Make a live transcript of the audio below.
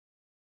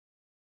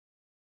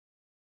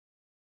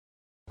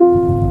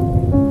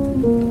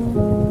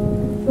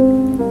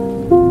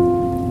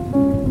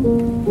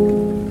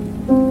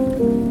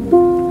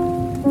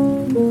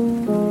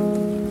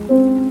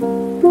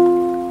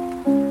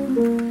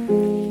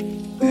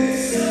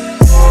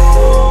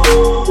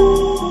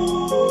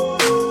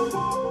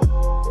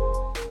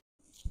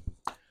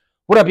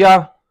up,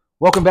 y'all?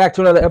 Welcome back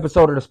to another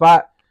episode of The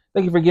Spot.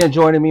 Thank you for again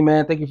joining me,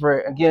 man. Thank you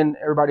for, again,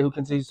 everybody who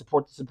continues to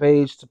support this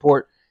page,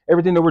 support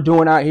everything that we're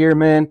doing out here,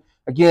 man.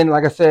 Again,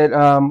 like I said,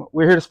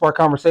 we're here to spark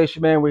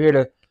conversation, man. We're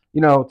here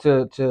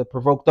to, to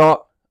provoke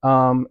thought,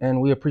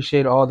 and we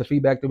appreciate all the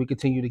feedback that we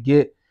continue to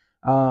get.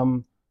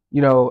 Like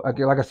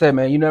I said,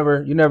 man, you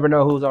never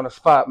know who's on the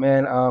spot,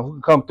 man, who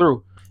can come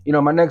through.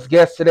 My next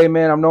guest today,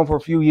 man, I've known for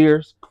a few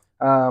years.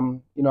 I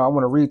want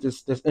to read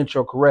this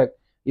intro correct.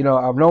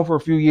 I've known for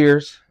a few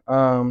years.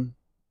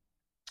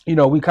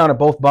 We kind of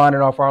both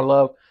bonded off our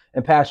love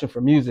and passion for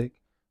music,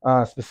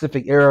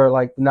 specific era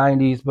like the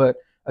 90s, but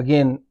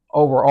again,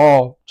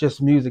 overall,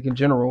 just music in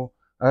general.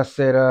 I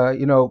said,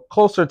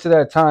 closer to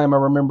that time, I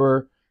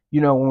remember,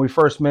 when we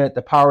first met,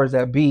 the powers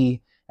that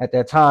be at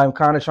that time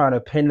kind of trying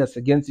to pin us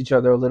against each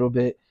other a little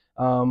bit.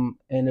 And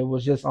it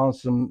was just on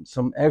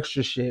some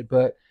extra shit,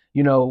 but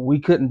we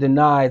couldn't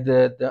deny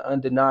the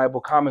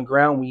undeniable common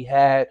ground we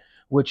had,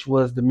 which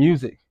was the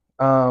music.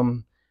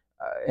 And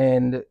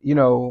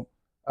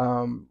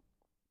um,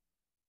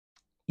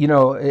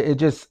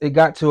 it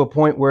got to a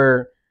point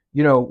where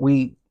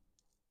we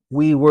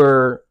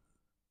were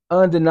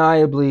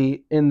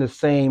undeniably in the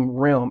same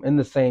realm, in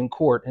the same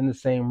court, in the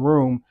same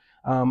room,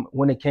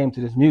 when it came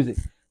to this music.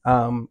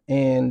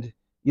 And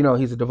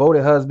he's a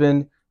devoted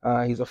husband,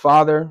 he's a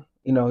father,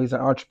 he's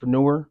an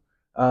entrepreneur,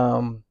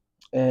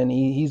 and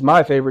he's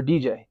my favorite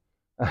DJ.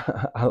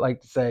 I like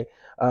to say.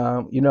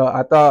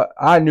 I thought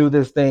I knew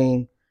this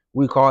thing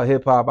we call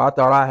hip hop. I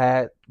thought I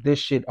had this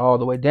shit all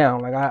the way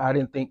down. Like I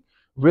didn't think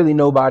really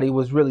nobody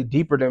was really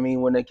deeper than me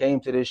when it came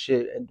to this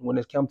shit and when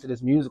it came to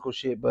this musical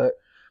shit. But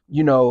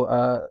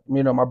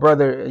my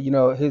brother,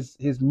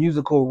 his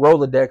musical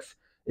rolodex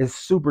is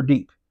super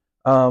deep.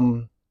 He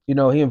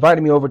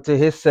invited me over to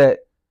his set,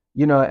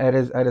 at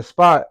his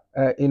spot,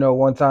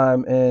 one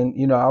time,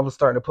 and I was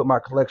starting to put my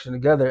collection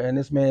together, and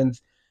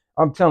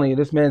I'm telling you,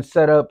 this man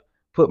set up,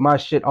 put my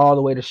shit all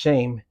the way to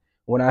shame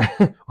when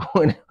I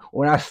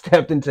when I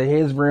stepped into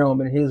his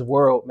realm and his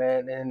world,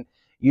 man. And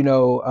it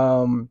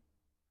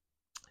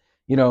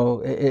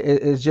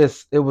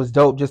was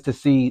dope just to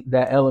see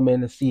that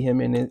element and see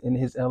him in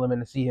his element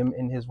and see him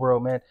in his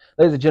world, man.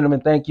 Ladies and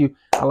gentlemen, thank you.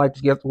 I'd like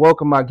to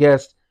welcome my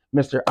guest,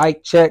 Mr.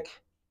 Ike Check.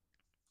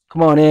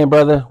 Come on in,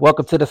 brother.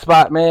 Welcome to the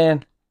spot,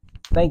 man.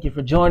 Thank you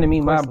for joining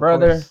me, my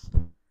brother.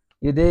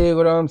 You dig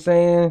what I'm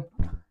saying?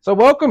 So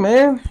welcome,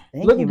 man.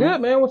 Looking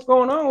good, man. What's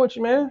going on with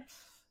you, man?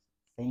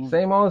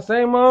 Same old.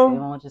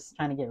 Just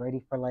trying to get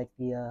ready for like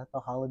the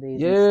holidays.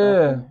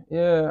 Yeah,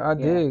 I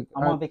dig.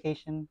 I'm on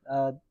vacation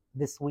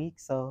this week,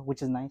 so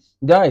which is nice.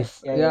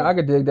 Nice. Yeah, I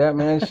could dig that,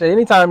 man. Shit,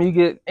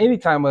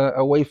 anytime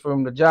away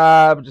from the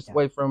job, just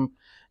away from,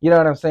 you know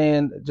what I'm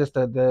saying, just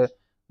the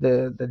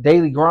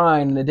daily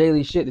grind and the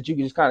daily shit that you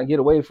can just kind of get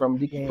away from,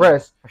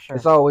 decompress. For sure.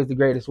 It's always the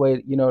greatest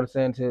way, you know what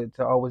I'm saying,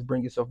 to always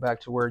bring yourself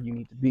back to where you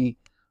need to be.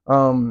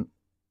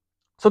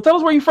 So tell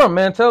us where you from,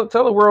 man. Tell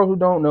the world who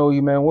don't know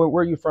you, man.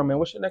 Where you from, man?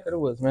 What's your neck of the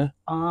woods, man?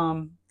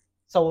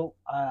 So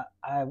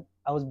I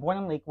was born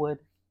in Lakewood.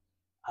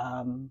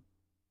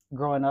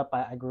 Growing up,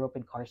 I grew up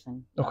in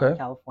Carson,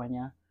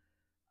 California.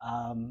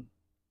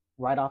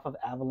 Right off of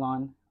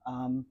Avalon.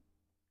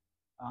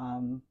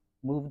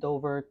 Moved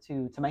over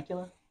to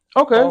Temecula.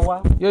 Okay. For a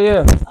while.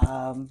 Yeah.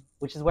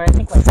 Which is where I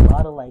think like a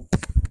lot of like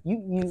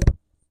you.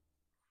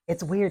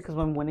 It's weird because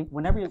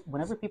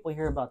whenever people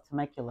hear about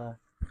Temecula,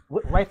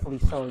 rightfully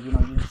so, you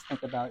just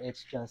think about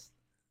it's just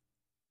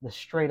the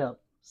straight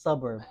up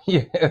suburb.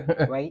 Yeah.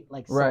 Right.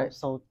 Like right.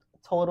 So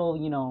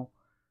total,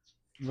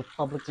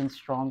 Republican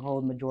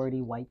stronghold,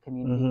 majority white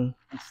community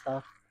and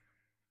stuff.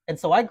 And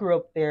so I grew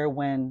up there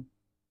when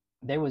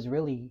there was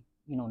really,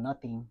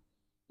 nothing,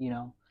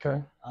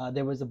 Okay.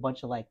 There was a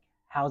bunch of like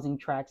housing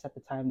tracts at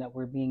the time that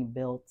were being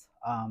built.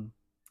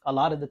 A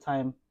lot of the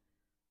time,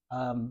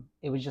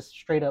 it was just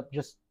straight up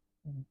just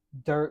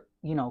dirt,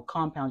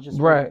 compounds just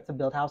to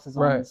build houses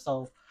on. Right.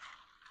 So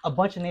a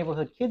bunch of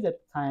neighborhood kids at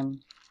the time,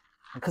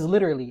 because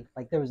literally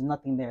like there was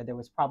nothing there. There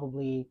was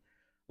probably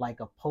like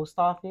a post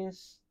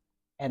office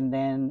and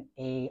then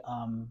a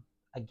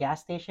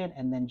gas station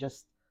and then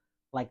just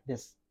like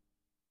this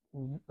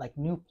like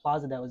new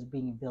plaza that was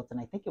being built. And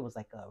I think it was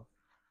like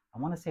I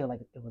want to say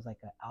like it was like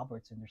an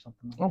Albertson or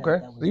something like that.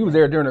 Okay. So you was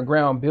there during the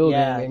ground building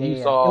and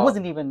you saw.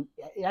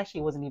 It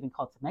actually wasn't even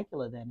called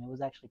Temecula then. It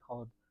was actually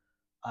called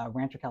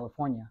Rancho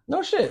California.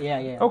 No shit.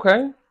 Yeah.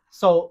 Okay.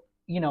 So,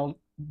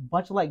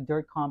 bunch of like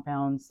dirt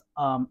compounds.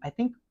 I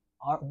think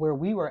where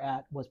we were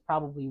at was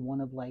probably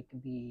one of like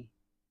the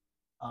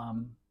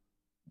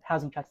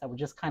housing tracts that were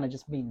just kind of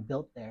just being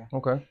built there.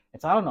 Okay.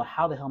 And so I don't know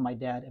how the hell my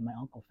dad and my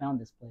uncle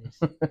found this place,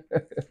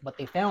 but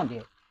they found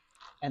it.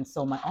 And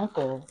so my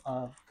uncle,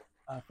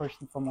 first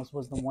and foremost,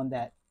 was the one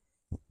that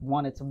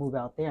wanted to move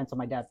out there. And so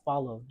my dad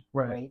followed.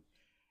 Right.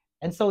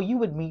 And so you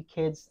would meet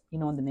kids, in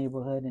the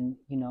neighborhood and,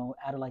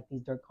 out of like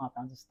these dirt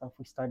compounds and stuff,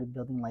 we started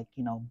building like,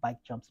 bike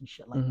jumps and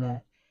shit like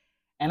that.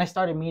 And I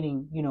started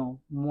meeting,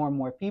 more and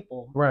more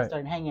people. Right. I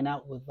started hanging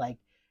out with like,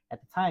 at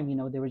the time,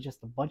 there was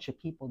just a bunch of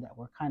people that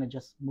were kind of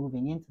just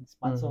moving into the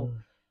spot. So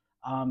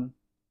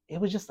it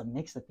was just a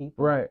mix of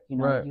people. Right. You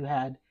know, Right. you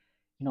had,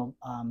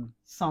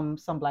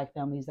 some black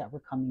families that were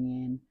coming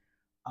in,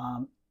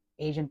 um,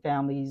 Asian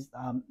families,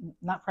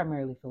 not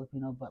primarily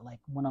Filipino, but like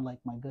one of like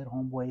my good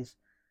homeboys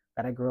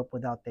that I grew up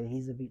with out there.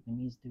 He's a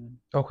Vietnamese dude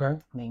Okay.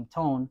 named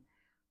Tone,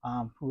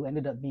 who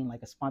ended up being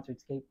like a sponsored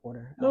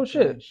skateboarder No out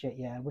there shit. and shit.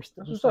 Yeah, That's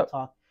we what's still up.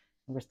 talk,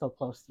 and we're still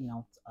close,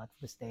 to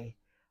this day.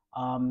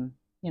 Um,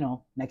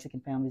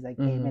 Mexican families that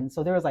came Mm-hmm. in,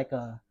 so there was like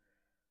a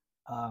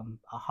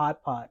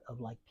hot pot of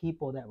like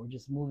people that were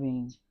just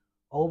moving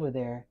over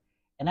there,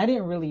 and I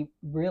didn't really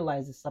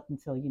realize this up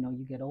until you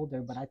get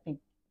older. But I think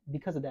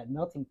because of that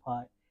melting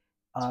pot,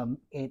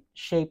 it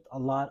shaped a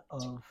lot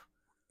of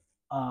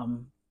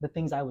the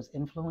things I was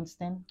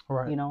influenced in.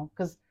 Right.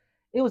 Because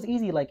it was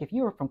easy. Like if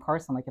you were from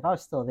Carson, like if I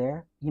was still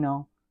there,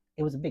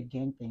 it was a big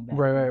gang thing back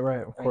Right. Right. then,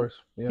 Right. Of right? course.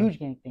 Yeah. Huge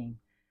gang thing.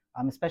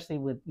 Especially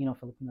with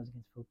Filipinos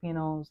against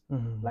Filipinos,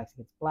 Mm-hmm. blacks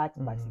against blacks,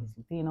 blacks Mm-hmm.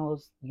 against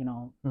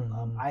Latinos,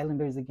 Mm-hmm.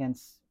 Islanders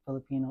against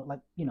Filipino, like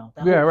that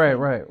Yeah. whole Right. thing.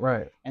 Right.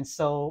 Right. And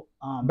so,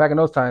 Back in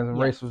those times,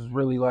 yeah, race was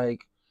really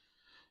like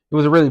it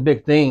was a really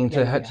big thing yeah,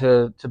 yeah,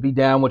 yeah. to be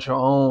down with your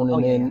own, Oh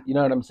and yeah, then yeah, you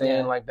know what I'm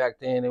saying. yeah, Like back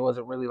then, it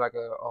wasn't really like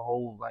a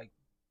whole like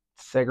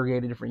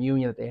segregated different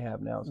union that they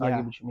have now. So I get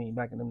yeah. what you mean.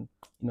 Back in the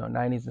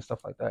 90s and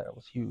stuff like that, it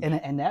was huge.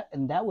 And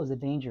that was a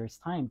dangerous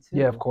time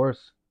Yeah, of too.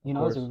 course, of It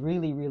was a course.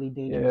 really, really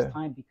dangerous Yeah,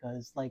 time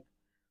because, like,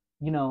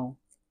 you know,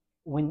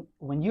 when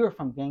you were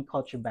from gang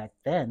culture back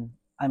then,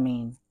 I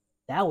mean,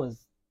 that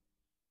was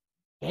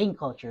gang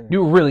culture.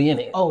 you were really in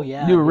it. Oh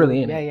yeah, You were dude.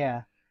 really in Yeah, it.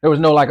 yeah. There was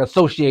no like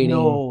associating,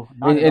 No,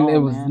 not and, at and it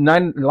all, was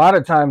man. a lot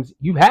of times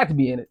you had to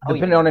be in it, Oh yeah,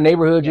 depending on yeah, the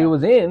neighborhood you yeah,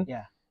 was in.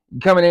 yeah,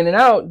 Coming in and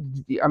out,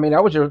 I mean,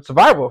 that was your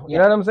survival. You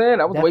know yeah. what I'm saying?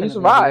 That was the way you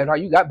Definitely, survived. dude. How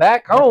you got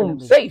back home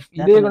Definitely, safe.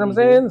 You dig what I'm definitely,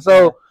 saying? dude.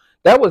 Yeah, So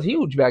that was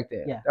huge back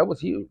then. yeah. That was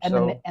huge. And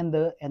then So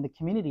and the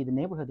community, the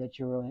neighborhood that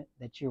you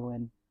were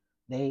in,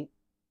 they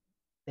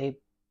they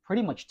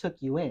pretty much took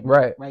you in,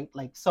 right, right?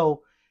 Like,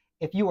 so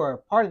if you were a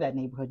part of that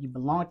neighborhood, you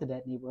belonged to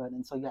that neighborhood,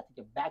 and so you have to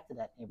get back to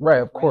that right,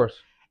 neighborhood, of right? course.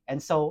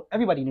 And so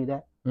everybody knew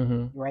that,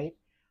 Mm-hmm. right?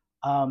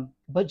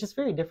 But just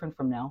very different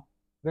from now.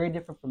 Very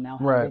different from now.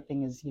 How Right.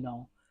 everything is,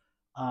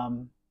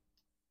 um,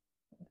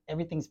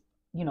 everything's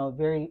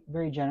very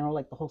very general,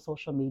 like the whole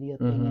social media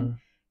thing Mm-hmm.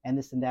 and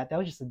this and that. That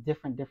was just a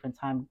different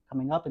time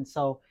coming up, and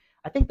so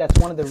I think that's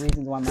one of the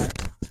reasons why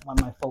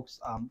my folks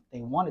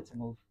they wanted to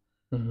move,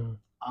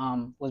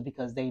 Mm-hmm. was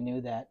because they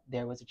knew that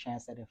there was a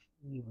chance that if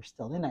we were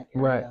still in that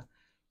Right. area,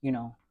 you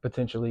know,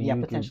 Potentially, yeah,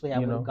 you could, potentially I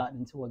would have gotten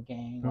into a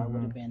gang, or I would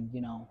Mm-hmm. have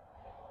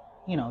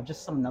been,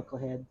 just some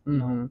knucklehead,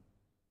 Mm-hmm.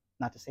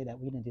 not to say that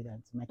we didn't do that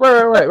in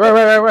Right, right, right, right,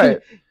 right, right,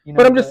 right.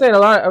 But I'm just but saying a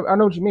lot. I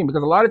know what you mean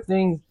because a lot of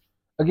things,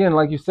 again,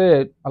 like you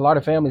said, a lot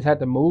of families had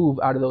to move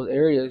out of those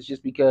areas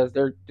just because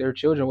their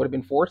children would have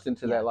been forced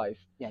into yeah, that life.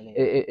 yeah, yeah,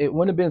 yeah, It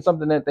wouldn't have been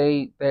something that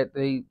they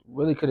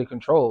really could have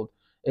controlled.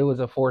 It was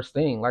a forced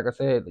thing. Like I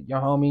said, your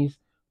homies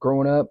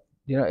growing up,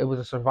 it was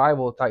a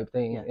survival type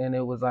thing, yeah, and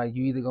it was like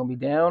you either gonna be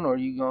down or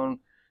you gonna,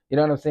 you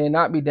know what I'm saying,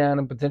 not be down,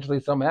 and potentially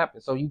something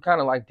happens. So you kind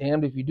of like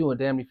damned if you do and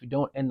damned if you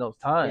don't in those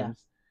yeah,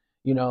 times.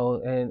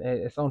 And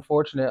it's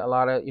unfortunate a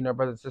lot of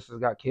brothers and sisters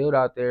got killed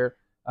out there,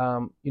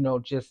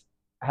 just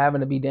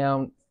having to be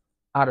down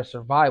out of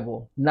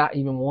survival, not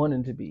even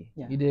wanting to be.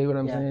 yeah, You dig what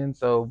I'm yeah. saying?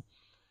 So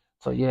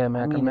yeah,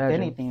 man, I I can mean, if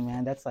imagine. anything,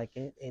 man, that's like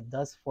it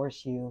does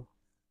force you,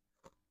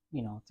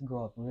 to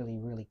grow up really,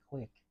 really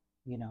quick,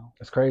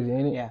 It's crazy,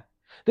 ain't it? Yeah,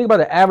 Think about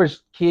the average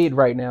kid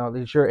right now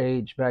that's your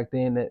age back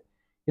then. That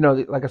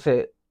like I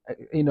said,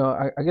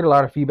 I get a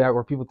lot of feedback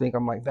where people think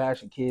I'm like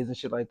bashing kids and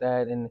shit like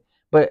that,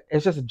 but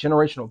it's just a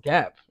generational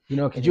gap.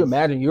 it Could you is.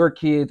 imagine your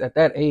kids at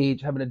that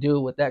age having to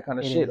deal with that kind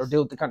of It shit or is.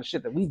 deal with the kind of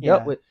shit that we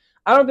dealt Yeah. with?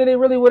 I don't think they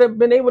really would have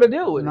been able to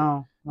deal with it.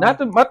 No, Not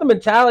no. the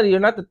mentality or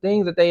not the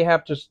things that they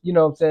have to,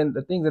 what I'm saying,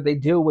 the things that they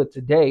deal with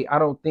today. I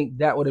don't think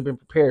that would have been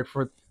prepared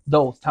for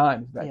those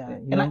times back Yeah.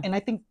 then. And I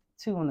think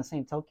too, on the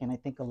same token, I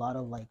think a lot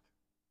of like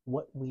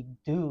what we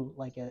do,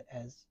 like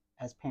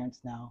as parents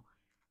now,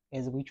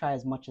 is we try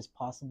as much as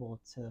possible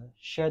to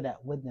share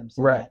that with them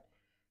so Right, that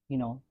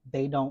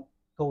they don't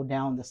go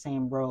down the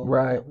same road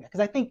right, that we, because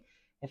I think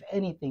if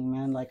anything,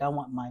 man, like I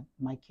want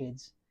my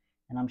kids,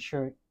 and I'm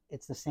sure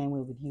it's the same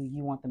way with you.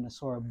 You want them to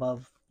soar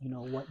above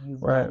what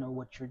you've right, done or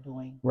what you're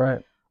doing.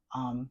 right.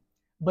 um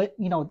but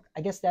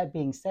I guess that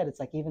being said, it's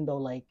like, even though,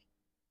 like,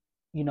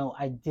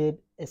 I did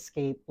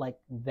escape like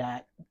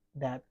that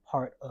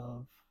part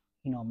of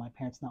my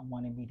parents not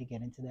wanting me to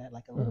get into that,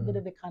 like a little bit Mm-hmm.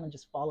 of it kind of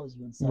just follows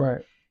you. And so,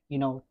 Right. you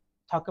know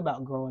talk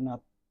about growing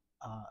up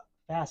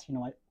fast.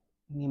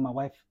 Me and my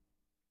wife,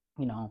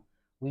 you know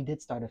we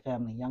did start a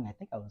family young. I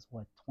think I was,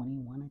 what,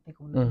 21, I think,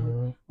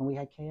 Mm-hmm. when we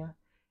had Kea.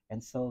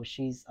 And so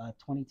she's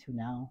 22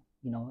 now,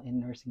 in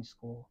nursing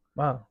school.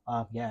 Wow,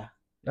 Yeah,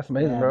 that's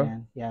amazing, yeah, bro.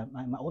 man. Yeah,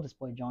 my oldest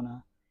boy,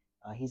 Jonah,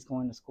 he's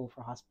going to school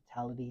for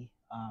hospitality.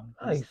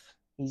 He's Nice.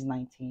 he's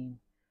 19.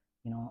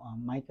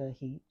 Micah,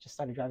 he just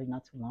started driving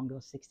not too long ago,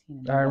 16.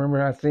 And I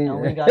remember I seen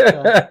we it.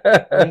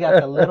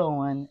 got the little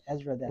one,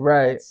 Ezra,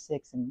 Right. that's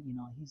 6, and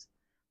he's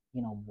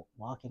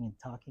walking and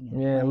talking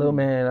and Yeah, little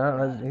playing.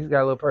 man. He's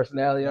got a little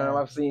personality on him. Yeah.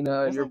 I've seen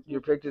Just like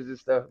your pictures and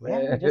stuff, yeah,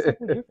 man. just like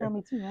with your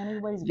family too, man.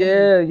 Everybody's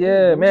different.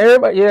 Yeah, man.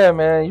 Everybody, yeah,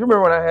 man. You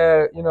remember when I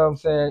had, you know what I'm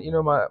saying? You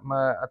know,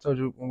 I told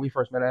you when we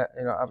first met,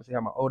 obviously I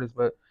had my oldest,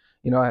 but,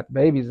 I had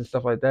babies and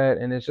stuff like that.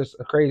 And it's just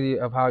crazy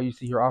of how you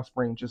see your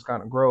offspring just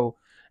kind of grow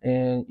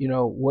and,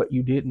 what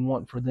you didn't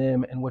want for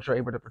them and what you're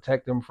able to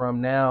protect them from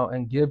now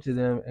and give to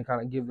them and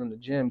kind of give them the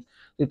gems.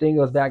 The thing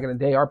goes back in the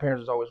day, our parents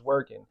was always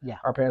working. Yeah.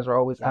 Our parents were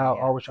always out,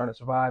 yeah. always trying to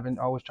survive and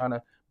always trying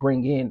to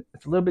bring in.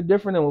 It's a little bit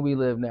different than what we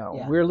live now.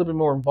 Yeah. We're a little bit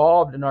more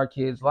involved in our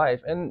kids' life.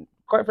 And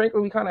quite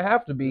frankly, we kind of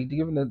have to be,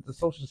 given the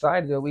social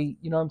society that we,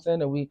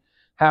 that we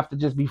have to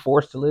just be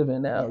forced to live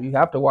in now. Yeah. You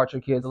have to watch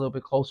your kids a little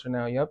bit closer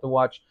now. You have to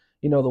watch,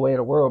 the way of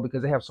the world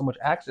because they have so much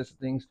access to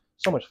things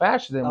so much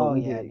faster than what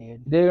we did. Dude. You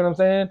dig what I'm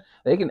saying?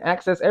 They can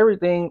access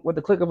everything with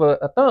the click of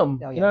a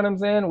thumb. You know what I'm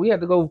saying? We had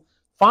to go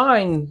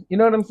find, you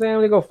know what I'm saying?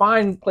 We go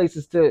find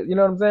places to, you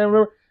know what I'm saying?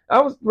 Remember, I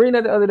was reading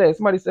that the other day.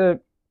 Somebody said,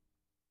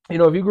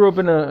 if you grew up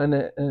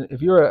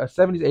if you're a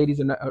 70s, 80s,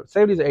 and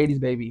 70s or 80s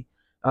baby,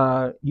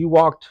 you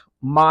walked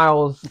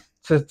miles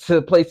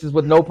to places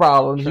with no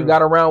problems. True. You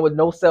got around with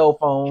no cell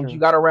phones. True. You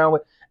got around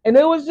with, and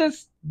it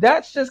was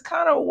that's just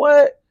kind of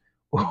what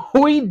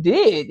we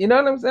did. You know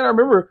what I'm saying? I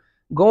remember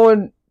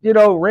going,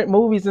 rent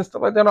movies and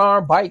stuff like that on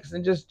our bikes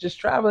and just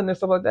traveling and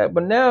stuff like that.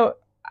 But now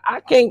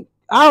I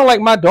don't like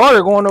my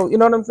daughter going to, you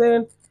know what I'm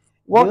saying?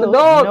 Walk the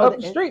dog up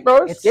the street,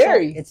 bro. It's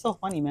scary. It's so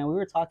funny, man. We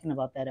were talking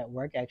about that at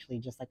work actually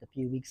just like a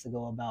few weeks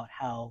ago about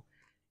how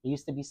it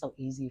used to be so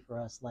easy for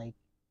us. Like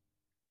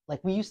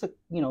we used to,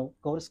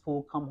 go to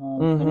school, come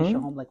home, finish your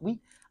home.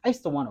 I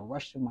used to want to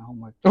rush through my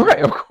homework.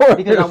 Right, of course.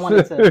 Because I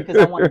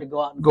wanted to go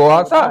out and go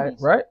outside,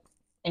 right?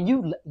 And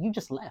you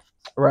just left.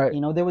 Right.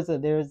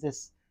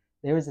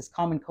 There was this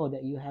common code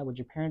that you had with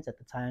your parents at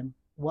the time.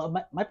 Well,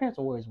 my parents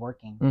were always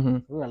working. Mm-hmm.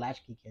 We were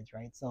latchkey kids,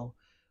 right? So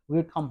we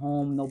would come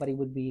home, nobody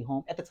would be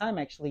home. At the time,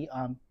 actually,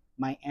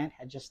 my aunt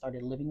had just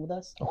started living with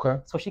us.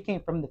 Okay. So she came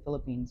from the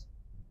Philippines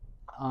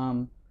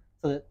to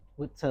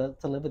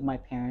live with my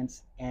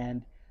parents.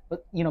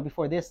 But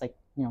before this,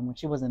 when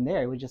she wasn't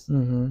there, it was just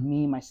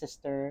me, my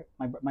sister,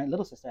 my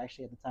little sister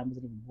actually at the time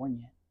wasn't even born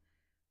yet.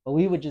 But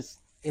it would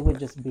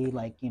just be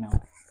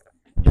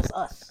just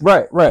us.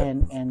 Right.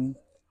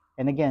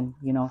 And again,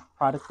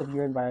 product of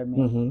your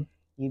environment. Mm-hmm.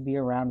 You'd be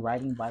around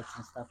riding bikes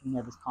and stuff, and you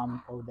have this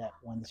common code that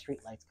when the street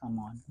lights come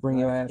on, bring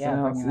your ass bring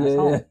your ass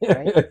home,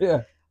 right?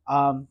 Yeah.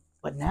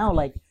 But now,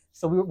 when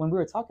we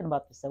were talking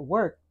about this at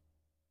work,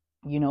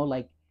 you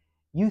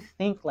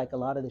think a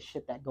lot of the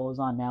shit that goes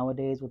on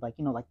nowadays with the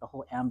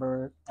whole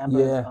Amber,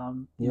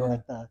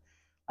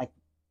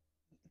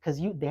 because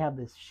they have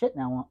this shit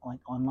now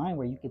online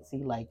where you could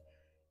see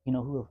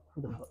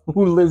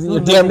who lives in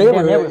your damn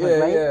neighborhood,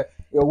 right? Yeah.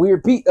 Your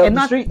weird Pete up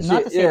the street.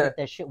 Not to say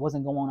that shit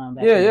wasn't going on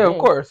back in the day. of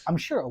course. I'm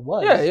sure it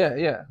was.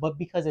 Yeah. But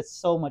because it's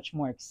so much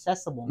more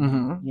accessible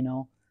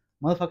now,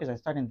 motherfuckers are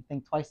starting to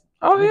think twice.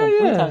 Oh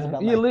yeah. Times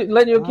about, you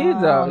letting your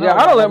kids out. Yeah,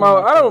 I don't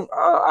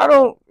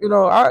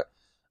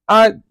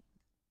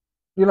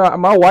let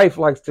my wife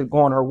likes to go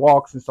on her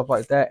walks and stuff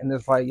like that, and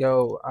it's like,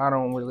 yo, I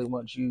don't really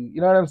want you.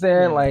 You know what I'm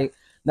saying? Yeah.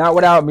 Not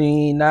without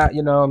me, not,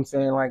 what I'm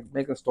saying,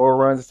 making store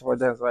runs and stuff like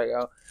that. It's like,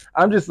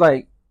 I'm just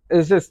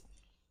it's just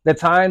the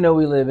time that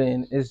we live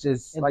in is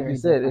just, like you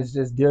said, it's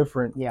just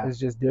different. Yeah. It's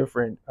just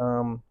different.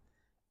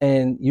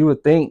 And you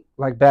would think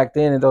back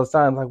then in those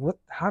times,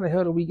 how the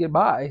hell do we get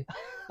by?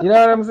 You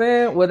know what I'm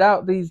saying?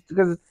 Without these,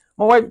 because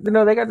my wife,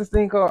 they got this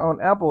thing called on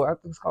Apple, I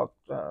think it's called,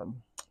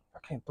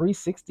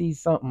 360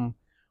 something,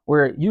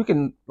 where you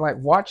can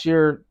watch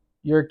your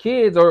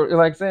kids,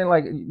 or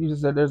saying you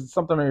just said there's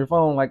something on your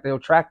phone, they'll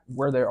track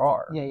where they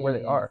are.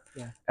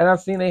 Yeah. And I've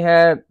seen they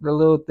had the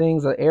little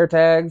things, the air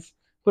tags,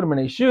 put them in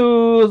their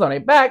shoes, on their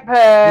backpacks.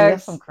 Dude,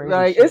 that's some crazy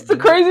shit, it's the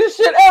craziest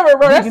shit ever,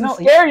 bro. That's the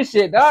scary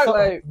shit, dog.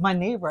 So, my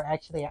neighbor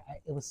actually, it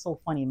was so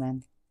funny,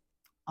 man.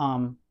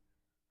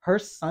 Her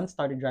son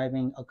started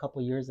driving a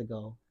couple years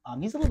ago.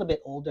 He's a little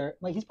bit older,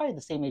 he's probably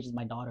the same age as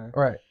my daughter.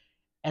 Right.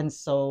 And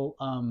so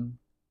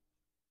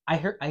I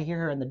hear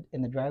her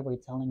in the driveway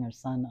telling her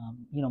son,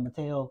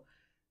 Mateo,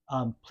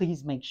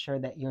 please make sure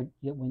that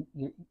when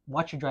you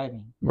watch your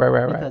driving,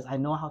 right, because I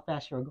know how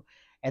fast you're going.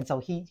 And so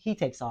he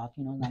takes off,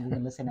 not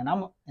even listening, and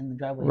I'm in the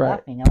driveway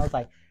laughing, and I was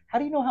like, how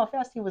do you know how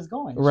fast he was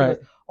going? Right.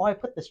 She goes, I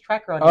put this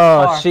tracker on his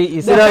car. Oh shit,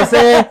 you see what I'm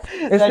saying?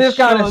 It's this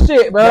kind of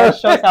shit, bro. That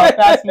shows how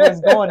fast he was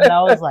going, and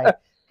I was like,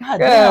 God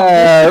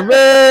damn,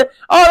 man.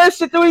 All that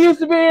shit that we used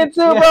to be into,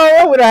 bro.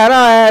 I would have had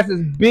our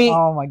asses beat.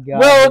 Oh my God.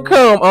 Bro, dude.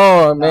 come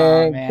on,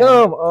 man.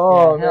 Come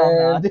on,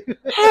 man.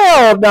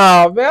 Hell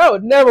no, man. I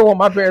would never want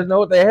my parents to know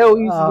what the hell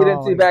we used to get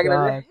into back in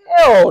the day.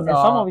 Hell no. And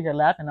some over here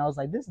laughing. I was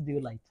like, this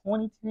dude,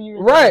 22 years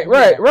old. Right.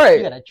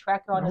 You got a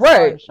tracker on his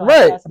car.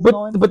 Right.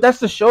 But that's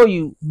to show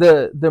you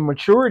the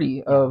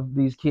maturity of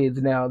these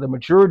kids now, the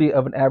maturity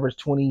of an average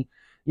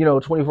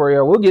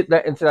 24-year-old. We'll get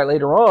into that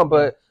later on,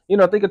 but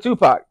think of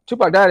Tupac.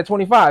 Tupac died at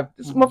 25.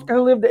 This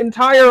motherfucker lived the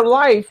entire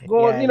life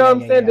going, what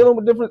I'm saying, dealing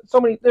with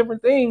so many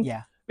different things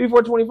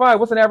before 25.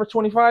 What's an average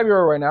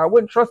 25-year-old right now? I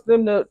wouldn't trust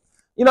them to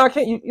I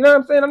can't. You know what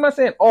I'm saying? I'm not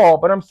saying all,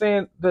 but I'm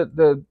saying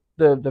the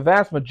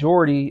vast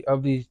majority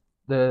of these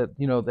the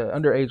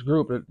underage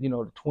group, the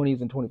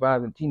 20s and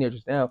 25s and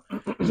teenagers now,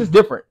 it's just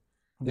different.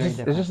 Very It's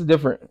different. just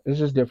different. It's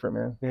just different,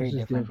 man. It's Very just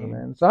different, different,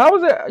 dude. man. So how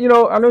was it?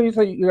 I know you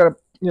say you got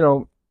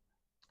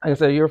like I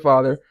said, you're a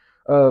father.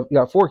 You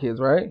got 4 kids,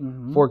 right?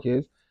 Mm-hmm. 4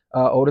 kids.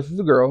 Oldest is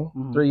a girl.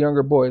 Mm-hmm. 3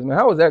 younger boys. Man,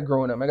 how was that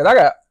growing up, man?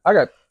 'Cause I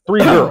got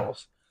 3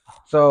 girls.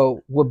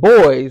 So with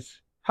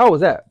boys, how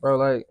was that, bro?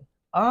 Like,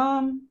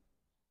 Um,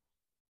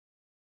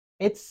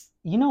 it's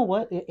you know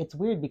what? It's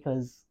weird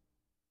because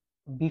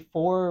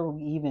before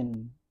we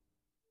even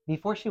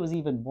before she was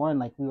even born,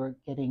 like we were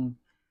getting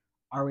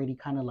already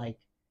kind of like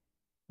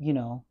you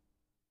know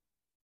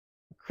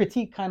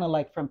critique kind of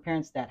like from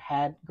parents that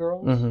had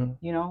girls, mm-hmm,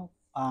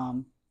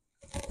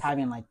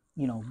 having like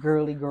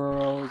girly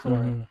girls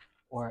mm-hmm,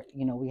 or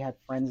we had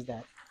friends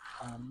that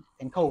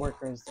and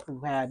coworkers who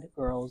had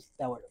girls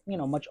that were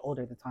much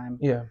older at the time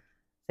yeah,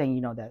 saying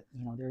that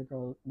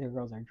their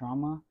girls are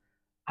drama.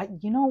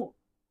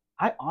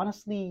 I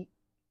honestly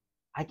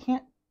I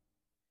can't.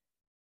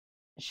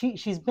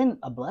 She's been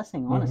a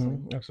blessing, honestly.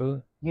 mm-hmm,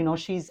 absolutely.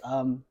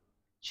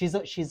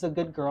 She's a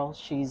good girl.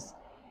 She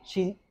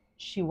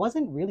she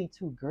wasn't really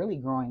too girly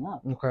growing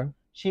up. Okay,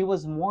 She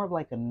was more of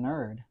like a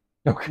nerd,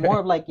 more okay,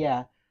 of like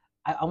yeah.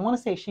 I want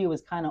to say she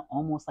was kind of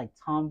almost like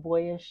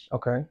tomboyish,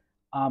 okay,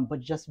 but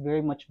just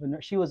very much of a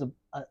nerd. She was at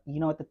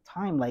the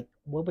time, like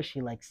what was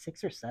she, like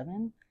 6 or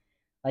 7?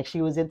 Like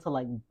she was into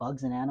like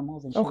bugs and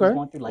animals, and she was okay.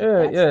 going through like Yeah,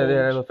 that yeah, yeah. That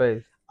stage. little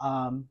face.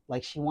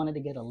 Like she wanted to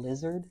get a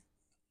lizard,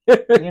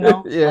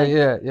 Yeah, like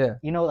yeah,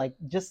 yeah. like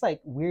just like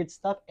weird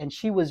stuff. And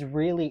she was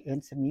really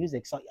into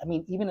music. So I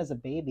mean, even as a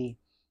baby,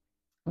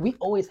 we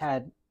always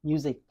had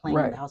music playing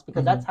in the Right. house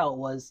because Mm-hmm. that's how it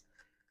was,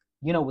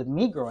 with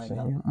me growing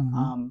up. Same.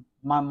 Mm-hmm.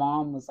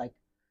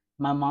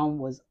 My mom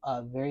was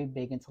very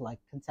big into like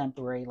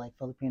contemporary, like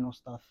Filipino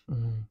stuff,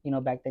 Mm-hmm.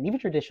 back then, even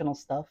traditional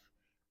stuff,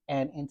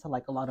 and into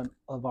like a lot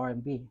of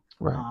R&B,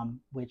 Right.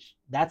 which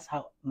that's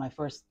how I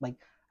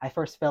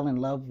first fell in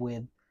love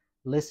with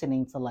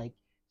listening to like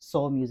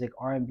soul music,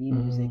 R&B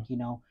Mm-hmm. music,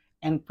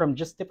 and from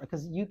just different,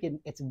 because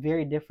it's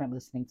very different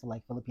listening to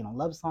like Filipino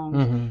love songs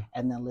Mm-hmm.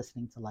 and then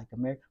listening to like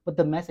American, but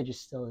the message is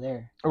still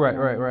there. You Right, know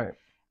what I right, mean? right.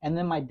 And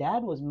then my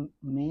dad was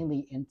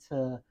mainly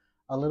into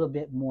a little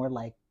bit more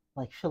like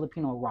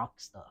Filipino rock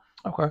stuff.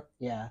 Okay.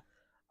 Yeah.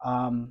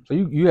 Um, So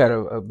you had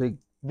a big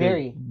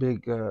very.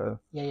 big Yeah,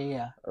 yeah,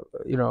 yeah.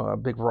 a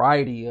big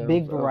variety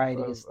Big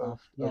variety of stuff.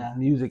 of Yeah.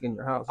 music in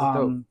your house. That's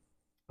dope. Um,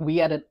 we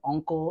had an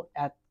uncle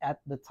at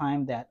the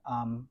time that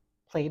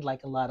played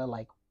like a lot of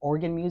like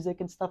organ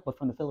music and stuff, but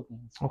from the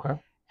Philippines. Okay.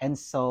 And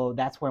so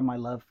that's where my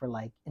love for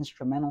like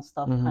instrumental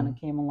stuff kind Mm-hmm. of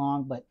came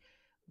along. But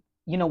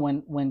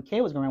when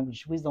Kay was growing up,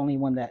 she was the only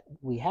one that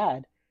we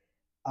had.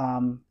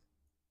 Um,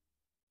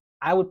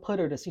 I would put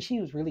her to see. She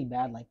was really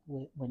bad. Like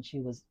when she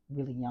was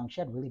really young,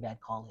 she had really bad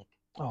colic.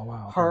 Oh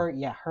wow.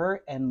 Okay.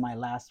 Her and my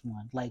last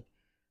one, like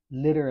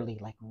literally,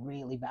 like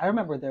really bad. I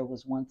remember there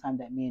was one time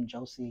that me and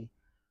Josie,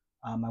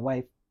 my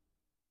wife,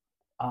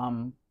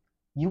 um,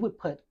 you would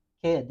put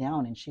Kaya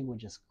down and she would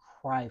just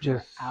cry for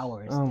Just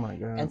hours. oh my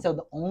And god. so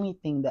the only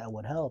thing that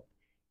would help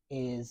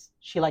is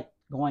she liked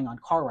going on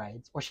car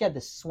rides, or she had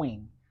this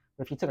swing.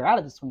 But if you took her out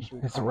of the swing, she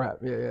would It's a cry. wrap.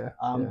 Yeah, yeah,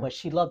 yeah. But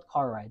she loved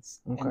car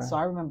rides, and Okay. so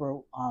I remember,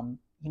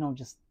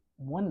 just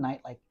one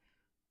night, like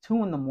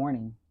 2 in the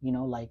morning,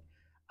 like,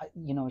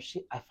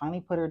 I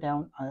finally put her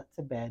down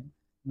to bed.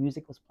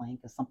 Music was playing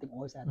because something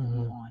always had to be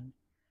Mm-hmm.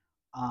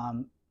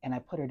 on. And I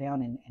put her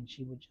down, and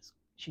she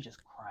just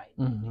cried,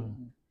 Mm-hmm.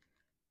 dude.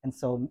 And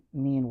so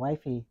me and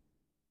wifey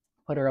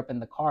put her up in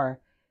the car,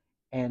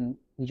 and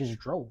we just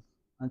drove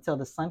until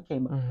the sun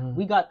came up. Mm-hmm.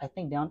 We got, I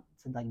think, down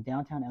to like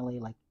downtown LA,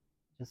 like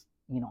just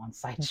on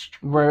side streets.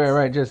 Right, right,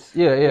 right. Just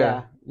yeah,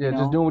 yeah, yeah.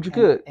 Just doing what you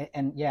could.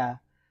 And yeah,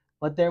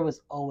 but there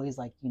was always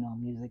like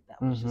music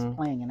that was just Mm-hmm.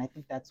 playing, and I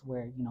think that's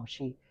where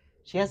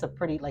she has a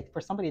pretty, like,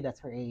 for somebody that's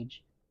her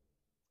age,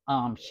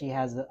 she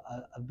has a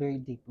very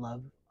deep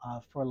love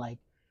for like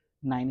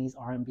 90s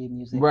R&B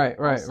music Right,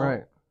 right, also.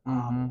 right.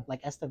 Mm-hmm.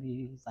 Like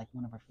SWE is like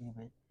one of her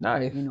favorite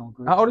Nice. How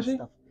groups old and is she?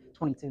 stuff.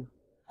 22.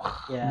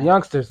 The Yeah.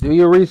 youngsters, do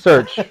your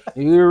research.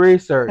 Do your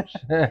research.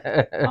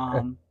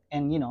 And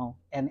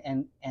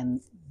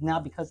and now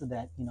because of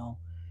that,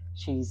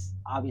 she's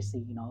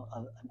obviously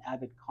an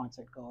avid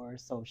concert goer,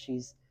 so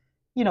she's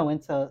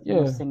into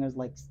Yeah. singers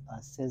like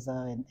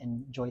SZA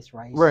and Joyce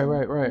Rice, Right, and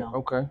right, right.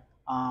 Okay.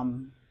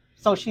 um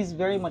so she's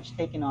very much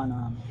taken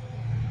on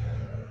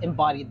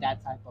embodied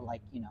that type of,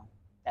 like,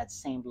 that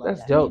same love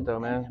That's that me dope though,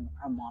 man. and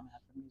her mom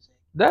have for music.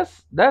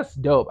 That's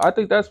dope. I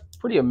think that's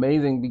pretty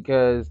amazing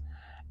because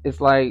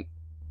it's like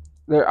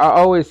there. I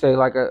always say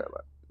like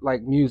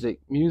music.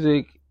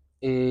 Music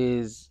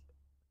is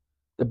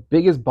the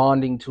biggest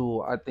bonding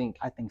tool I think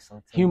I think so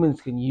too.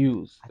 humans can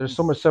use. I There's think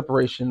so much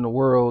separation in the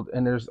world,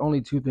 and there's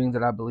only 2 things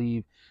that I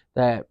believe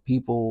that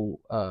people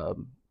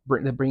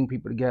that bring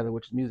people together,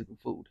 which is music and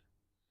food.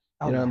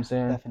 Oh You know what yeah, I'm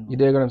saying? You definitely,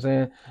 dig what I'm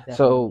saying?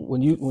 So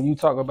definitely. when you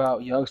talk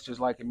about youngsters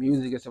liking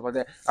music and stuff like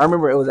that, I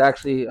remember it was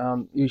actually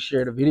you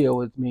shared a video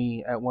with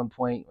me at one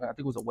point. I think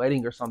it was a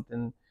wedding or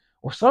something,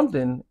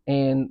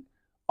 and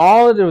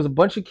there was a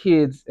bunch of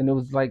kids, and it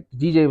was like the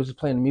DJ was just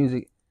playing the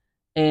music,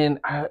 and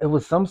it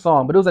was some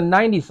song, but it was a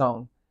 '90s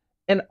song,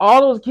 and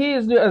all those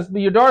kids knew.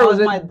 Your daughter Oh, it was was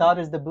at, my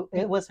daughter's debut.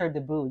 It was her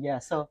debut. Yeah.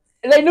 So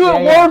they knew yeah,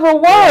 it word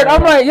for yeah, word.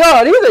 I'm yeah, like,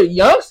 yo, these are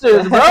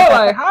youngsters, bro.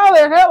 Like, how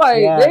the hell?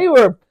 Like, yeah, they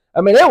were. I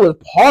mean, it was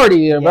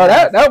partying, bro.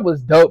 yeah. That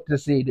was dope to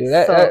see, dude.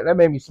 That So that, that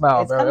made me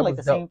smile, it's bro. kind of That like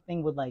was the dope. same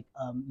thing with like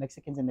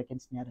Mexicans and the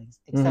quinceañeras,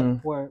 except Hmm.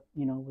 for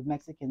with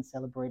Mexicans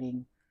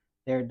celebrating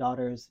their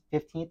daughter's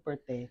 15th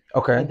birthday. A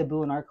Okay,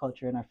 debut in our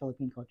culture, in our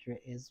Philippine culture,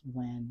 is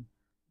when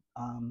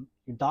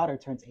your daughter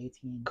turns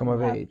 18. come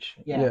of age.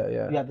 Yeah, Yeah,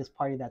 yeah, you have this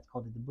party that's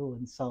called a debut,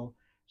 and so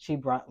she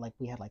brought like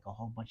we had like a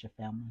whole bunch of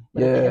family.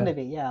 But at the end yeah. of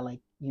it, yeah, like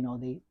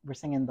they were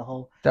singing the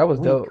whole That was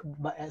week, dope.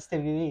 but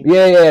STVV,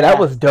 Yeah, yeah. That yeah,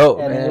 was dope,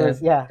 and it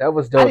was man. yeah. That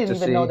was I dope didn't to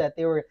even know see. that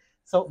they were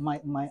so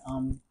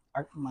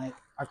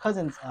our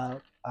cousin's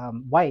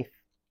wife,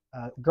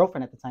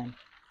 girlfriend at the time,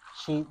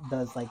 she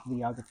does like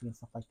videography and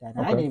stuff like that, and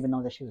I Okay. didn't even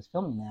know that she was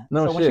filming that.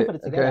 No So when she shit. put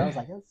it together, I Okay. was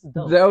like, "This is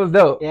dope." That was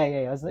dope. Yeah, yeah, yeah.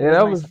 It Yeah, was a that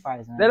nice was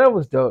surprise, that, man. that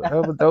was dope.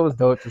 That was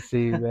dope to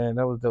see, man.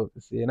 That was dope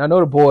to see. And I know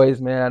the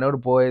boys, man. I know the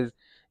boys.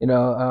 You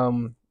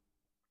know,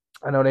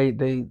 I know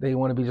they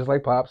want to be just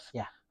like pops.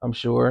 Yeah, I'm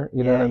sure.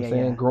 You know what yeah, I'm yeah,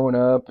 saying? yeah, Growing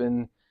up,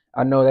 and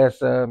I know that's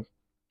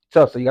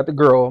tough. So you got the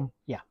girl,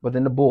 yeah. but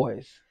then the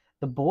boys.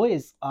 The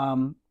boys,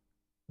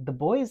 the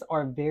boys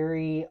are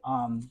very.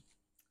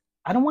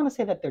 I don't want to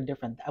say that they're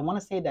different. I want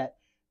to say that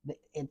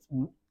it's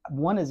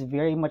one is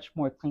very much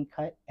more clean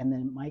cut, and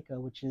then Micah,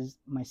 which is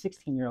my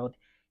 16-year-old,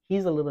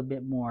 he's a little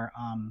bit more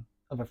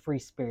of a free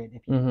spirit,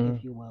 Mm-hmm.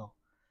 if you will.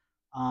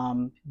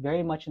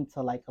 Very much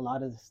into like a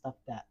lot of the stuff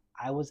that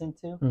I was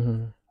into.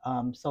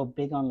 Mm-hmm. So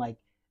big on like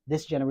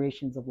this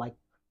generations of like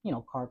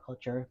car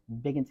culture,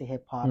 big into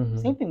hip hop. Mm-hmm.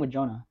 Same thing with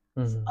Jonah.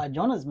 Mm-hmm.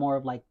 Jonah's more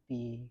of like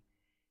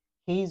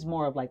he's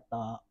more of like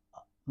the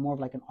more of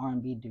like an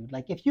R&B dude.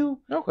 Like if you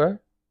Okay.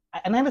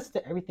 and I listen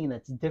to everything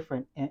that's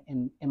different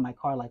in my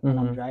car, like when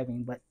I'm Mm-hmm.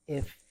 driving. But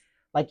if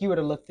like you were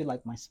to look through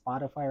like my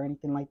Spotify or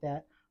anything like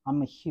that,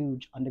 I'm a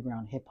huge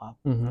underground hip hop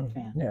Mm-hmm.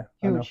 fan. Yeah,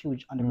 I know.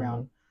 Huge Mm-hmm.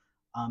 underground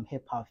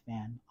hip hop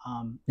fan.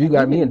 You And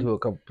got me even into a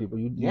couple people.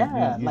 You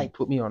yeah, you like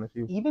put me on a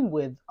few. even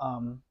with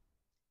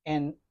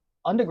and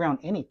underground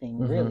anything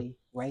Mm-hmm. really,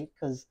 right?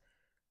 Because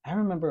I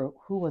remember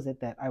who was it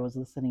that I was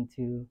listening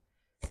to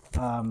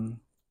um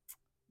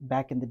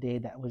back in the day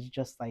that was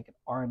just like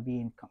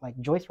R&B and like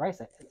Joyce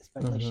Rice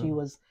especially.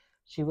 Mm-hmm.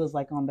 She was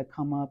like on the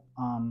come up.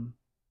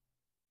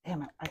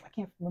 Damn, I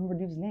can't remember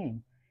dude's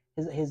name.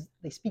 His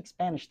they speak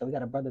Spanish though. We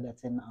got a brother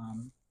that's in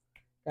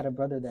got a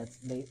brother that's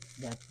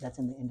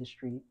in the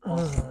industry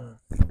also.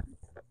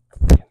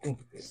 Can't think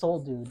of it. Soul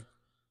dude.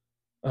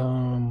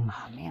 Um,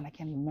 Ah man, I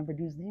can't even remember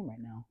dude's name right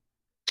now.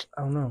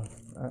 I don't know.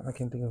 I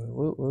can't think of it.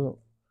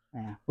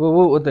 Yeah,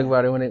 We'll think yeah,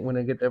 about it when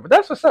it get there. But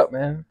that's what's up,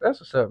 man. That's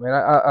what's up,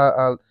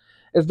 man.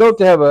 It's dope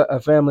to have a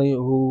family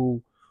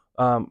who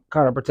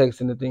kind of protects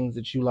in the things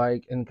that you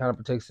like and kind of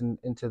protects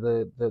into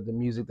the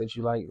music that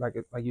you like. Like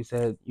you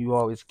said, you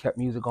always kept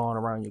music on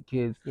around your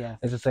kids. yeah,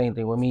 It's the same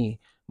thing with me.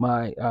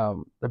 My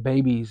the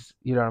babies,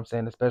 you know what I'm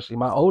saying, especially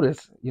my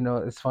oldest,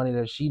 it's funny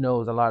that she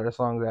knows a lot of the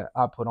songs that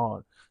I put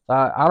on. So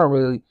I don't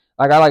really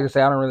I like to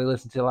say I don't really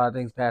listen to a lot of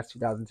things past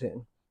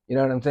 2010. You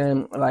know what I'm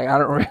saying? Like I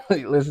don't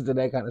really listen to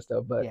that kind of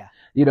stuff, but yeah.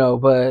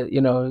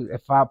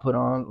 if I put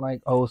on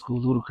like old school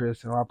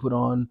Ludacris, or I put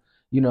on,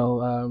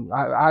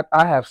 I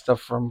have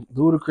stuff from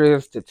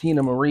Ludacris to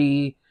Tina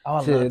Marie Oh, I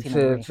love to Tina to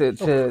Marie.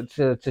 to Oof.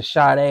 to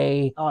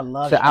Sade Oh, I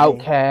love to Sade.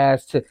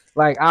 Outcast to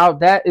like out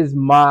that is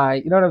my,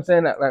 you know what I'm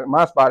saying? Like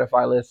my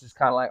Spotify list is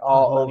kind of like Oh, I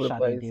all love over the Sade,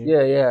 place. dude.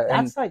 Yeah, yeah,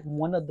 and That's like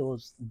one of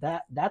those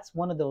that's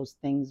one of those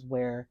things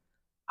where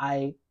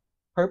I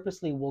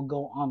purposely will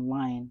go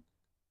online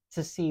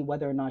to see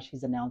whether or not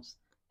she's announced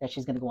that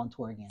she's gonna go on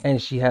tour again.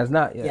 and she has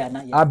not yet. Yeah,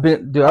 not yet. I've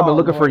been Oh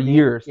looking for Lord, dude.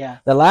 years. Yeah,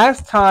 The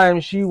last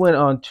time she went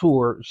on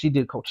tour, she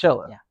did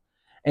Coachella. yeah.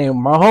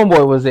 And my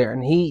homeboy was there,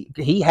 and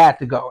he had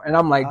to go. And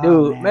I'm like, Oh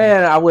dude, man.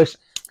 man, I wish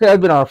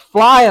I'd been on a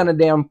fly on the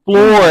damn floor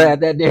Mm. at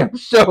that damn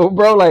show,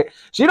 bro. Like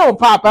she don't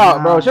pop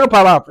out, bro. She Nah. don't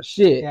pop out for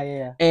shit. Yeah, yeah,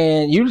 yeah.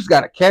 And you just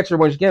gotta catch her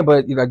when she can.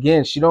 But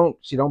again, she don't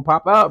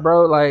pop out,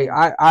 bro. Like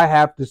Dude. I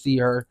have to see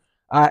her.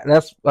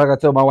 That's like I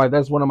told my wife.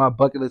 That's one of my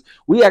bucket lists.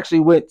 We actually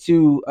went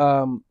to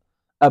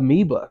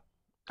Amoeba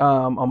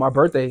on my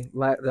birthday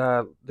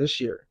this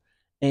year,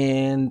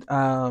 and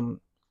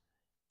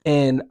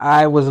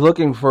I was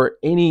looking for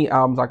any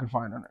albums I could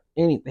find on her.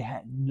 They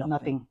had nothing.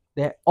 Nothing.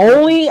 The Nothing.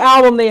 only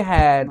album they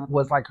had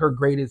was Nothing. like her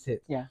greatest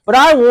hits. Yeah. But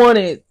I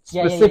wanted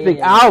Yeah, yeah, yeah, yeah, specific yeah,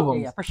 yeah, yeah,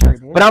 albums. yeah, for sure,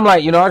 dude. But I'm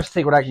like, I just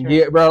take what I For can sure.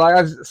 get,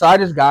 bro. So I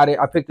just got it.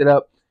 I picked it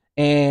up,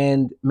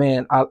 and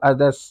man, I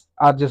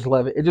just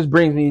love it. It just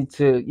brings me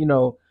to you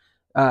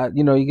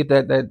get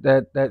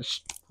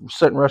that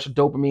certain rush of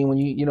dopamine when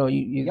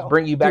you Yo,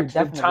 bring you back dude, to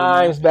the definitely, man.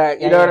 times back.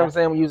 You Yeah, know yeah, what I'm yeah.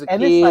 saying, when you was a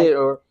And it's kid like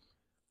or.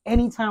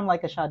 anytime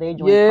like a Sade joint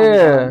comes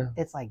Yeah. on,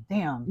 it's like,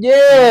 damn.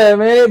 Yeah,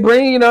 man. It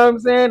bring, you know what I'm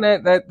saying?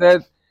 That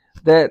just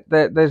it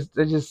That'd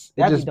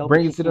be just dope if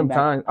brings she it to came them back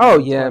times. Oh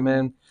yeah, touring. man.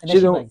 And then She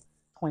she's don't like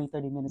 20,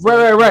 30 minutes right,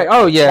 right, away. right.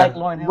 Oh yeah. Like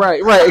Lauryn Hill.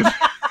 Right, right.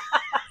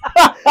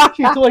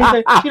 She's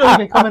 20, she don't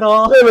even come at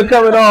all. She don't even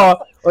come at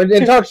all.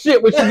 And talk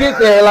shit when she get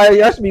there. Like,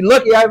 I should be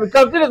lucky I even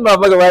come to this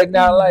motherfucker right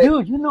now. Like,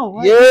 Dude, you know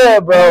what? yeah,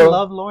 And bro. I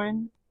love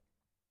Lauryn,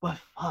 but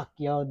fuck,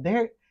 yo,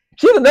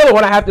 She's another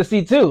one I have to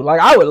see too.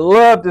 Like, I would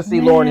love to see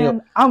Lauryn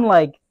Hill. I'm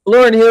like,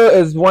 Lauryn Hill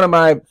is one of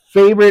my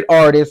favorite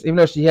artists, even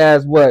though she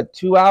has what,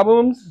 2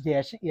 albums?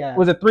 yeah.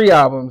 Was it 3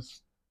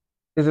 albums?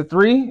 Is it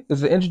 3?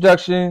 Is the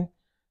introduction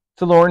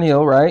to Lauryn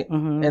Hill, right?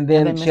 Mm-hmm. And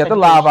then she had the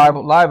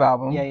Miseducation. live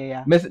album.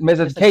 Yeah.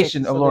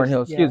 Miseducation of Lauryn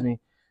Hill. Excuse me.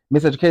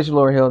 Miseducation of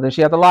Lauryn Hill. Then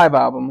she had the live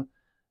album.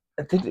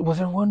 I think was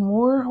there one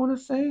more? I want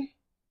to say.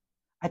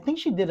 I think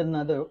she did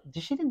another.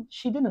 She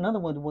did another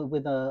one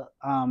with a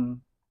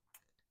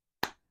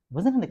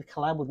Wasn't it a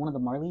collab with one of the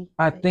Marley?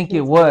 I think kids?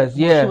 it was.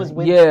 Yeah. She was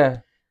with, yeah.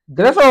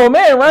 That's an old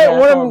man, right? Yeah,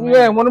 one of them.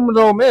 Yeah, one of them was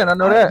old man. I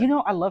know that. You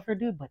know, I love her,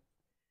 dude, but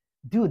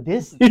dude,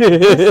 this self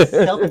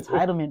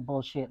entitlement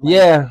bullshit. Like,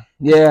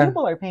 yeah.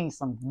 People are paying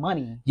some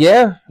money.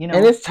 Yeah. You know,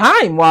 and it's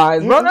time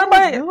wise, bro.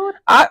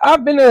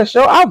 I've been to a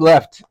show. I've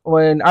left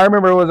when I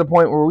remember it was a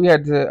point where we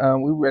had to.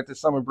 We were at the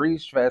Summer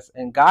Breeze Fest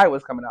and Guy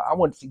was coming out. I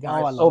wanted to see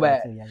Guy so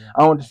bad.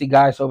 I wanted to see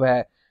Guy so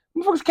bad.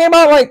 Folks came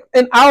out like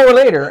an hour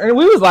later, and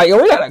we was like,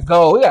 "Yo, we gotta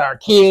go. We got our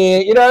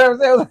kid." You know what I'm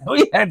saying? Like,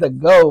 we had to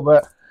go,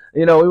 but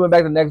you know, we went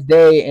back the next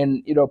day,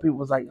 and you know, people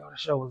was like, "Yo, the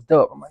show was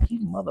dope." I'm like,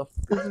 "You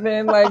motherfuckers,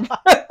 man!" Like,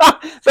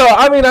 so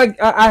I mean,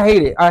 I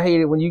hate it. I hate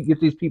it when you get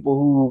these people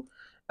who,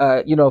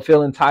 you know,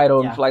 feel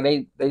entitled, like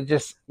they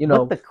just, you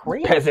know,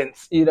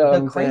 peasants. You know,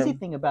 the crazy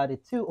thing about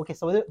it too. Okay,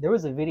 so there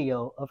was a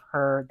video of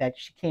her that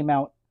she came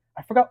out.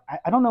 I forgot.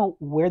 I don't know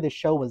where the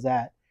show was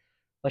at.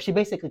 But she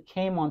basically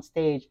came on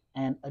stage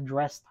and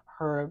addressed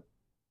her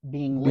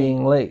being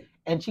late.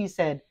 And she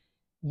said,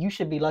 "You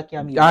should be lucky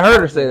I'm even." I heard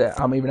her say that.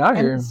 I'm even out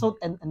here. So,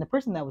 and the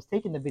person that was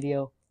taking the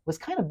video was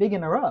kind of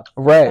bigging her up.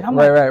 Right, and I'm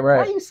right. Why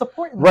are you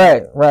supporting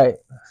that? Right.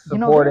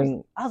 Supporting. You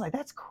know, I was like,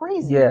 that's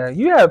crazy. Yeah,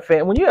 you have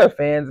when you have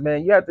fans,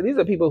 man. You have to. These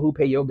are people who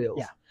pay your bills.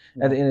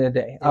 Yeah. At the end of the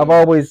day, I've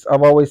always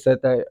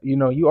said that. You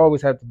know, you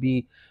always have to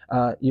be,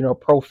 you know,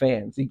 pro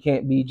fans. You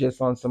can't be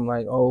just on some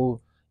like, oh,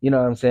 you know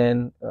what I'm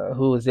saying?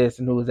 Who is this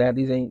and who is that?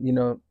 These ain't, you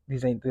know,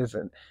 these ain't this.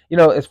 And, you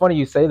know, it's funny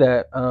you say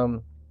that.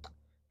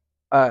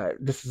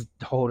 This is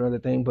a whole other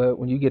thing, but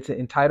when you get to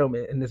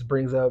entitlement, and this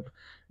brings up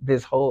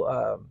this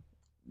whole,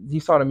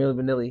 you saw the Milli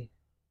Vanilli.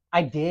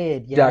 I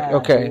did, yeah.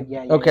 Okay.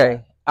 Yeah.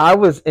 I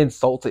was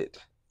insulted.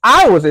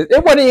 It wasn't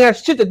even had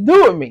shit to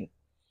do with me.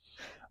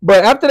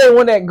 But after they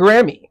won that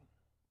Grammy,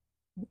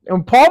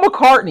 and Paul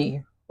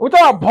McCartney, we're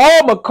talking about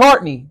Paul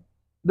McCartney,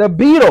 the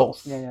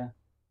Beatles. Yeah.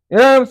 You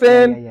know what I'm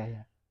saying? Yeah.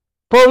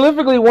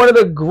 Prolifically one of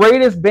the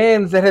greatest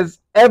bands that has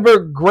ever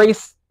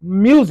graced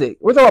music.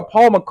 We're talking about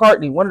Paul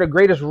McCartney, one of the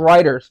greatest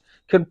writers,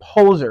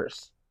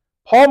 composers.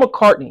 Paul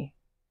McCartney.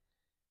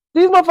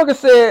 These motherfuckers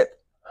said,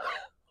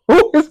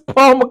 "Who is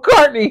Paul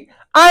McCartney?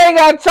 I ain't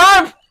got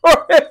time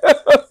for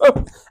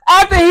him."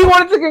 After he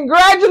wanted to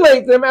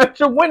congratulate them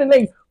after winning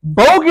a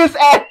bogus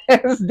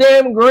ass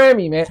damn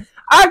Grammy, man.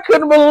 I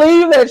couldn't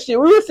believe that shit.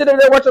 We were sitting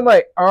there watching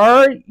like,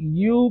 are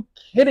you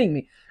kidding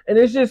me? And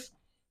it's just,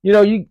 you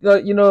know, you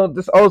know,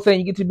 this old saying,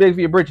 you get too big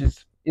for your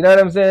britches. You know what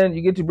I'm saying?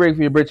 You get too big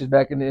for your britches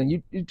back in then.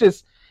 You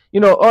just,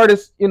 you know,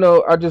 artists, you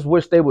know, I just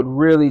wish they would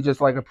really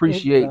just like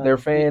appreciate their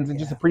fans and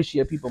just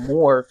appreciate people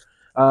more.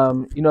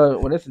 You know,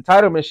 when this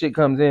entitlement shit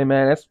comes in,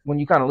 man, that's when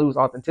you kind of lose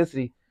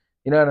authenticity.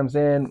 You know what I'm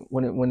saying?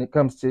 When it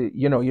comes to,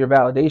 you know, your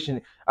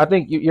validation, I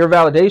think your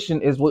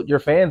validation is what your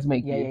fans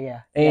make you.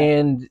 Yeah.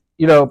 And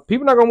you know,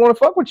 people not gonna want to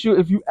fuck with you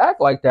if you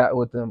act like that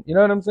with them. You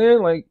know what I'm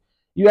saying? Like,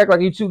 you act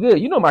like you too good.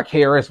 You know my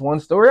KRS-One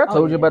story. I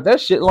told you about that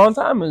shit a long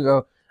time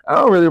ago. I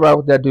don't really ride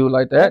with that dude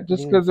like that,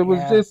 just because it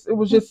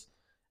was just.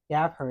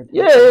 Yeah, I've heard.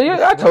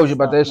 Yeah. I told you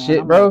about that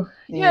shit, bro. Like,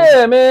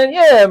 yeah, man.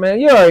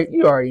 You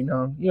already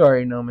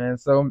know, man.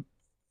 So,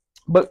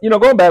 but you know,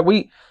 going back,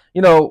 we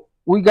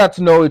got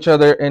to know each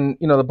other and,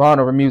 you know, the bond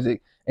over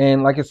music.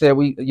 And like I said,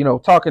 we, you know,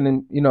 talking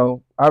and, you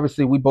know,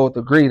 obviously we both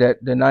agree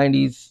that the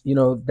 90s, you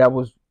know, that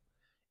was,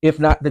 if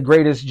not the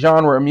greatest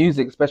genre of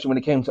music, especially when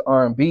it came to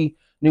R&B.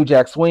 New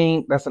Jack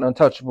Swing, that's an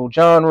untouchable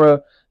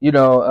genre, you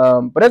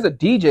know. But as a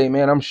DJ,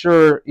 man, I'm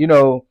sure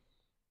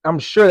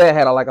that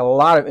had a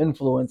lot of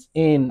influence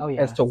in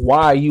as to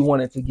why you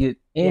wanted to get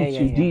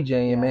into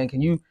DJing, man.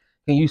 Can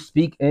you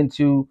speak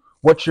into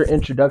what your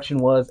introduction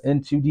was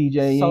into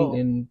DJing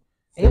and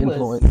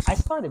influence? I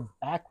started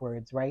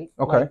backwards, right?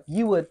 Okay. Like,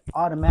 you would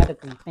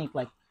automatically think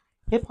like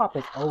hip hop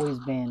has always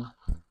been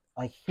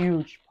a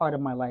huge part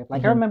of my life.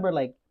 Like, I remember,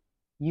 like,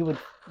 you would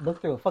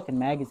look through a fucking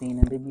magazine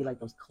and there'd be like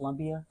those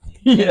Columbia.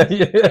 Yeah. And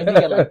you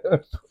get like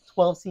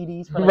 12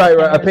 CDs for like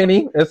right, a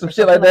penny or some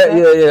shit like that.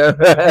 Yeah.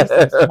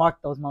 I used to mark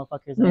those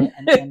motherfuckers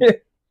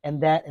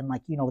and that, and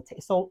like, you know,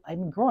 so I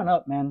mean, growing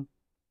up, man,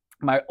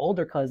 my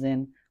older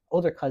cousins,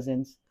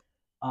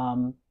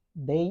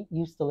 they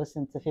used to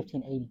listen to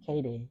 1580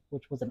 K Day,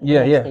 which was an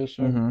Yeah, AM yeah.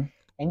 station,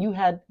 and you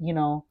had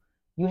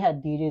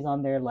DJs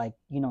on there like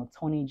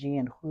Tony G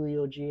and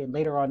Julio G, and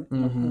later on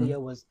Julio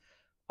was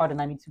part of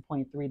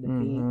 92.3 The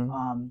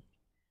Beat.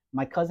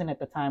 My cousin at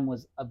the time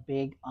was a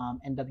big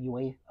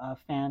NWA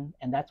fan,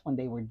 and that's when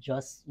they were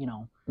just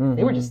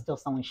they were just still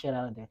selling shit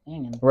out of their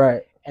thing, and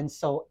Right. and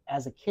so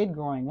as a kid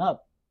growing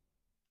up,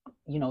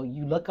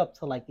 you look up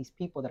to like these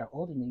people that are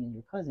older than you,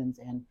 your cousins,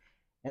 and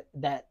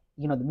that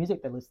the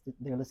music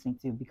they're listening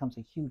to becomes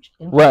a huge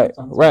Right. influence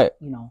onto Right.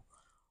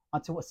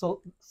 onto what.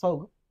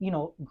 So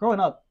growing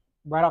up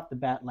right off the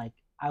bat, like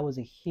I was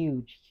a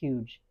huge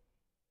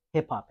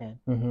hip hop head,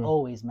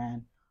 always,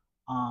 man.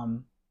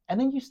 And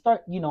then you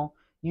start,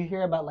 you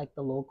hear about like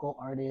the local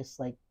artists,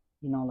 like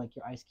like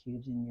your Ice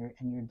Cubes and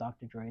your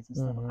Dr. Dre's and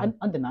stuff.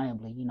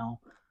 Undeniably,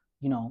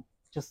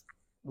 just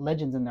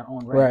legends in their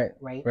own right,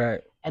 right?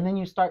 Right. And then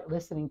you start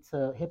listening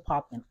to hip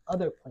hop in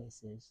other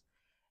places.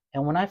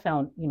 And when I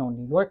found,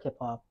 New York hip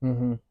hop,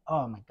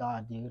 oh my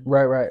god, dude!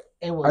 Right. Right.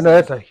 It was I know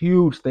that's a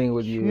huge thing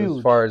with you as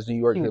huge, far as New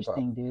York hip huge hop.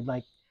 thing, dude.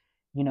 Like,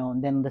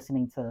 and then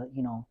listening to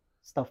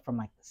stuff from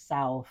like the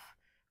South,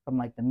 from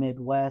like the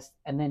Midwest,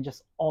 and then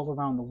just all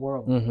around the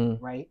world,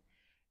 right?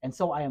 And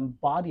so I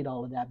embodied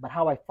all of that. But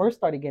how I first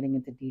started getting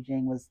into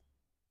DJing was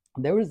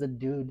there was a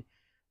dude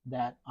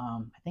that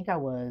I think I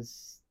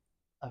was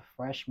a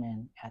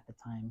freshman at the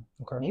time,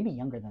 maybe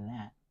younger than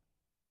that,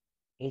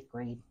 8th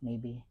grade,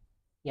 maybe,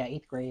 yeah,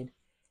 8th grade.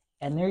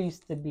 And there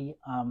used to be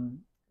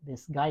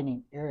this guy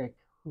named Eric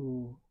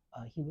who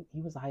he was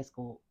he was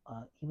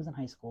in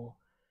high school,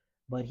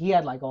 but he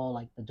had like all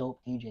like the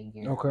dope DJ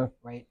gear,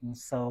 right? And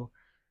so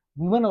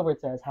we went over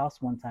to his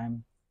house one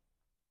time,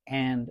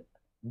 and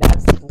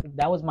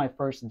that was my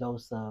first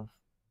dose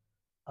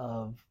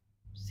of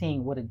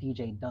seeing what a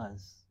DJ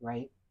does,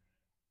 right?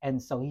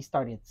 And so he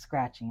started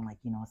scratching, like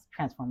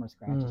Transformer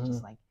scratches,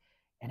 just like,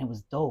 and it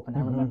was dope. And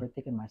I remember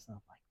thinking to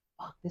myself, like,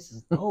 fuck, this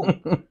is dope.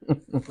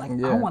 Like,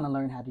 I want to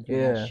learn how to do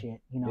that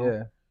shit,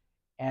 Yeah.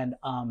 And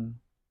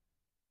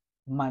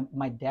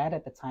my dad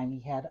at the time,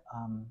 he had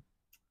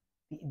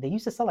they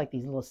used to sell like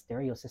these little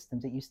stereo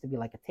systems. It used to be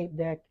like a tape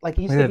deck, like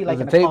it used to be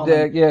like a tape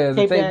deck. Yeah, it's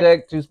a tape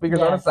deck, 2 speakers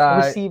on the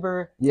side, a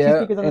receiver, yeah, 2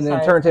 speakers on and the then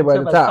side, turntable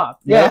at the top.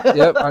 Yeah,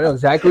 yep. I know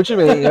exactly what you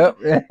mean. Yep.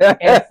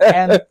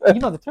 and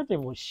the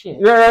turntable was shit.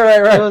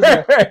 Right.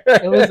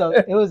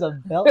 It was a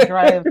belt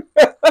drive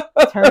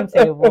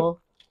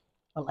turntable,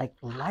 but like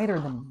lighter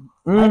than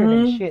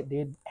shit,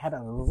 dude. Had a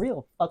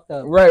real fucked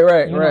up.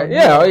 Right.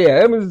 Yeah, oh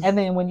yeah. And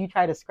then when you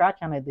try to scratch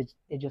on it,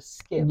 it just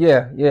skips.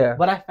 Yeah.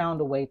 But I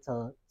found a way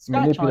to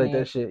scratch manipulate on it.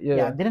 That shit.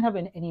 Yeah. I didn't have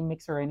any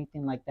mixer or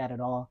anything like that at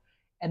all.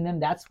 And then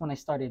that's when I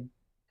started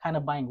kind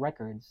of buying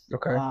records.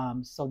 Okay.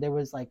 So there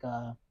was like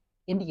a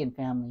Indian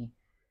family,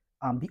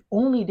 the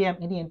only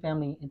damn Indian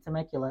family in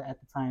Temecula at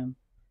the time,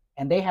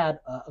 and they had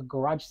a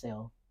garage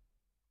sale,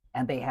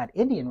 and they had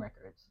Indian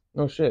records.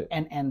 Oh shit.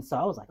 And so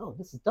I was like, oh,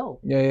 this is dope.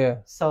 Yeah.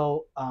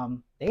 So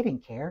they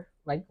didn't care,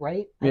 like,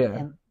 right? Yeah.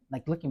 And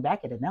like looking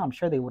back at it now, I'm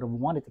sure they would have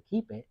wanted to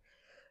keep it,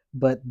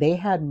 but they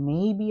had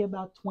maybe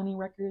about 20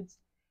 records.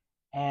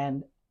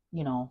 And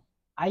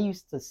I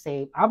used to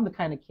save. I'm the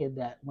kind of kid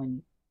that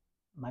when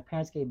my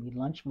parents gave me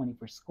lunch money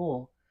for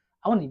school,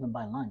 I wouldn't even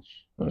buy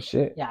lunch. Oh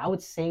shit. Yeah, I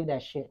would save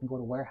that shit and go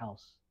to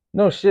warehouse.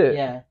 No shit.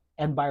 Yeah,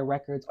 and buy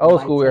records.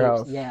 Old school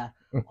warehouse. Yeah,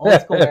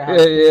 old school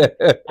warehouse. Yeah.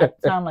 At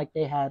the time, like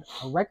they had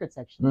a record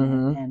section,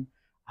 and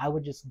I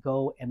would just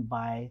go and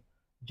buy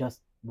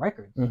just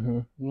records,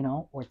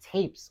 or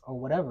tapes or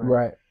whatever.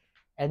 Right.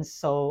 And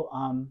so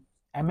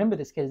I remember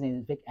this kid's name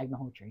is Vic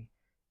Agnihotri,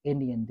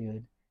 Indian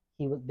dude.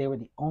 They were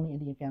the only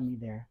Indian family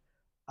there.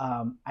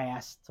 I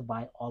asked to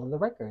buy all of the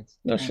records.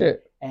 No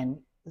shit. And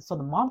so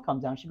the mom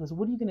comes down. She goes,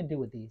 "What are you gonna do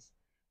with these?"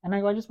 And I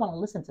go, "I just want to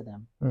listen to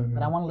them,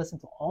 but I want to listen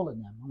to all of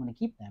them. I want to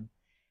keep them."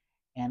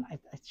 And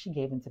she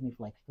gave them to me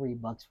for like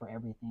 $3 for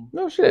everything.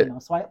 No shit.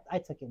 So I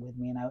took it with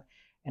me,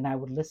 and I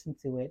would listen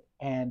to it,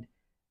 and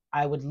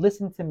I would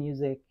listen to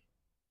music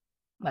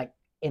like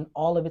in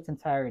all of its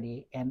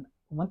entirety. And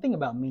one thing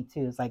about me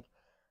too is like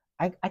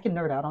I can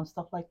nerd out on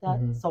stuff like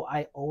that. So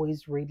I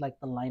always read like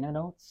the liner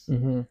notes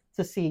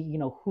to see,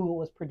 who it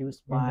was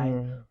produced by,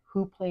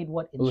 who played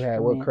what instrument, who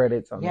had what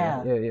credits on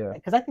there. Yeah.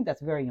 Because I think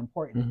that's very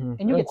important.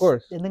 And of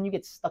course. And then you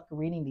get stuck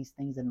reading these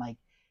things, and like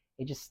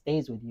it just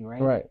stays with you,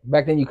 right? Right.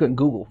 Back then you couldn't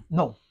Google.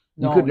 No.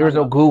 There was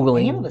no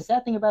Googling. And the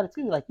sad thing about it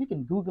too, like you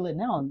can Google it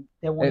now, and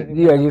there won't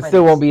even you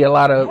still won't be a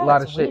lot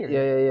of shit.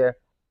 Weird.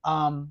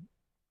 Yeah.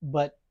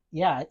 But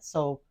yeah,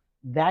 so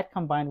that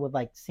combined with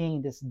like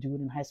seeing this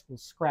dude in high school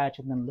scratch,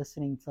 and then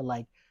listening to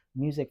like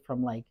music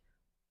from like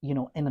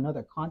in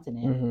another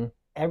continent,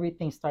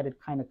 everything started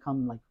kind of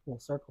come like full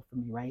circle for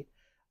me, right?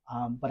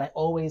 But I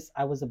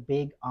was a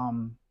big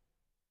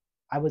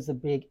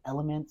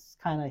Elements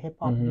kind of hip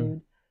hop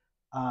dude.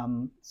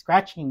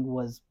 Scratching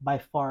was by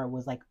far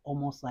like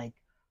almost like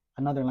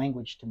another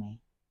language to me.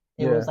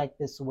 It was like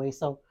this way.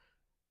 So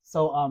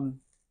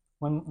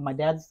when my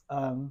dad's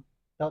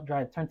belt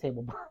drive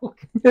turntable broke,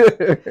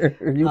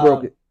 you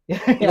broke it.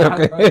 Yeah.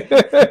 Okay.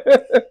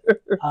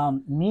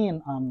 Me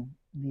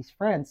these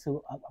friends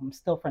who I'm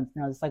still friends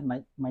now. It's like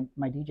my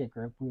DJ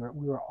group. We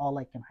were all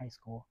like in high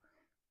school,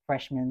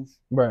 freshmen,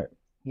 Right.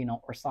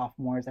 or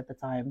sophomores at the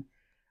time.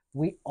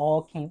 We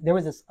all came. There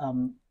was this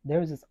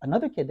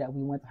another kid that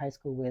we went to high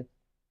school with,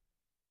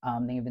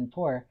 named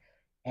Ventura,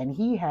 and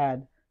he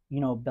had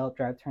belt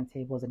drive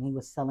turntables, and he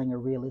was selling a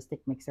realistic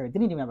mixer. It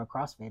didn't even have a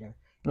crossfader.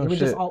 No It was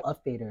just shit. all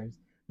up faders.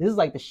 This is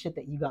like the shit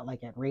that you got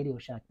like at Radio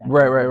Shack back in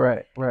Right, the right, day.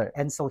 right, right.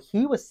 And so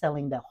he was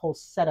selling that whole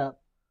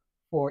setup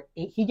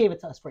he gave it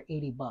to us for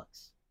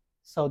 $80.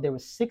 So there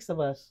was six of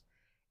us,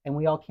 and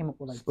we all came up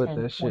with like Split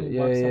 10, that 20 shit.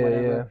 Yeah, bucks or yeah, yeah.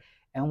 whatever.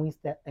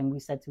 And we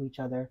said to each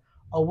other,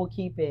 "Oh, we'll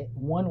keep it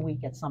one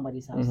week at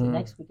somebody's house, the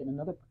next week in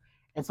another."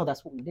 And so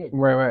that's what we did.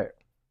 Right, right.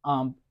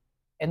 Um,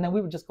 and then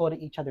we would just go to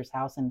each other's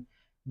house, and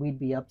we'd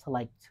be up to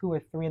like 2 or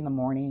 3 in the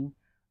morning,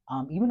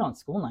 even on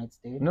school nights,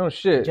 dude. No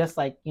shit. Just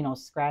like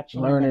scratching,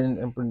 Learning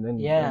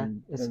yeah,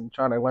 and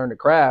trying to learn the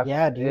craft.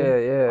 yeah, dude. Yeah,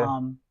 yeah.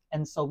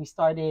 And so we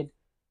started,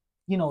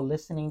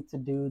 listening to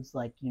dudes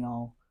like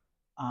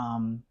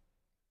um,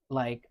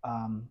 like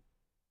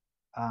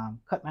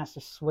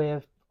Cutmaster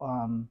Swift,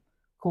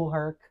 Cool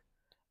Herc,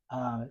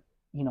 uh,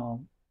 you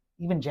know,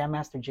 even Jam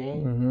Master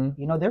Jay.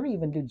 There were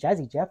even dude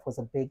Jazzy Jeff was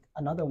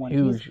another one.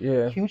 Huge, He's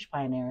yeah. huge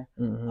pioneer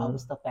with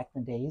stuff back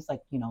in the day. He's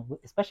like,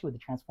 especially with the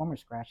Transformer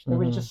scratch. There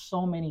was just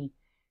so many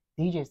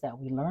DJs that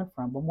we learned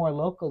from, but more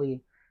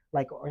locally,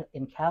 like or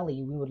in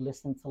Cali, we would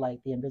listen to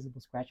like the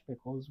Invisible Scratch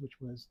Pickles, which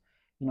was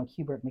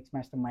Qbert,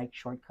 Mixmaster Mike,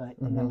 Shortcut,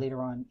 and then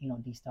later on,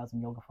 D Styles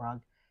and Yoga Frog.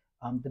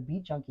 The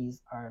Beat Junkies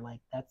are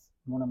like that's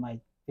one of my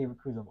favorite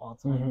crews of all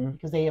time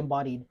because they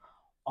embodied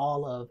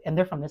and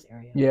they're from this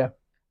area. Yeah.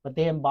 But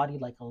they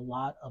embodied like a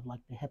lot of like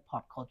the hip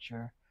hop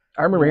culture.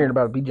 I remember hearing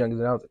about Beat Junkies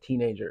when I was a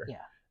teenager. Yeah.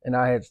 And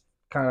I had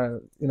kind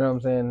of, you know what I'm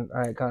saying?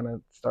 I had kind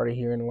of started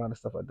hearing a lot of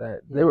stuff like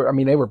that. Yeah. They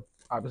were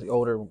obviously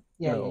older,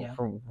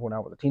 from when I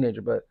was a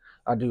teenager, but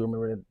I do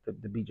remember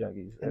the Beat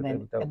Junkies. And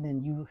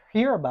then you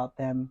hear about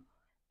them,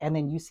 and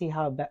then you see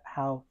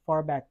how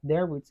far back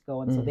their roots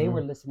go, and so they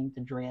were listening to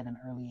Dre at an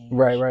early age.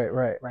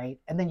 Right.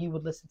 And then you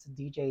would listen to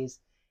DJs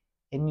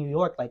in New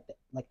York, like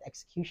the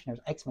Executioners,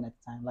 X-Men at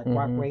the time, like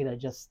Rock Rada,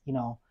 just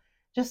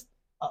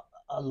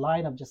a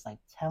line of just like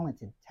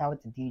talented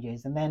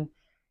DJs. And then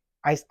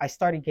I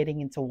started getting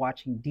into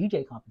watching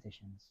DJ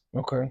competitions.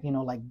 Okay.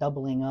 Like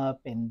Doubling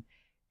Up and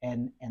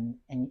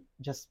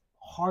just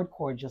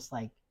hardcore, just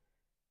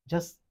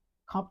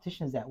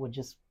competitions that would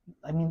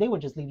they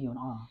would just leave you in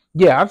awe.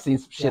 Yeah, I've seen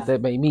some shit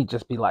that made me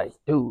just be like,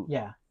 dude.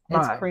 Yeah,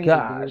 it's crazy,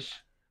 gosh.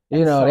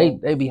 Dude.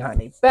 They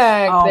behind their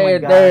back. Oh they're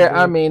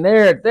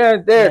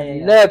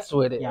nuts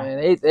with it,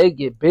 man. They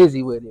get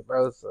busy with it,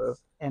 bro. So.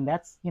 And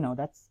that's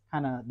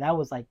that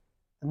was like,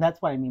 and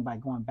that's what I mean by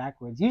going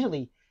backwards.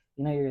 Usually,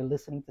 you're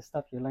listening to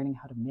stuff, you're learning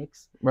how to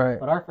mix. Right.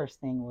 But our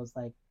first thing was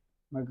like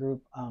my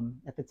group.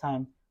 At the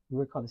time, we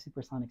were called the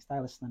Supersonic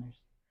Stylist Slinters,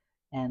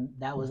 and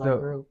that was our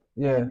group.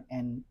 Yeah.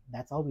 And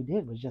that's all we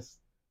did was just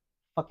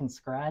fucking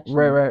scratch.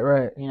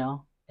 Right.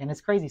 And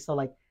it's crazy. So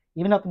like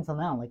even up until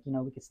now, like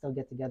we could still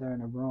get together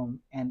in a room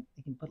and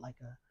you can put like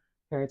a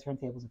pair of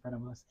turntables in front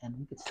of us, and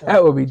we could still.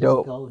 That would be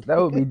dope.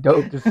 That would be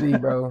dope to see,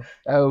 bro.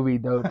 That would be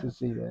dope to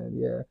see, man.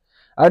 Yeah.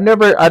 I've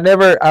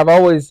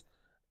always,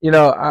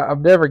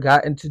 I've never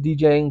got into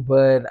DJing,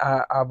 but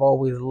I've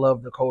always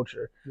loved the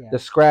culture, the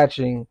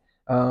scratching,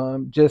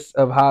 just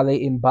of how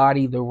they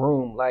embody the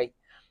room. Like,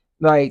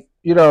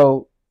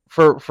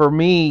 for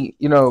me,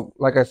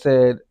 like I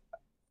said,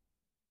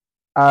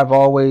 I've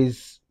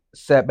always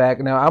sat back.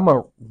 Now I'm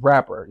a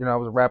rapper, I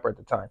was a rapper at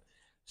the time.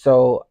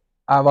 So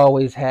I've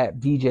always had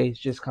DJs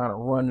just kind of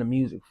run the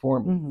music for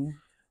me.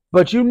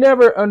 But you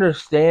never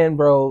understand,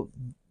 bro.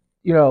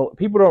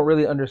 People don't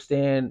really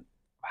understand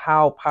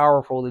how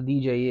powerful the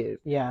DJ is.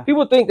 Yeah.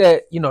 People think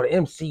that, the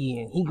MC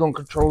and he gonna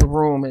control the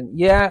room, and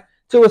yeah,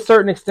 to a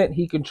certain extent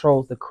he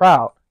controls the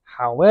crowd.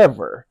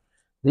 However,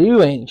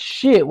 you ain't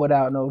shit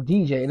without no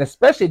DJ, and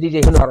especially a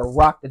DJ who know how to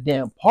rock the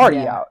damn party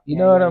out. You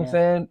know what I'm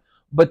saying?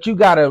 But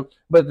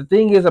the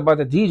thing is about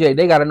the DJ,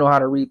 they gotta know how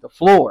to read the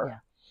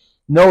floor.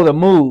 Know the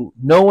mood,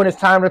 know when it's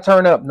time to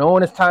turn up, know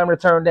when it's time to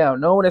turn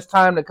down, know when it's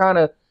time to kind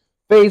of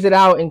phase it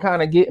out and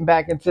kind of getting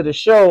back into the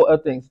show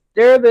of things.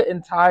 They're the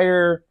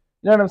entire,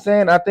 you know what I'm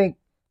saying? I think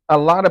a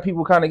lot of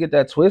people kind of get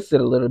that twisted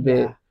a little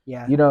bit,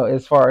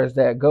 as far as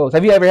that goes.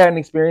 Have you ever had an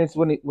experience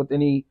with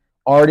any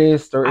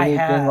artist or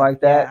anything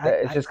like that?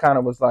 That it just kind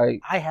of was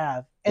like. I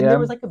have. And there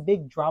was like a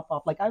big drop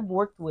off. Like I've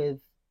worked with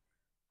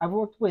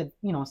several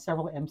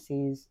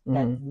MCs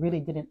that really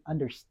didn't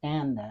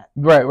understand that.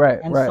 Right.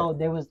 And so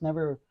there was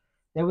never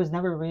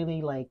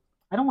really like,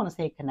 I don't want to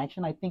say a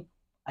connection. I think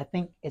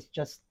it's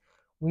just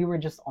we were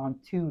just on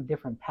two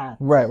different paths.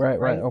 Right.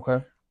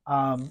 Okay.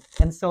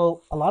 And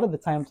so a lot of the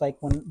times, like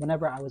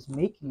whenever I was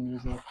making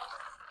music,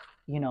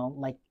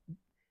 like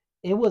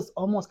it was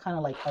almost kind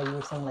of like how you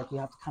were saying, like you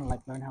have to kind of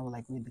like learn how to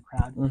like read the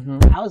crowd.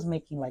 I was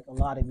making like a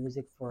lot of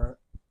music for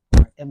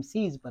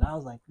MCs, but I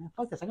was like, man,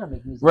 fuck this, I gotta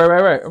make music.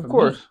 Right. Of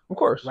course.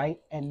 Right.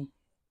 And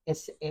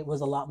it was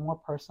a lot more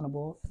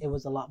personable. It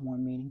was a lot more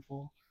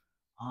meaningful.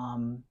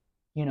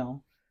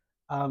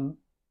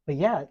 but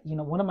yeah,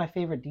 one of my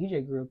favorite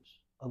DJ groups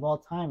of all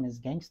time is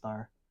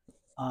Gangstar.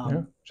 Yeah,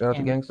 Um, shout out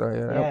to and Gangstar.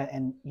 Yeah, yeah,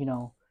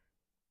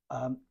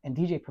 and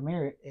DJ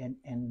Premier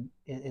and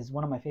is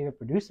one of my favorite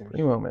producers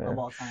primo of man.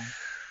 all time.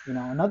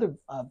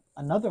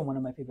 Another one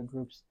of my favorite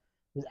groups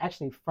who's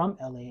actually from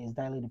LA is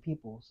Dilated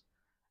Peoples.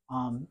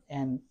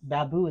 And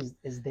Babu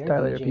is their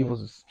Dilated DJ.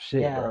 People's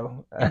shit, Yeah,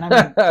 bro. and I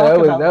mean, talk that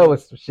was about that like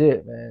was some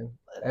shit, man.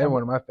 That's um,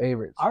 one of my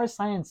favorites. our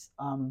science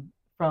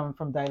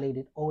from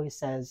Dilated always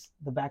says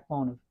the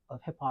backbone of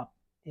hip hop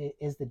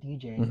is the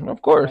DJ,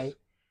 Of course. right?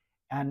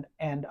 And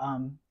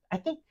I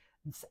think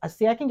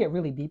see I can get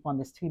really deep on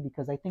this too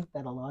because I think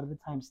that a lot of the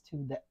times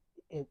too that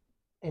it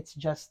it's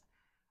just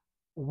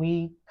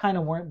we kind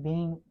of weren't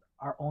being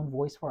our own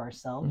voice for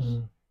ourselves.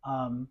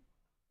 Um,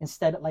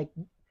 Instead, like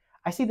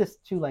I see this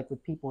too, like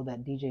with people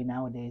that DJ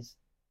nowadays,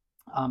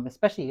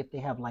 especially if they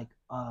have like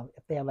a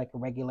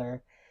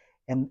regular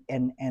and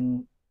and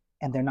and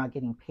and they're not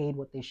getting paid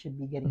what they should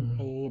be getting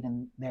paid,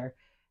 and they're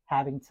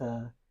having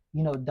to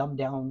dumb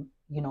down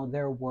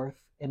their worth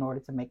in order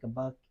to make a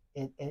buck.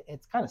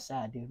 It's kind of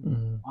sad, dude,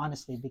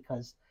 honestly,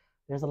 because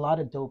there's a lot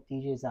of dope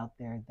DJs out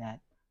there that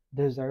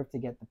deserve to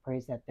get the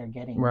praise that they're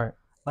getting. Right.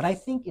 But I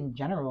think in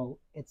general,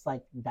 it's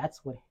like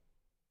that's what,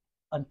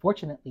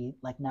 unfortunately,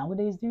 like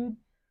nowadays, dude,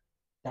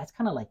 that's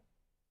kind of like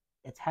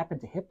it's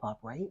happened to hip hop,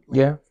 right? Like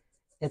Yeah.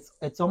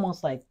 it's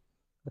almost like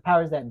the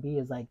powers that be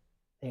is like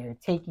they're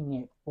taking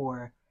it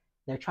for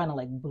they're trying to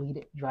like bleed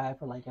it dry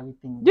for like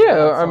everything like Yeah,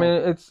 that. I So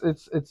mean,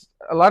 it's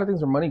a lot of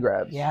things are money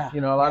grabs. yeah, A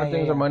lot yeah, of yeah,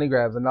 things are yeah, money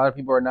grabs, and a lot of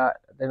people are not.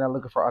 They're not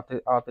looking for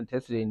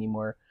authenticity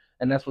anymore,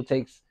 and that's what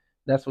takes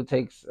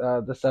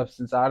the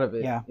substance out of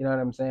it. yeah. You know what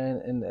I'm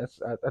saying? And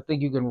I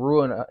think you can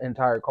ruin an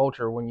entire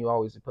culture when you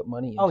always put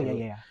money Oh yeah, into it.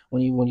 yeah, yeah.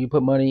 When you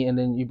put money and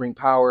then you bring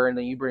power and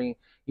then you bring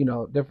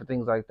different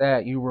things like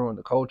that, you ruin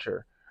the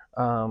culture.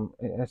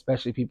 And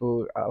especially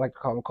people, I like to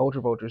call them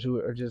culture vultures, who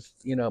are just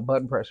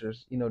button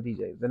pressers,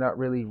 DJs. They're not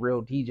really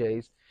real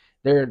DJs.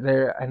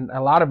 And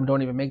a lot of them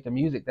don't even make the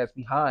music that's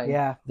behind.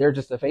 Yeah, They're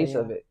just the yeah, face yeah,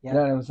 of it. You yeah.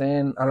 know what I'm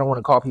saying? I don't want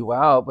to call people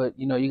out, but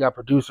you got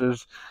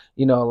producers,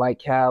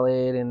 like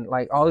Khaled and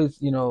like all these,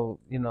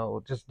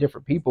 just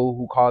different people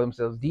who call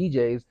themselves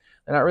DJs.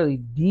 They're not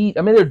really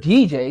I mean, they're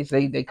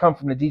DJs. They come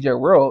from the DJ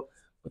world,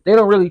 but they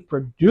don't really Yeah,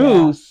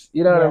 produce.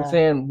 You know what I'm yeah.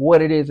 saying?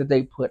 What it is that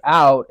they put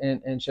out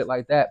and shit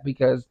like that,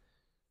 because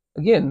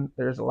again,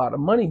 there's a lot of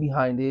money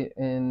behind it,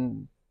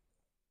 and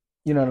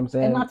you know what I'm And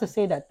saying? not to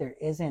say that there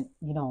isn't,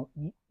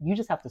 you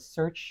just have to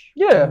search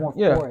Yeah, more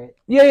yeah, for it.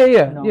 yeah, yeah, You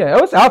yeah, know,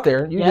 yeah. It's out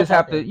there. You yeah, just it's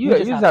out have to there. You you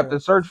just just have have to, to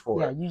search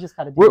for yeah, it. you just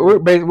got to do We're your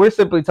we're we're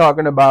simply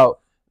talking about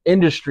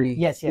industry.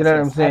 yes, You yes, know what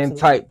I'm yes, saying?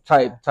 absolutely.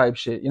 Yeah, Type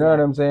shit. You know what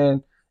yeah, I'm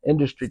saying?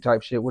 Industry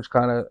type shit, which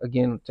kind of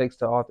again takes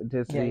the yeah,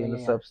 authenticity yeah, and the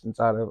yeah, yeah. substance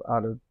out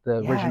of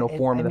the Yeah, original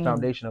form I and the mean,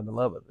 foundation of the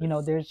love of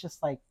it. there's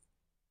just like,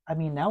 I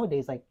mean,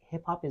 nowadays, like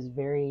hip hop is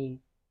very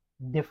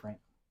different.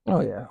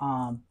 Oh yeah,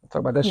 Um, I talk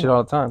about that you shit all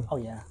know, the time. oh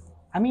yeah.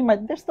 I mean,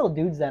 there's still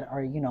dudes that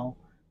are,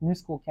 new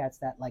school cats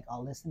that like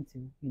I'll listen to,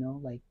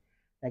 like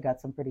that got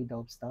some pretty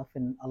dope stuff.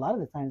 And a lot of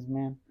the times,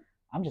 man,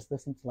 I'm just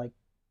listening to like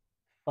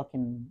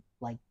fucking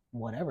like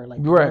whatever, like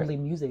Right, worldly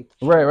music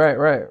right, shit, right,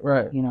 right,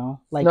 right.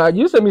 like No,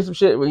 you sent me some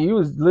shit when you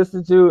was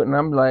listening to it, and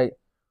I'm like,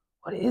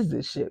 what is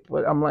this shit?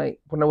 But I'm like,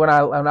 when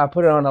I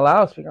put it on the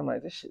loudspeaker, I'm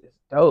like, this shit is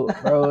dope,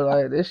 bro.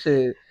 Like this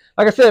shit,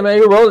 like I said, man,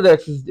 your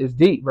Rolodex is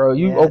deep, bro.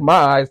 You yeah, opened my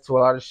eyes to a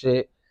lot of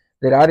shit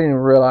that I didn't even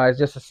realize,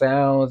 just the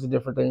sounds and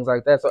different things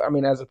like that. So I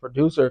mean, as a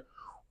producer,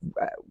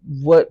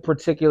 what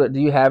particular do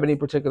you have any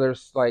particular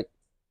like?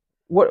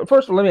 What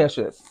first of all, let me ask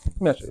you this.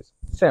 Let me ask you this.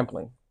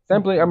 Sampling.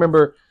 I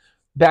remember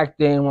back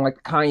then when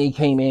like Kanye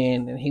came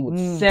in and he would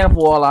mm,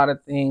 sample a lot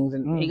of things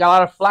and he mm, got a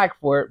lot of flack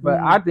for it. But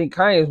I mm. think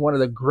Kanye is one of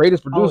the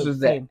greatest Oh, producers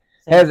that same,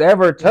 has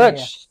ever yeah, yeah, yeah.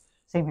 touched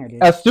Same here,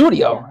 dude. a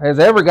studio, Yeah. has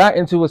ever got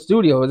into a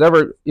studio, has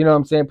ever,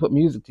 put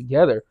music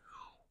together.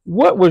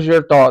 What was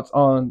your thoughts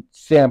on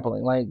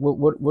sampling? Like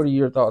what are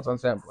your thoughts on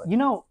sampling? You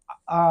know,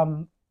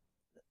 um,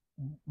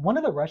 one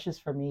of the rushes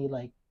for me,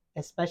 like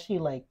especially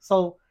like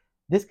so,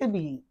 this could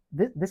be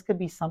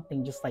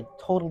something just like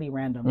totally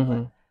random, Mm-hmm.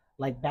 but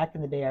like back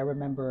in the day, I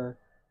remember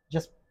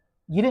just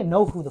you didn't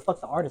know who the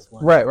fuck the artist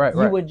was. Right, right,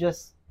 You right. would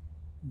just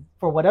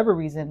for whatever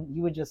reason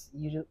you would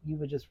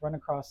just run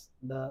across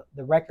the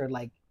record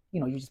like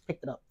you just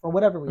picked it up for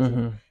whatever reason,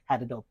 Mm-hmm.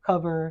 had a dope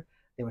cover,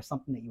 there was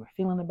something that you were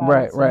feeling about it,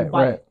 Right, so you right,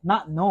 buy right. it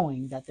not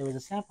knowing that there was a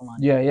sample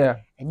on it, Yeah, yeah.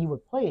 and you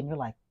would play it and you're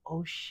like,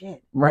 oh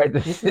shit, Right.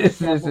 this is a This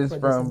sample is for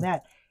this and from.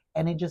 that.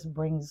 And it just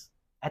brings,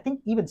 I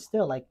think even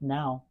still like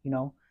now,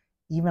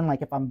 even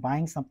like if I'm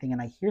buying something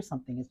and I hear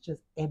something,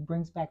 it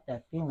brings back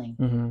that feeling.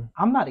 Mm-hmm.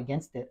 I'm not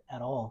against it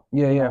at all.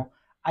 Yeah, yeah.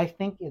 I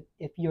think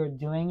if you're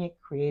doing it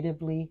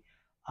creatively,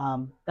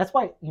 that's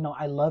why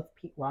I love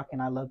Pete Rock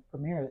and I love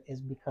Premiere, is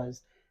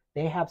because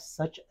they have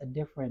such a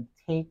different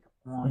take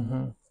on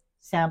Mm-hmm.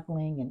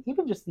 sampling, and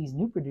even just these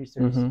new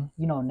producers.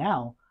 Mm-hmm.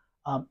 Now,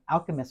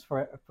 Alchemist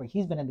for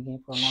he's been in the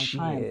game for a long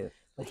time, Shit.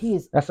 but he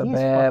is That's a he is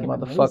bad fucking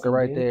motherfucker amazing,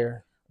 right dude.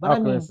 there. But I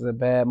mean, Alchemist is a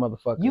bad you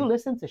motherfucker.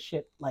 listen to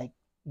shit like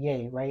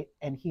Yay, right?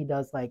 And he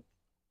does like,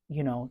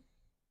 you know,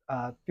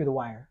 Through the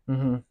Wire.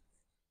 Mm-hmm.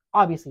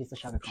 Obviously, it's a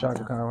Shaka Khan Shaka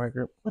sound, Khan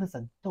record. but it's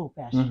a dope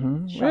ass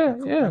Mm-hmm. Shaka Yeah,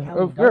 Khan. yeah, Like how he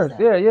of does course. that,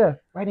 Yeah, yeah.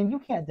 right? And you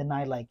can't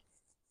deny like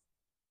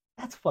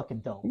that's fucking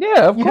dope.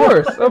 Yeah, of You know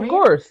course, what I of mean?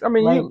 course. I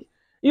mean, Like,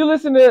 you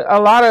listen to a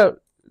lot of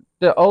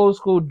the old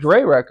school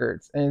Dre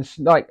records, and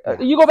like yeah,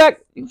 you go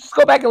back, just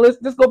go back and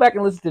listen. Just go back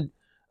and listen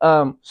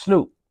to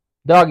Snoop,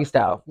 Doggy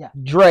Style, yeah,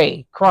 Dre,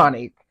 yeah,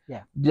 Chronic,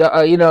 yeah,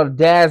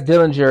 Daz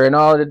Dillinger, and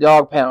all the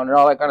Dog Pound and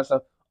all that kind of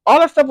stuff. All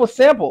that stuff was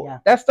sampled. yeah,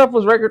 That stuff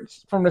was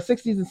records from the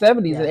 '60s and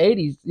 '70s and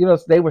yeah. '80s.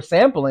 So they were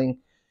sampling,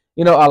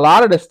 a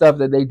lot of the stuff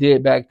that they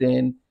did back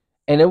then,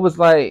 and it was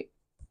like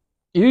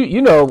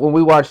when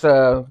we watched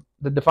the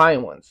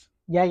Defiant Ones.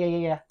 Yeah, yeah, yeah,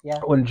 yeah, yeah,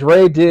 When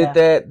Dre did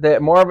yeah,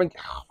 that Marvin,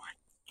 oh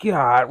my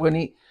God,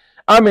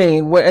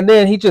 and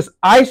then he just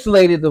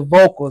isolated the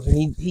vocals,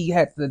 and he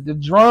had the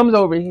drums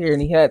over here,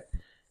 and he had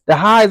the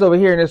highs over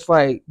here, and it's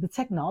like, the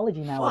technology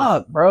now is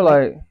fuck, bro,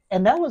 like,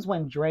 and that was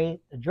when Dre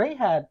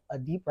had a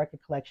deep record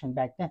collection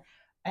back then.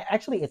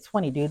 Actually, it's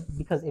funny, dude,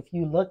 because if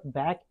you look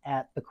back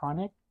at the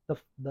Chronic,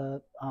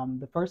 the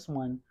first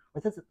one,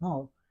 or this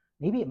no,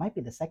 maybe it might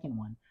be the second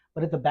one,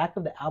 but at the back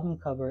of the album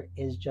cover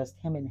is just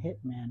him and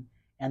Hitman,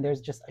 and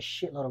there's just a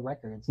shitload of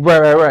records,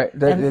 right.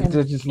 That and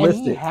it just and he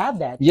listed. had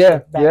that Yeah,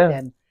 shit back yeah,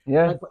 then.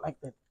 yeah. But like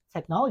the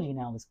technology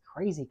now is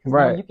crazy because now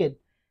Right.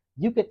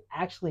 you could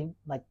actually,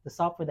 like, the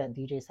software that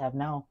DJs have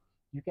now,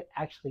 you could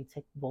actually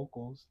take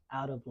vocals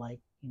out of, like,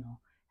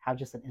 have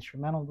just an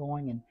instrumental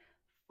going, and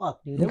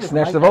fuck, dude, You it was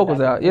snatch like the that vocals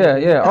back in out. the day, Yeah,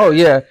 dude. yeah. Oh,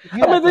 yeah. You I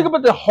mean, had think to,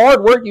 about the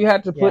hard work you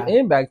had to put yeah,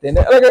 in back then.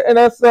 And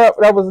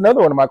that was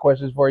another one of my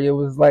questions for you.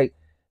 It was like,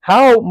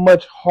 how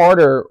much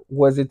harder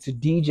was it to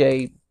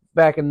DJ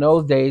back in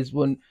those days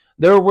when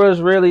there was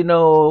really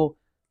no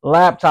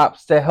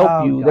laptops to help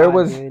oh you? god, dude, There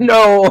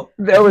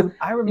was, dude,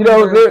 I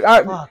remember,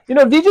 fuck,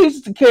 DJs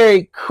used to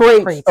carry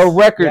crates of crates,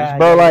 records, yeah,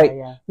 bro. yeah, yeah, Like,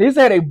 yeah, they just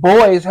had a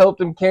boys help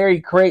them carry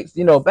crates,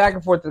 back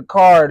and forth to the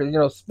car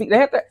to, speak. They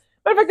had that.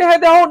 Matter of fact, they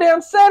had their whole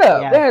damn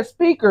setup. They yeah, had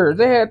speakers.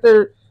 They had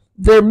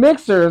their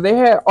mixers. They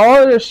had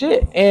all of their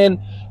shit. And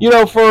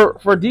for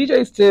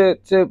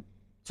DJs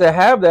to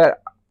have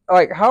that,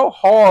 like, how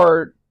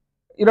hard.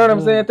 You know what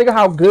I'm saying? dude, Think of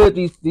how good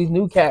these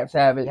new cats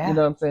have it. You yeah.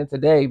 know what I'm saying,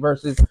 today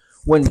versus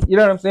when, you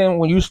know what I'm saying,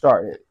 when you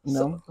started.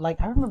 So, like,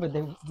 I remember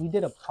we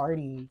did a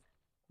party,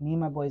 me and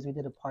my boys, we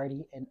did a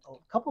party, and a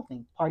couple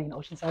things, party in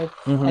Oceanside,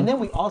 and then Mm-hmm.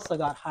 we also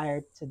got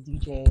hired to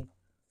DJ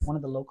one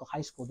of the local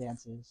high school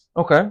dances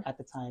Okay. at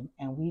the time,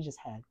 and we just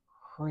had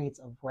crates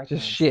of Just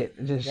records. shit.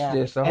 Yeah,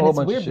 Just a and whole it's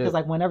bunch of weird because, shit.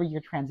 like, whenever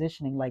you're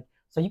transitioning, like,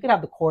 so you could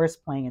have the chorus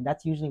playing, and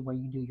that's usually where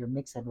you do your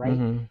mixing, right?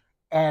 Mm-hmm.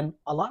 And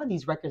a lot of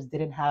these records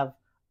didn't have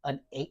an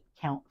 8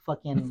 count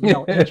fucking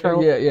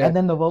intro, Yeah, yeah. and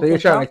then the So you're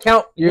vocals trying to drop.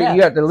 count. Yeah,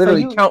 You have to so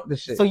literally you count the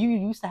shit. so you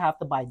used to have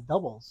to buy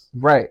doubles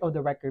Right. of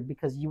the record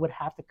because you would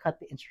have to cut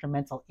the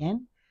instrumental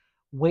in,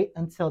 wait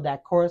until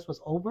that chorus was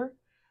over,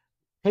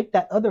 take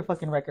that other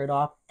fucking record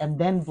off, and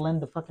then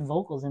blend the fucking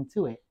vocals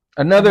into it.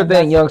 Another And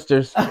thing, then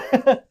youngsters,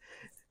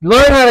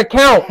 learn how to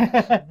count.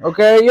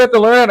 Okay, you have to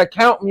learn how to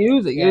count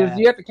music. Yeah.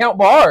 You have to count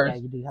bars. Yeah,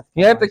 you do have to.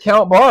 You have to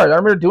count bars. I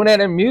remember doing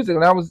that in music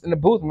when I was in the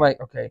booth. I'm like,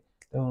 okay,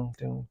 boom,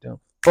 boom, boom,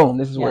 boom.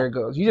 This is Yeah. where it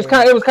goes. You just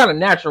Yeah. it was kind of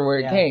natural where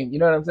it Yeah. came. You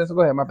know what I'm saying? So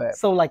go ahead, my bad.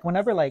 So, like,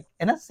 whenever, like,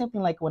 and that's the same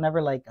thing, like, whenever,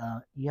 like,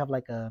 you have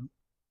like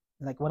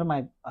one of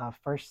my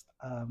first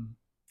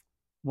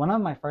one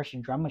of my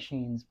first drum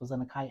machines was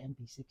an Akai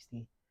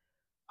MP60,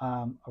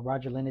 a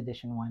Roger Lynn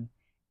edition one,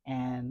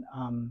 and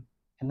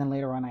then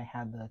later on I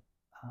had the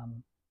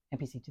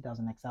MPC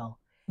 2000 XL,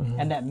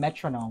 and that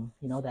metronome,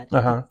 that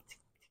Uh-huh.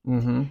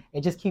 Mm-hmm.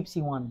 it just keeps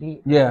you on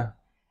beat. Yeah. Right?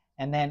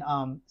 And then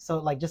so,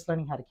 like, just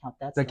learning how to count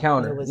that The stuff,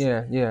 counter. but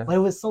Yeah. it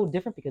was so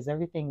different because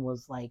everything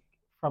was like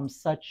from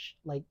such,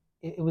 like,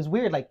 it was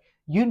weird. Like,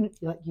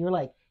 you're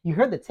like, you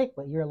heard the tick,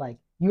 but you're like,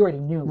 you already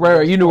knew.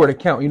 Right. You knew where to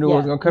count. You knew what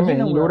was gonna come in.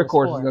 You knew where the it was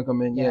chorus was for. gonna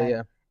come in.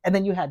 Yeah. And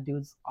then you had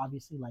dudes,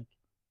 obviously, like,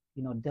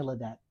 Dilla,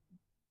 that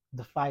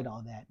defied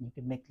all that. And you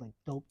could make, like,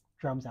 dope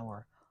drums that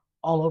were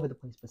all over the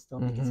place, but still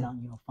make it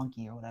sound,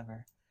 funky or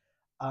whatever.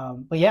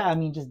 But yeah, I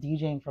mean, just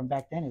DJing from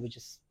back then, it was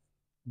just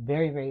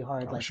very, very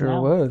hard. I'm like, sure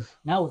now, it was.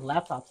 Now with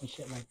laptops and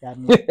shit like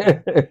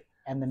that,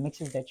 and the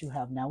mixers that you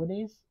have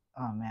nowadays,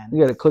 oh man,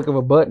 You got a click of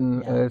a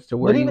button as to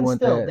where but you even want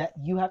still, that.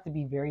 you have to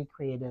be very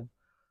creative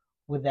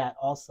with that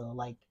also.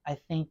 Like, I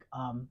think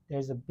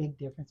there's a big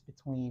difference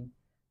between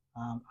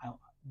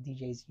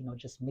DJs,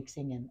 just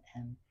mixing,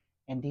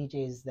 and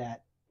DJs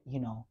that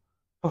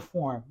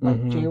perform.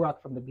 Like, J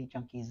Rock from the Beat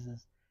Junkies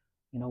is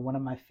one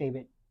of my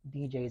favorite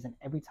DJs, and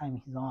every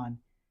time he's on,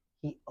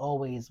 he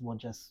always will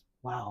just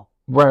wow.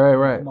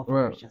 Right.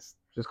 Just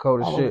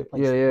cold as shit.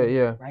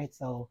 Yeah. Right.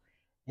 So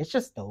it's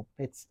just dope.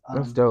 It's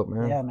that's dope,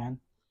 man. Yeah, man.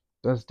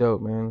 That's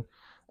dope, man.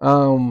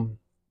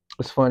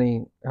 It's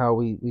funny how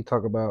we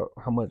talk about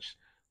how much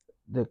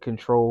the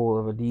control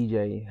of a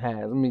DJ has.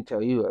 Let me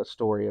tell you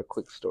a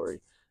quick story.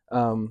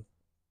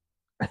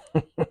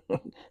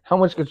 How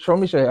much control?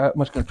 Let me show you how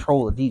much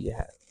control a DJ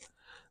has.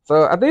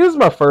 So I think this is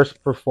my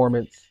first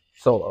performance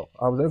solo.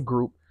 I was in a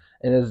group,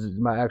 and this is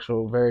my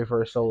actual very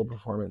first solo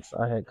performance.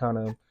 I had kind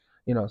of,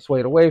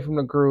 swayed away from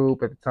the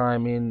group at the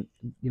time. And,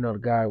 the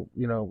guy,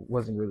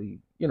 wasn't really,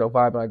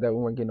 vibing like that.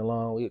 We weren't getting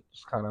along. We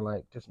just kind of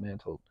like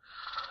dismantled.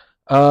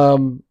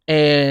 And,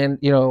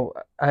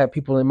 I had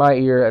people in my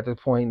ear at the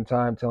point in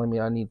time telling me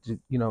I need to,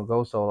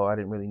 go solo. I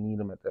didn't really need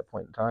them at that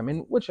point in time.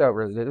 And which I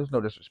really did. There's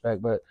no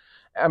disrespect, but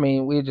I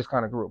mean, we just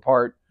kind of grew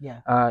apart.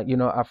 Yeah.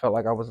 I felt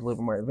like I was a little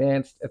bit more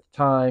advanced at the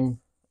time,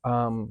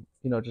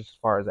 just as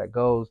far as that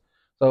goes.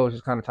 So it was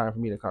just kind of time for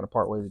me to kind of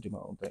part ways and do my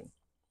own thing.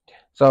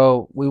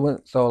 So we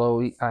went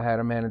solo. I had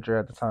a manager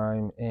at the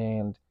time,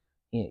 and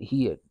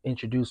he had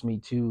introduced me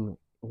to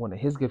one of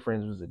his good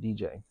friends, was a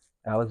DJ,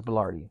 Alex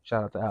Bellardi.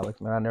 Shout out to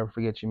Alex, man. I'll never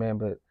forget you, man.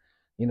 But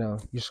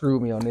you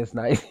screwed me on this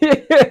night.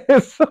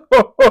 so,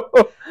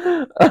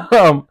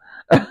 um,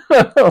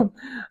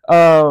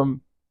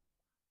 um,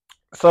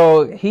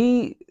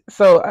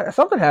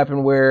 something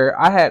happened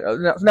where I had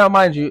now,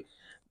 mind you,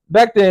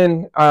 back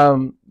then,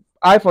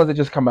 iPhones had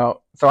just come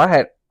out, so I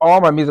had all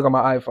my music on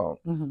my iPhone.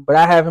 Mm-hmm. But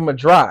I have him a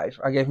drive.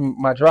 I gave him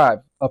my drive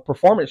of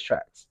performance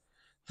tracks.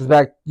 Because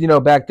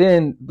back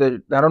then,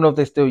 I don't know if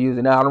they still use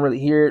it now. I don't really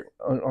hear it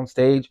on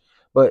stage,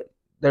 but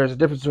there's a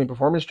difference between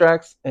performance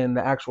tracks and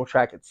the actual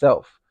track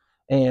itself.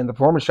 And the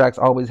performance tracks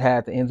always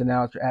had the ins and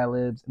outs, your ad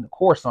libs, and the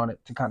chorus on it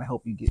to kind of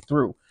help you get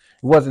through.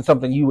 It wasn't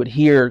something you would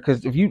hear,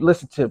 because if you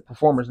listen to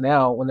performers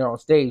now when they're on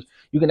stage,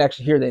 you can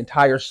actually hear the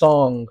entire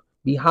song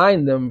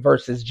behind them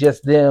versus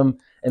just them,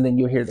 and then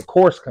you'll hear the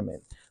chorus come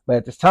in. But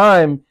at this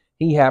time,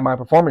 he had my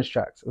performance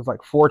tracks. It was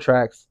like 4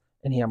 tracks,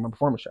 and he had my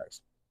performance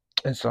tracks.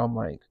 And so I'm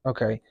like,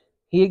 okay.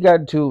 He had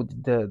gotten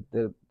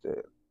to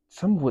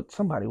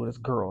somebody with his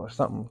girl or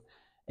something,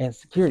 and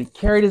security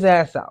carried his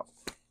ass out.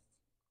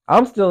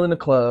 I'm still in the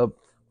club.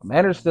 My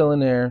manager's still in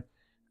there.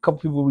 A couple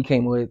people we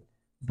came with,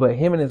 but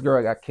him and his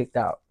girl got kicked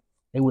out.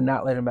 They would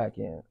not let him back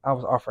in. I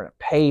was offering to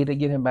pay to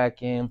get him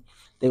back in.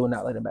 They would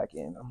not let him back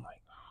in. I'm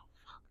like,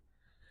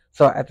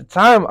 so at the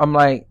time, I'm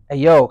like, hey,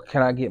 yo,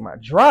 can I get my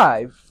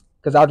drive?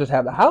 Because I'll just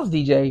have the house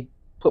DJ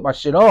put my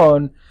shit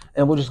on,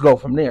 and we'll just go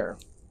from there.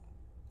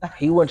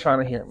 He wasn't trying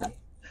to hear me.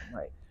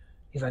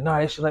 He's like, no,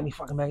 they should let me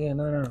fucking back in.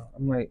 No.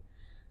 I'm like,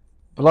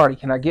 Bellardi,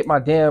 can I get my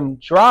damn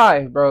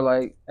drive,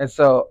 bro? And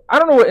so I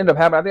don't know what ended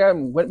up happening. I think I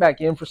went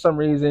back in for some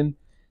reason.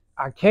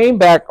 I came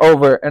back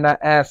over, and I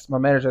asked my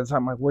manager at the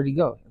time, I'm like, where'd he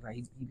go? He's like,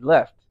 he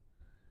left.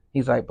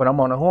 He's like, but I'm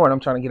on the horn. I'm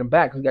trying to get him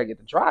back because we got to get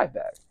the drive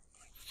back.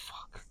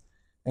 Fuck.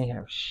 I ain't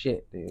have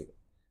shit, dude.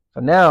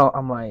 So now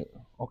I'm like,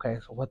 okay,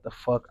 so what the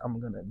fuck I'm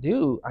going to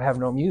do? I have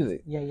no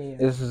music. Yeah.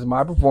 This is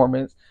my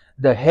performance.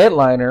 The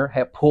headliner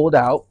had pulled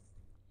out.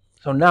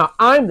 So now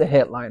I'm the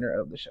headliner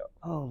of the show.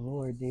 Oh,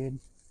 Lord, dude.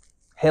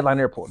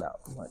 Headliner pulled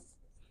out. I'm like,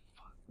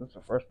 fuck, this is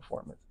the first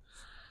performance.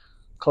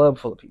 Club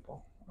full of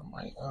people. I'm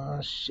like,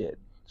 oh, shit.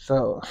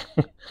 So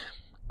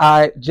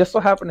I just so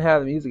happen to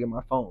have the music in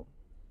my phone.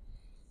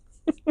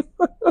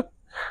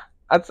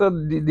 I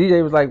told the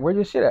DJ, was like, where's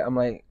your shit at? I'm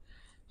like,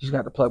 you just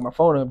got to plug my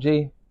phone up,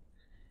 G.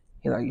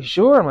 He's like, you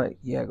sure? I'm like,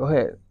 yeah, go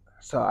ahead.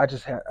 So I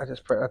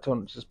told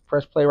him, just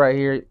press play right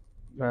here. You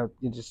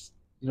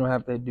don't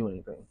have to do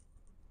anything.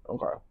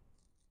 Okay.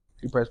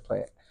 You press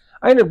play.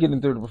 I ended up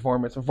getting through the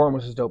performance. The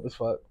performance is dope as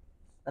fuck.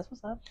 That's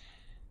what's up.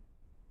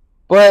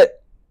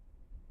 But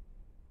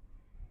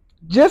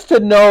just to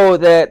know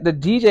that the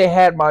DJ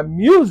had my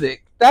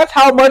music, that's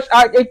how much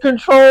it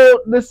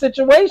controlled the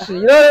situation.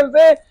 You know what I'm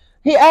saying?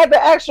 He had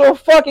the actual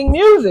fucking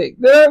music.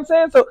 You know what I'm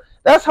saying? So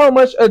that's how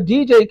much a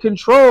DJ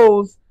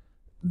controls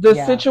the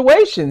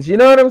situations. You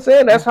know what I'm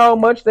saying? That's how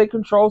much they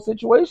control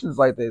situations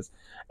like this.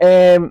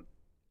 And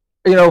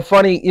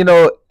funny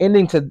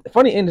ending to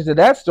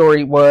that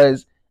story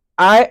was,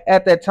 I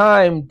at that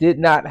time did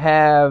not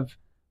have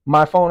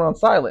my phone on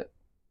silent.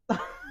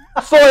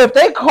 So if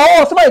somebody call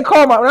I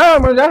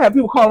had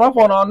people calling my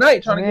phone all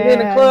night trying to get in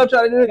the club,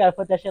 You gotta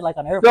put that shit like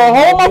on airplane. The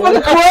whole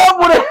motherfucking club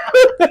would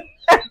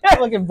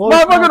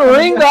motherfucking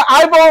ring, the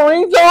iPhone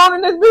ringtone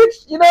in this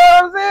bitch. You know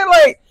what I'm saying?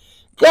 Like,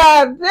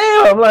 god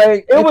damn,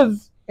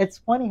 It's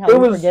funny how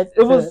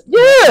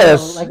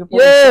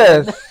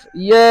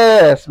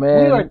yes,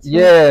 man.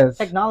 Yes.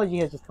 Technology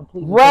has just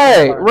completely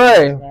right.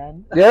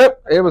 Man.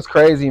 Yep, it was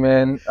crazy,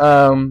 man.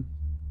 Kind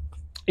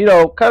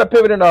of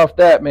pivoting off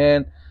that,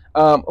 man.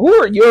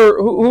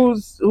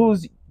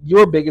 Who's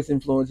your biggest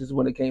influences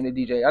when it came to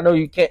DJ? I know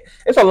you can't.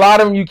 It's a lot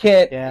of them. You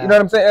can't. Yeah. You know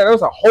what I'm saying?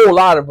 There's a whole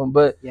lot of them,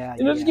 but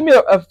just give me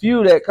a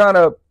few that kind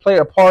of play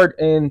a part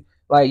in,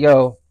 like,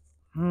 yo,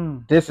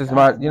 this is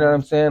my. You know what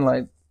I'm saying?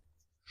 Like,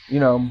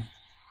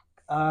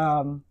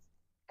 God,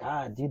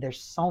 dude, there's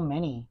so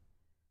many.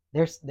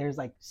 There's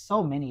like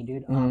so many,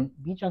 dude.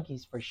 Beat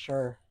Junkies for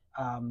sure.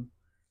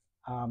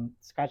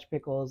 Scratch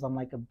Pickles. I'm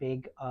like a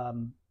big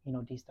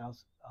D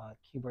Styles,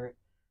 Qbert,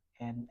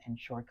 and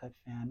Shortcut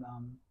fan.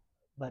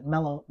 But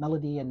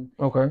Melody and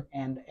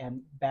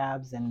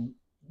Babs and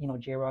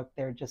J Rock,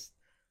 they're just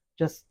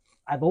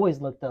I've always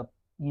looked up,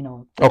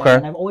 and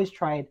I've always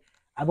tried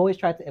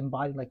to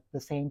embody like the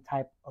same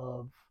type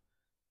of,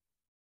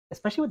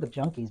 especially with the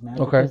Junkies, man,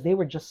 because they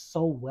were just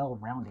so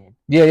well-rounded.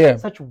 Yeah.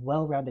 Such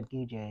well-rounded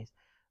DJs.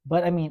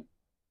 But I mean,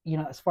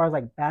 as far as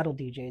like battle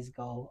DJs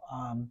go,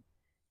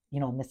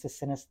 Mr.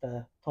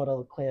 Sinister,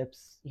 Total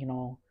Eclipse,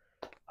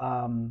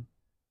 um,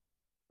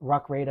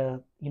 Rock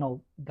Raider,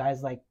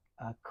 guys like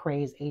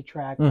Craze,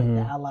 A-Track, like the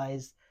Mm-hmm.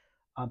 Allies,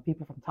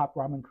 people from Top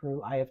Ramen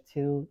Crew,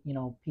 IF2,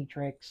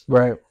 P-Trix.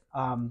 Right.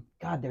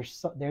 God,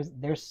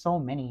 there's so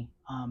many.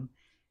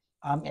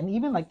 And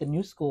even like the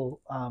new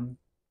school,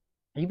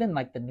 even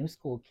like the new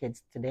school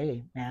kids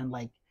today, man,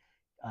 like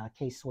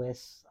K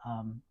Swiss.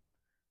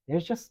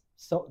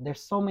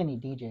 There's so many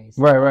DJs.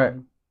 Right. Right.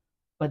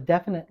 But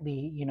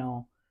definitely,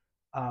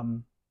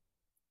 um,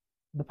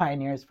 the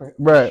pioneers for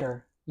Right.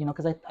 sure.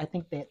 Because I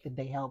think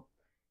they helped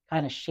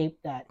kind of shape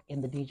that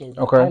in the DJs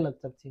that I Okay.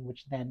 looked up to,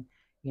 which then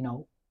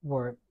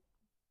were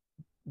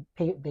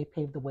they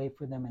paved the way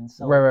for them, and Right.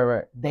 so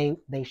Right. Right.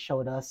 they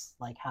showed us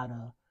like how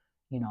to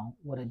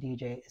what a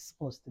DJ is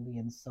supposed to be,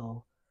 and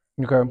so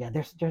Okay. yeah,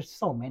 there's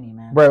so many,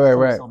 man, Right. Right.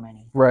 Right. so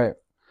many. Right.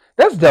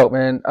 That's dope,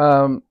 man.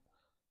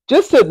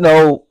 Just to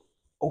know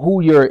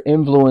who your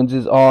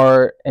influences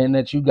are and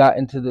that you got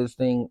into this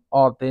thing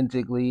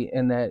authentically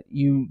and that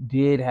you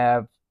did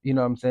have, what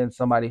I'm saying,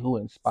 somebody who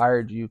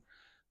inspired you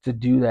to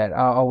do that.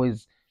 I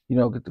always,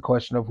 get the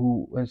question of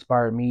who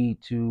inspired me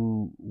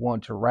to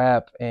want to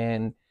rap.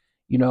 And,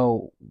 you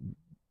know,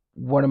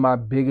 one of my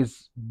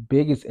biggest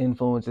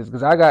influences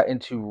because I got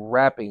into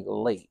rapping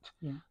late.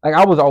 Yeah. Like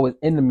I was always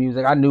into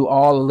music. I knew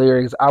all the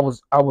lyrics. I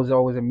was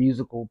always a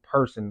musical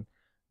person.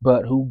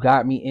 But who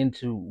got me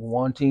into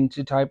wanting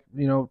to type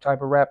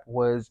of rap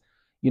was,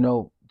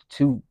 to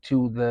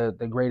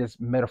the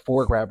greatest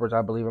metaphoric rappers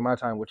I believe in my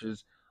time, which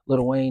is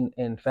Lil Wayne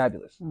and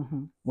Fabulous.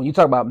 Mm-hmm. When you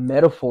talk about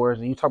metaphors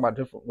and you talk about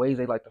different ways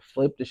they like to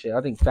flip the shit,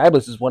 I think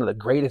Fabulous is one of the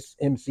greatest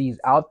MCs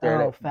out there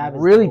that Fab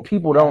is really dope.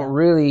 people don't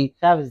really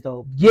Fab is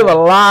dope. give a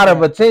lot of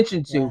Yeah.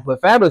 attention to. Yeah.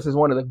 But Fabulous is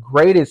one of the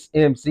greatest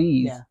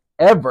MCs Yeah.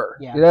 ever.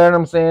 Yeah. You know what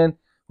I'm saying?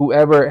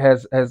 Whoever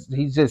has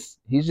he's just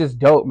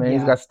dope, man.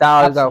 He's Yeah. got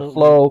style, he's got Absolutely.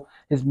 flow,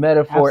 his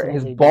metaphor, his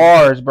Absolutely, dude.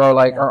 bars, bro,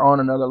 like Yeah. are on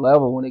another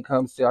level when it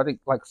comes to I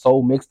think like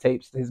soul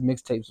mixtapes. His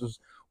mixtapes was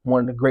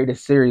one of the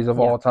greatest series of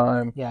all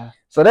time. Yeah.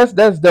 So that's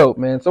dope,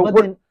 man. So But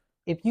then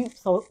if you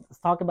let's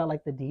talk about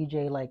like the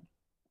DJ like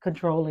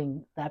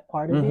controlling that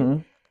part of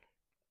it.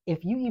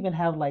 If you even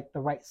have like the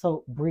right,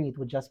 so Breathe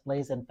with Just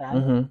Blaze and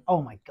Fab.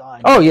 Oh my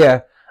God. Oh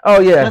yeah. Oh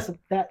yeah.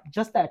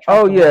 Just that track.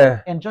 Oh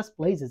yeah. And Just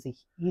Blaze is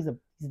he's a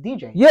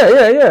DJ.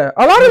 Yeah.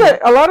 A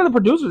lot of the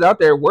producers out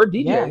there were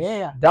DJs.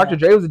 Yeah. Dr.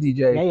 Dre was a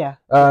DJ. Yeah.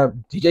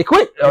 DJ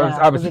Quick was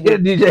obviously a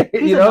DJ.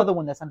 He's another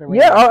one that's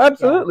underrated. Yeah. Oh,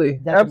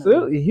 absolutely. Yeah,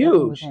 Absolutely.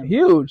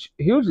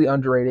 Hugely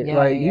underrated. Yeah,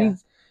 like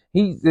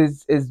he's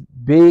is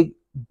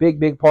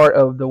big part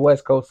of the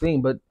West Coast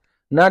scene, but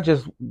not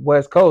just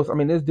West Coast. I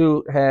mean, this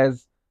dude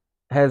has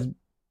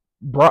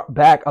brought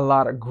back a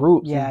lot of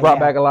groups. Yeah, He's brought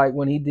back a lot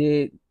when he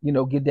did,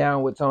 Get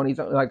Down with Tony.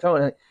 Like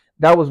Tony,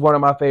 that was one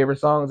of my favorite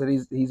songs that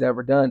he's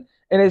ever done.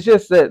 And it's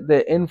just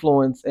the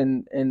influence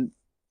and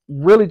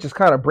really just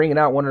kind of bringing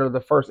out one of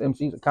the first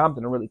MCs of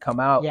Compton to really come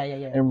out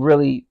and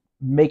really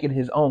make it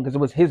his own because it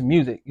was his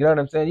music. You know what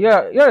I'm saying?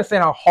 Yeah, you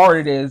understand how hard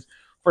it is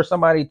for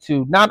somebody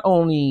to not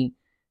only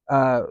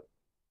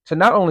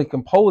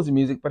compose the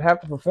music but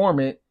have to perform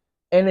it,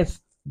 and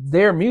it's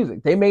their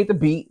music. They made the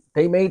beat,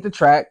 they made the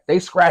track, they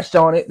scratched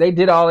on it, they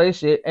did all this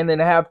shit, and then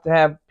to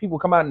have people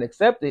come out and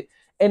accept it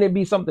and it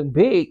be something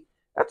big.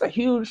 That's a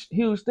huge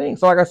thing.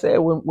 So like I said,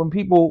 when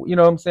people, you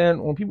know what I'm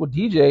saying, when people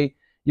DJ,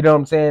 you know what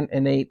I'm saying,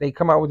 and they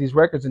come out with these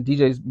records and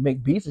DJs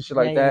make beats and shit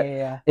like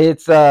that,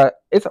 it's a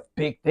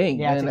big thing,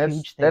 man.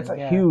 That's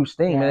a huge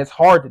thing, man. It's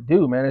hard to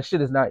do, man. That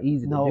shit is not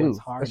easy to do. It's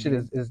hard, that shit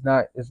is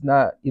not,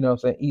 you know what I'm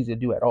saying, easy to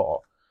do at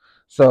all.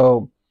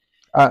 So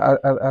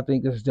I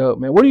think it's dope,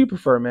 man. What do you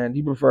prefer, man? Do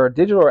you prefer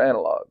digital or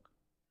analog?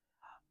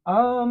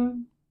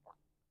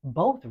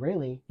 Both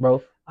really.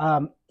 Both.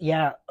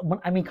 Yeah.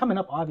 I mean, coming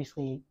up,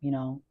 obviously,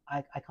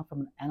 I come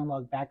from an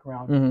analog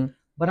background,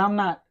 but I'm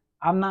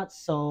not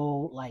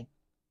so like,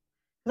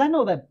 because I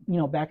know that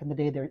back in the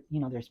day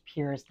there's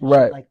purists and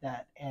shit like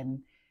that,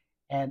 and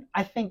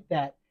I think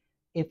that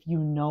if you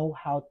know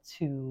how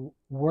to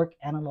work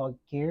analog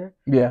gear,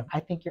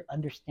 I think your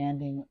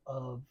understanding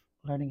of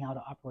learning how to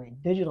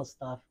operate digital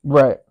stuff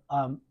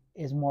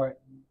is more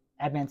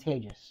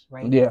advantageous,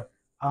 right? Yeah.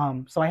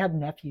 So I have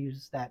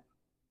nephews that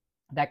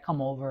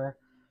come over,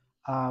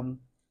 and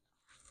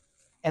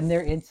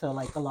they're into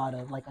like a lot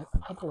of like a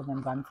couple of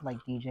them got into like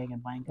DJing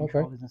and buying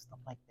controllers and stuff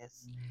like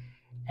this,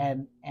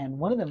 and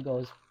one of them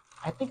goes,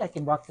 I think I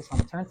can rock this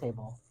on a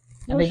turntable,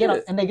 and they get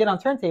on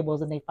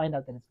turntables and they find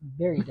out that it's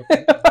very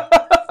different.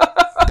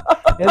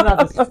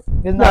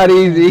 It's not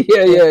easy.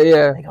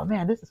 Yeah. They go,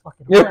 man, this is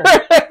fucking hard.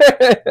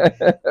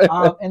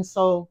 And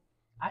so,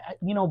 I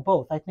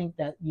both. I think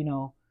that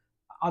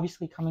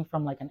obviously coming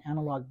from like an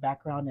analog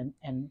background,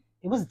 and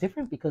it was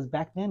different because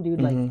back then,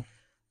 dude, like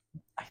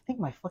I think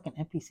my fucking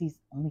MPCs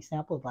only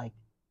sampled like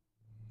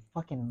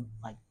fucking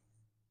like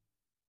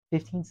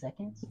 15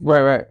 seconds.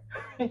 Right.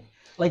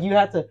 Like you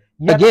had to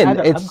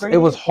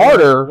it was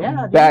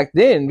harder back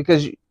then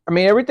because I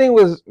mean everything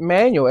was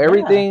manual.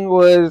 Everything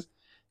was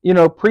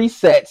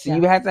presets.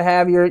 You had to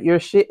have your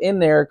shit in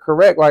there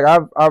correct. Like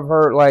I've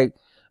heard like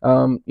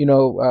You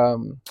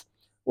know,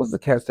 what's the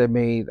cats that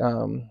made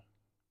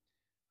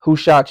Who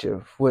Shot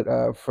You with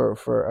for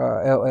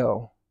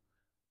LL.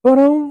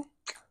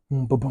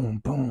 Boom, boom,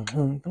 boom,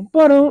 boom,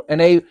 boom, and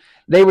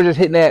they were just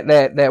hitting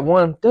that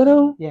one.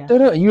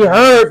 Yeah. You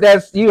heard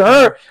and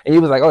he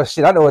was like, oh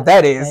shit, I know what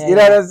that is. You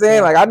know what I'm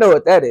saying? Like I know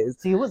what that is.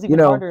 See, it was even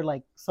harder.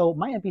 Like, so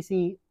my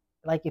NPC,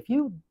 like if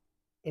you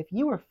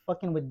were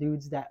fucking with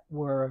dudes that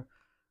were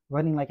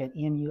running like an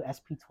EMU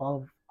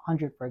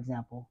SP1200, for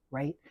example,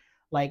 right?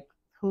 Like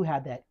who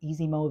had that?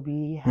 Easy Mo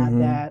B had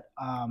that.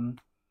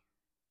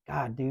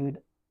 God, dude,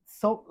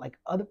 so like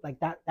other like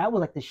that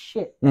was like the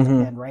shit back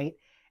then, right?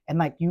 And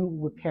like you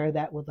would pair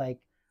that with like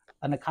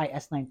an Akai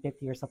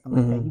S950 or something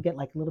like that, you get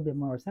like a little bit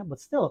more sound,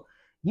 but still,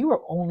 you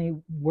were only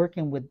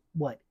working with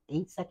what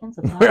 8 seconds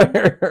of time,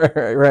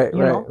 right, you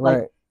know, like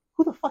right.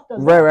 who the fuck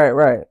does that?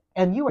 Right.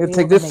 And you were able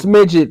take to this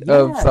make smidget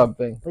of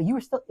something, but you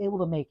were still able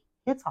to make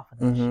hits off of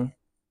that shit,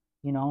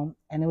 you know,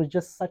 and it was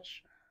just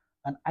such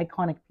an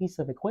iconic piece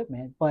of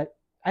equipment. But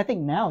I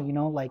think now, you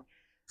know, like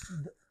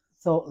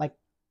so like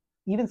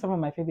even some of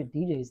my favorite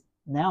DJs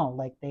now,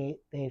 like they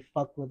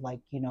fuck with like,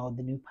 you know,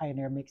 the new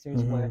Pioneer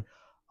mixers where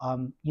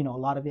you know, a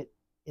lot of it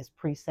is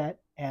preset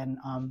and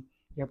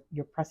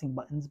you're pressing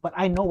buttons, but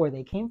I know where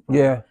they came from.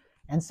 Yeah.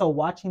 And so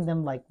watching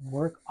them like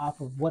work off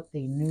of what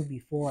they knew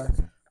before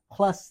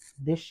plus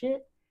this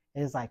shit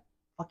is like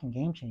fucking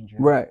game changer.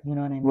 Right. You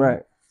know what I mean?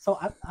 Right. So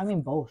I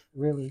mean both,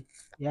 really.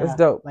 Yeah. That's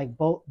dope. Like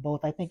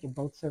both I think it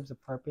both serves a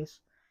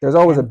purpose. There's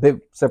always a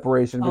big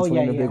separation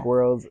between the big yeah.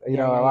 worlds. You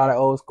know, a lot of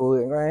old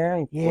school, like, I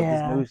ain't with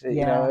this new shit.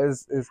 You know,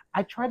 it's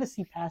I try to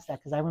see past that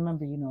because I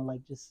remember, you know,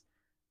 like just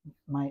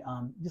my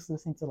just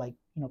listening to like,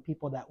 you know,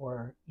 people that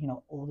were, you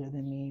know, older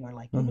than me or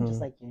like even just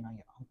like, you know,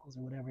 your uncles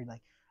or whatever,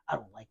 like I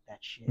don't like that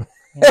shit.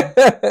 You know?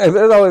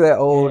 There's always that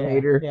old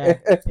hater.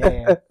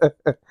 Yeah.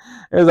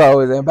 There's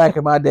always that. Back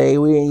in my day,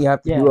 we didn't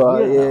have to do all.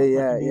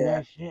 Yeah.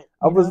 That shit,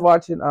 I was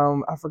watching.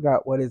 I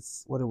forgot what it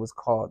was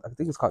called. I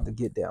think it's called The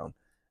Get Down,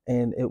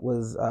 and it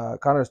was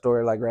kind of a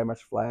story like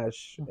Grandmaster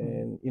Flash,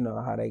 and you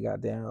know how they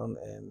got down,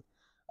 and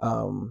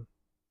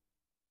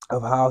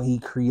of how he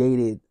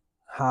created.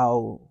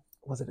 How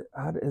was it?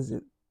 How is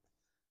it?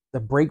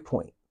 The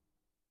breakpoint.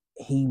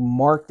 He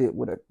marked it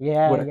with a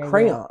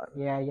crayon.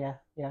 Yeah.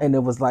 And it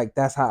was like,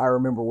 that's how I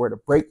remember where the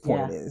break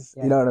point is.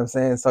 You know what I'm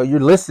saying? So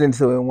you're listening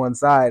to it on one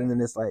side, and then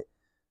it's like,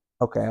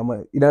 okay, I'm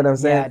gonna, you know what I'm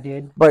saying? Yeah,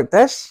 dude. But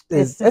that's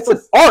an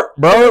art,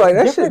 bro. Like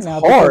that shit's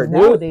hard,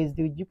 dude. Nowadays,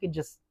 dude, you could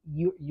just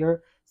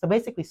you're so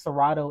basically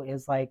Serato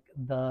is like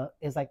the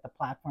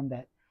platform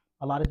that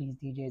a lot of these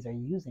DJs are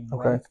using,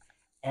 right?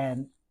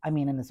 And I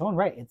mean, in its own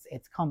right,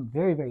 it's come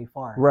very, very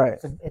far. Right.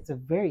 It's a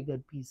very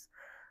good piece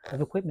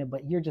of equipment,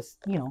 but you're just,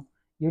 you know,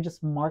 you're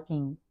just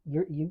marking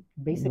you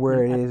basically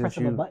where it at the is press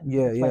of a button.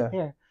 It's right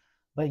there.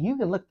 But you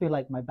can look through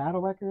like my battle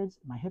records,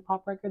 my hip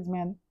hop records,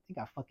 man. You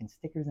got fucking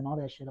stickers and all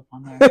that shit up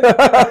on there.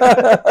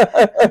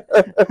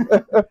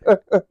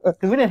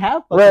 Because we didn't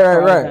have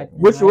right.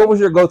 What was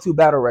your go-to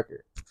battle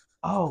record?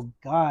 Oh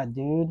God,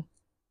 dude.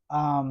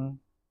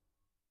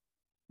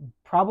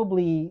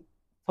 Probably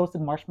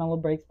Toasted Marshmallow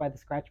Breaks by the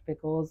Scratch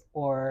Pickles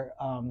or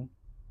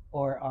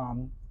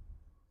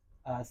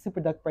Super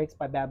Duck Breaks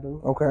by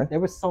Babu. Okay. There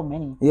were so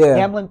many. Yeah.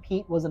 Gambling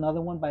Pete was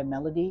another one by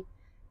Melody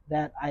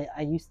that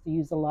I used to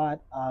use a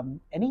lot.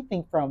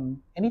 Anything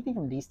from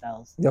D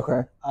Styles.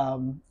 Okay.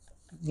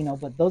 You know,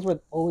 but those were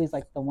always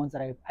like the ones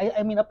that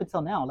I mean up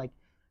until now, like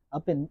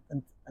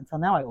until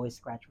now I always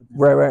scratch with them.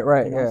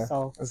 Right. You know? Yeah.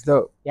 So that's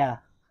dope. Yeah.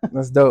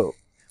 That's dope.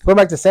 Going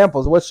back to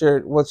samples, what's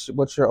your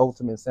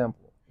ultimate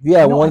sample? If you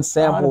had one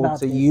sample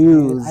to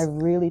use, I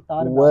really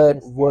thought about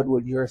this. What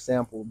would your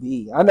sample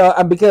be? I know,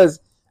 because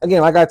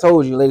again, like I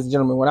told you, ladies and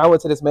gentlemen, when I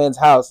went to this man's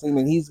house, I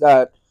mean, he's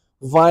got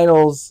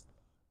vinyls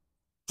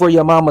for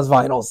your mama's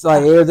vinyls.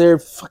 Like they're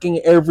fucking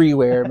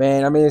everywhere,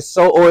 man. I mean, it's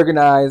so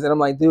organized, and I'm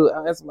like, dude,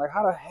 I'm like,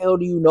 how the hell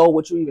do you know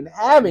what you even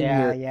have in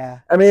here? Yeah.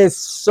 I mean, it's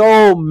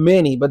so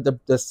many, but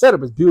the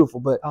setup is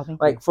beautiful. But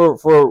like for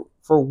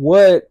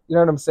what, you know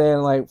what I'm saying?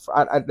 Like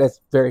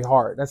that's very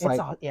hard. That's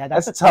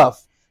that's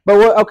tough. But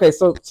what? Okay,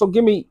 so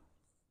give me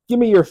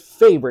your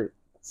favorite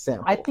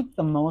sample. I think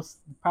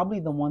probably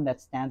the one that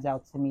stands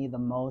out to me the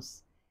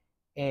most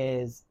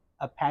is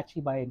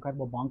Apache by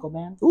Incredible Bongo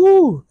Band.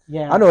 Ooh,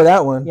 yeah, I know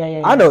that one.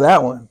 Yeah. I know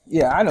that one.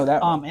 Yeah, I know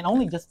that one. And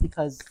only just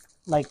because,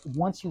 like,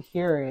 once you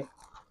hear it,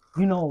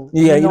 you know.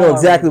 Yeah, you know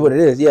exactly what it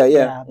is.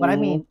 Yeah. But I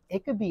mean,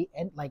 it could be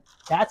like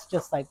that's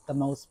just like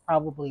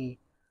probably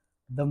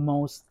the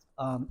most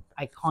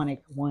iconic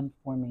one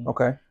for me.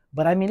 Okay.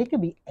 But I mean, it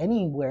could be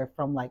anywhere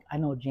from like I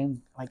know James,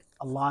 like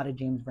a lot of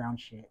James Brown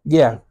shit.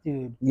 Yeah, like,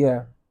 dude.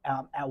 Yeah.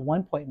 At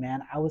one point,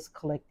 man, I was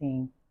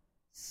collecting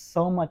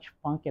so much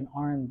funk and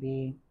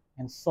R&B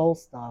and soul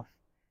stuff.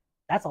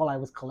 That's all I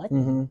was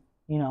collecting,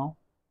 you know.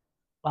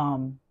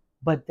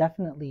 But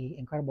definitely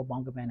Incredible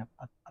Bongo Band,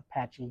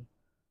 Apache.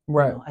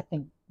 Right. You know, I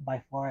think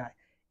by far,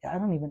 I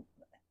don't even.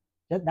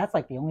 That's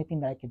like the only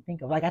thing that I can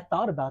think of. Like I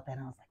thought about that,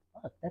 and I was like,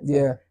 "Fuck,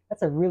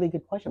 that's a really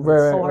good question, but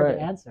it's so hard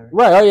to answer."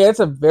 Right. Oh yeah, it's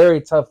a very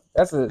tough.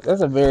 That's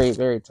a very,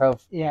 very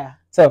tough. Yeah.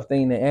 tough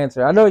thing to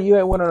answer. I know you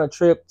had went on a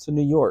trip to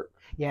New York.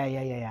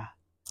 Yeah.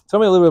 Tell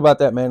me a little bit about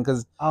that, man,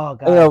 because Oh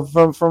you know,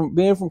 God. from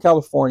being from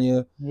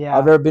California, Yeah.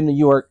 I've never been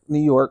to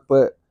New York,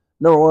 but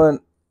number one,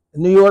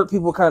 New York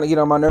people kind of get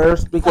on my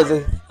nerves because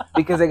they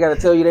got to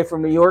tell you they're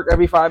from New York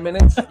every 5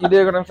 minutes. You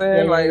dig what I'm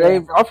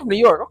saying? I'm from New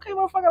York. Okay,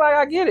 motherfucker, like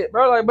I get it,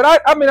 bro. Like,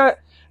 but I mean,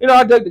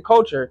 I dug the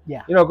culture.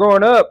 Yeah. You know,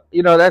 growing up,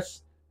 you know,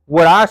 that's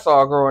what I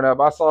saw growing up.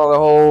 I saw the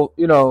whole,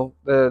 you know,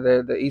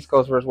 the East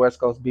Coast versus West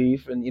Coast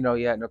beef, and you know,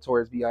 you had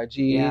Notorious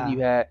B.I.G. Yeah. You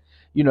had,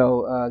 you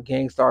know,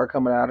 Gangstar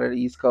coming out of the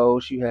East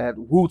Coast. You had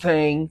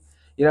Wu-Tang.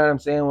 You know what I'm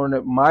saying? One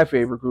of my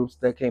favorite groups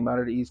that came out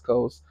of the East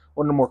Coast.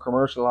 One of the more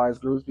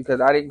commercialized groups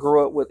because I didn't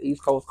grow up with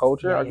East Coast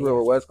culture. I grew up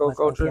with West Coast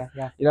culture.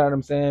 Yeah. You know what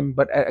I'm saying?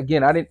 But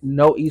again, I didn't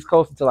know East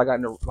Coast until I got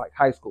into like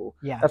high school.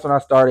 Yeah. That's when I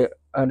started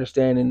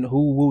understanding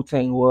who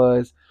Wu-Tang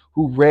was,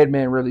 who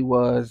Redman really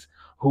was,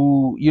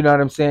 who, you know what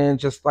I'm saying?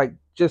 Just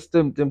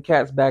them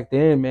cats back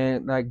then,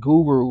 man, like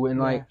Guru and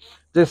like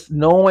just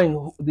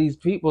knowing these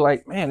people,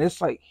 like, man,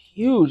 it's like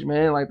huge,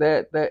 man. Like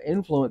that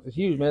influence is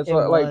huge, man.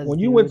 So like when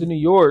you went to New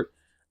York,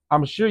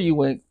 I'm sure you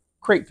went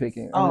crate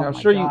picking. I mean, I'm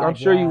sure you.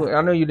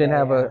 I know you didn't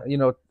have a, you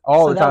know,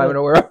 all the time in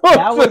the world.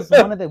 That was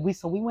one of the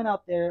we went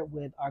out there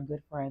with our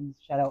good friends.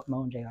 Shout out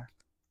Mo and Jr.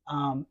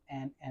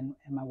 And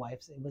my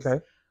wife's. It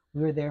was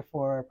we were there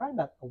for probably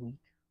about a week,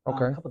 a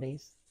couple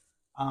days.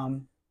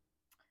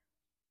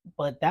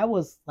 But that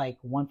was like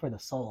one for the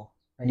soul.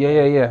 Right?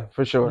 Yeah,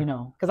 for sure. You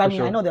know, because I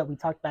mean, I know that we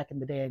talked back in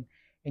the day,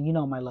 and you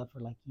know my love for,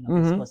 like, you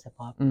know, East Coast hip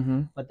hop.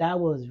 But that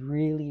was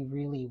really,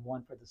 really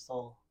one for the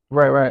soul.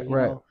 Right.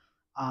 Know?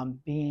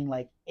 Being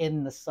like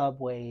in the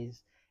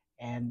subways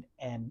and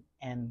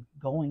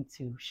going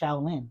to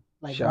Shaolin,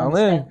 like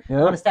Shaolin,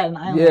 on Staten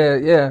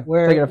Island, yeah,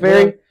 where, taking a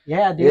ferry, dude,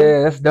 yeah,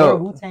 that's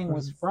dope. Where Wu-Tang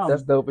was from,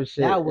 that's dope as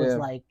shit. That was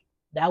like,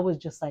 that was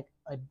just like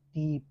a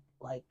deep,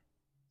 like,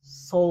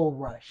 soul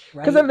rush,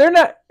 right? Because they're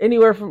not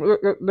anywhere from.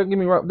 Don't get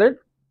me wrong.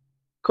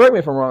 Correct me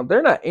if I'm wrong.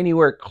 They're not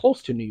anywhere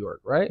close to New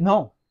York, right?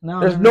 No.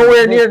 There's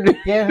nowhere near New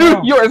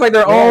York. It's like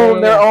their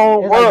own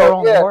world.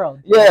 Like their own world.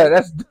 Yeah,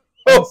 that's dope.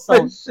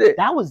 So shit.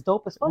 That was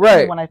dope as fuck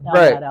when I found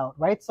that out,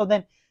 right? So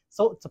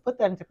to put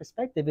that into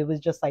perspective, it was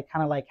just like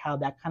kind of like how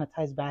that kind of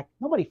ties back.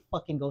 Nobody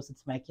fucking goes to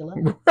Temecula.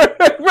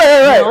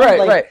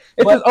 right.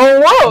 It's his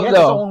own world, though. It's his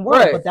own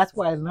world, but that's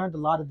where I learned a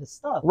lot of this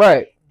stuff.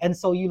 Right. And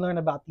so you learn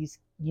about these,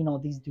 you know,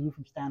 these dudes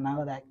from Staten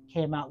Island that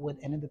came out with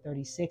End of the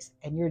 36,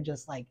 and you're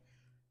just like,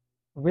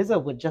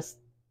 RZA would just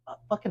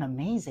fucking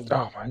amazing.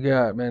 Oh my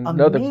god, man!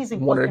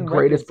 Amazing, one of the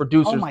greatest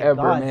producers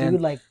ever, man.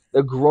 Dude, like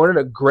one of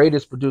the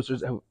greatest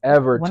producers have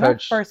ever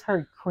touched. When I first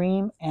heard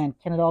Cream and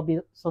Can It All Be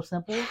So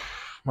Simple?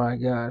 My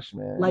gosh,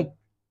 man! Like,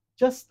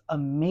 just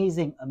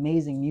amazing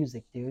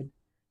music, dude.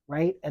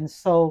 Right? And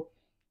so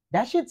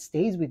that shit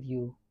stays with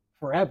you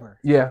forever.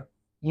 Yeah.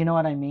 You know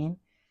what I mean?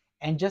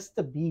 And just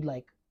to be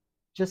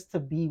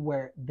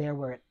where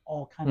it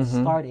all kind of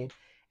started.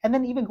 And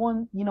then even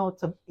going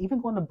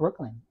to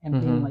Brooklyn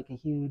and being like a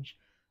huge,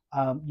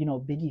 you know,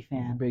 Biggie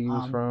fan. Biggie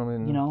was from,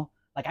 and you know,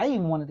 like I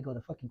even wanted to go to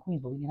fucking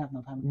Queens, but we didn't have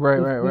no time. Right.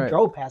 We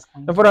drove past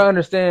Queens. And what I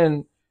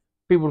understand,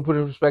 people to put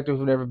in perspective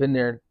who've never been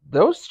there,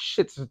 those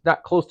shits is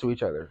not close to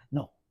each other.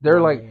 No, they're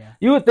like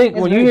you would think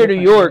when you hear New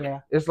York,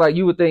 it's like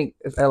you would think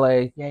it's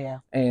L.A. Yeah.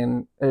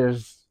 And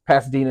there's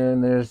Pasadena,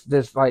 and there's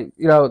this, like,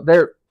 you know,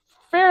 they're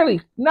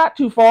fairly not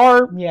too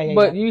far.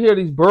 But you hear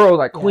these boroughs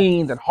like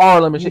Queens and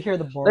Harlem and shit. Hear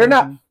the boroughs.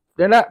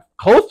 They're not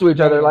close to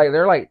each other. Like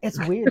they're like, it's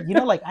weird. You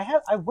know, like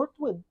I've worked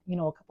with, you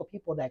know, a couple of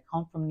people that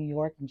come from New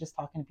York, and just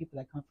talking to people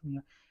that come from New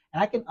York,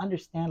 and I can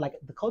understand, like,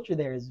 the culture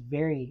there is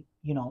very,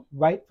 you know,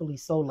 rightfully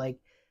so. Like,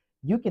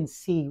 you can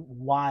see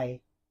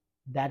why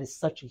that is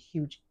such a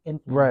huge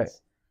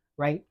influence,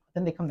 right?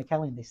 Then they come to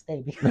Cali and they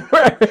stay because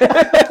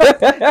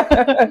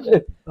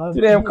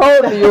too damn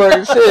cold in New York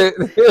and shit.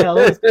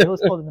 it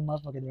was cold in the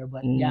motherfucker there,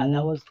 but yeah,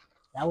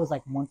 that was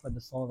like one for the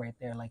soul right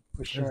there, like,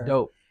 for sure. That's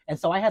dope. And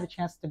so I had a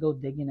chance to go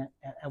digging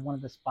at one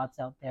of the spots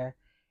out there,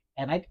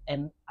 and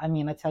I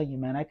mean, I tell you,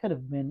 man, I could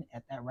have been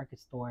at that record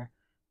store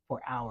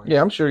for hours. Yeah,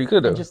 I'm sure you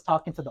could have. And just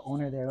talking to the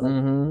owner there, like,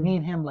 me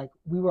and him, like,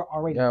 we were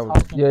already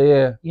talking.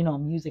 You know,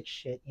 music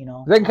shit. You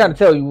know, they can kind of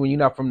tell you when you're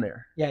not from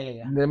there. Yeah.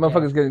 The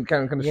motherfuckers getting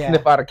kind of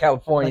sniff out of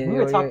California. Like, we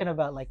were talking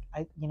about, like,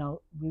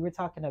 we were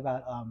talking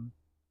about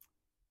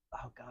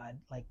oh god,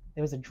 like,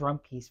 there was a drum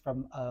piece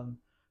from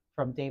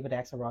David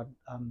Axelrod.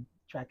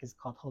 Track is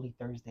called Holy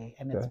Thursday,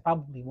 and it's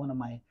probably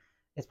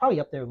it's probably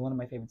up there with one of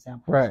my favorite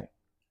samples. Right.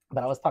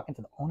 But I was talking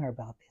to the owner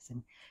about this,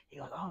 and he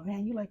goes, "Oh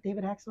man, you like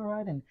David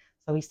Axelrod?" And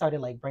so he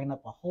started, like, bringing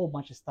up a whole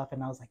bunch of stuff,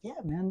 and I was like, "Yeah,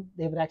 man,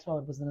 David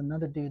Axelrod was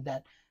another dude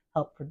that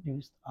helped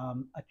produce a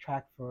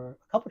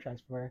couple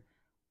tracks for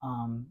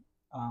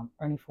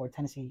Ernie Ford,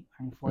 Tennessee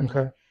Ernie Ford."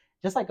 Okay.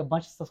 Just like a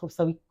bunch of stuff.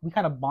 So we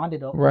kind of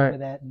bonded over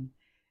that, and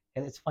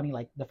it's funny,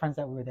 like, the friends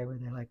that were there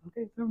like,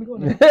 "Okay, where are we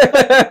going?"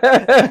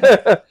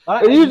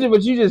 Usually,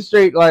 but you just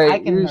straight,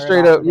 like, you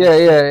straight up,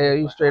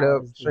 you straight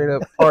up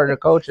part of the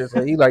culture.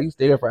 So you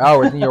stay there for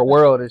hours in your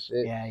world and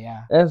shit.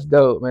 Yeah. That's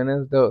dope, man.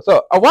 That's dope.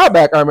 So a while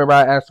back, I remember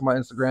I asked on my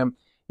Instagram,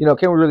 you know,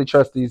 can we really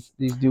trust these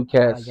dude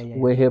cats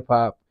with hip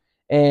hop?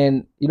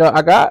 And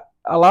I got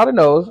a lot of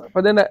no's,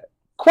 but then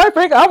quite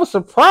frankly, I was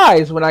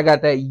surprised when I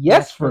got that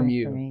yes from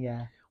you. For me,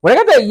 yeah. When I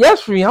got that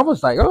yes from you, I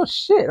was like, oh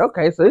shit,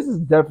 okay, so this is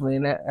definitely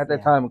at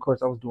that time. Of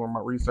course, I was doing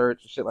my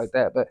research and shit like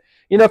that. But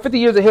 50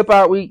 years of hip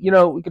hop, we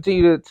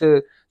continue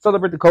to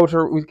celebrate the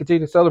culture. We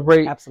continue to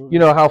celebrate, absolutely,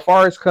 how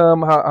far it's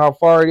come, how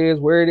far it is,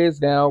 where it is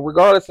now,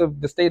 regardless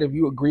of the state of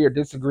you agree or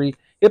disagree.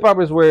 Hip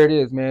hop is where it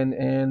is, man.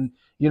 And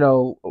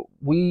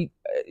we,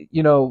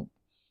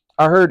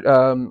 I heard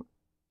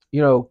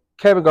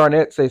Kevin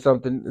Garnett say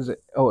something, is an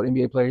old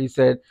NBA player. He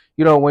said,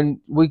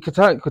 when we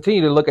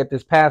continue to look at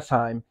this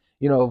pastime,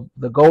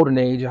 the golden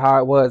age, how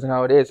it was and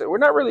how it is, we're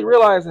not really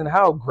realizing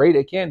how great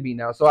it can be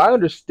now. So I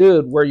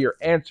understood where your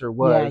answer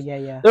was.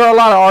 Yeah. There are a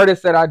lot of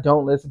artists that I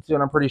don't listen to,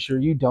 and I'm pretty sure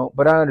you don't,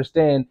 but I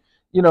understand,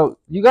 you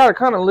got to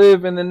kind of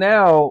live in the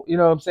now, what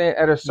I'm saying,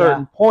 at a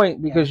certain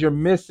point, because you're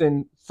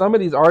missing some of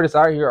these artists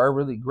out here are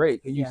really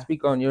great. Can you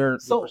speak on your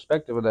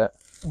perspective of that?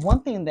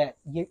 One thing that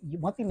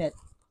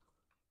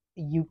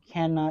you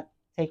cannot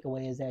take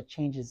away is that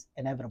change is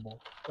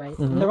inevitable, right?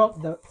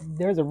 Mm-hmm.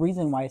 There's a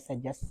reason why I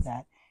said yes to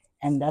that,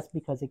 and that's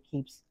because it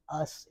keeps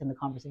us in the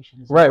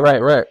conversation.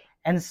 Right.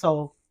 And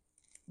so,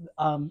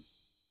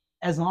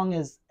 as long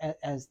as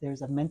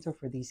there's a mentor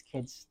for these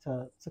kids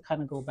to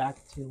kind of go back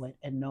to it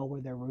and know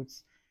where their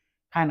roots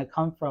kind of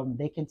come from,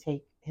 they can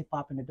take hip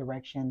hop in the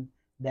direction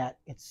that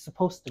it's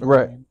supposed to go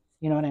in.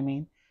 You know what I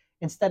mean?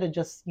 Instead of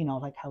just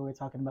like how we were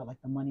talking about,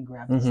 like the money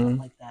grabs and stuff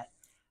like that.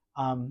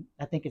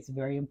 I think it's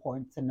very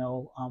important to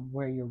know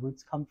where your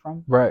roots come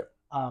from. Right.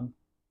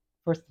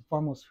 First and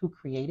foremost, who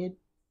created,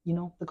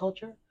 the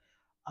culture,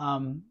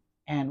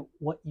 and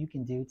what you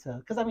can do to.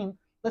 Because I mean,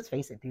 let's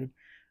face it, dude.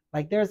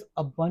 Like, there's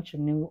a bunch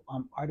of new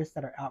artists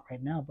that are out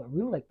right now, but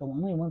really, like, the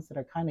only ones that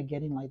are kind of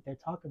getting like they're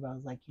talked about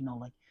is like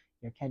like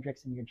your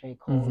Kendricks and your J.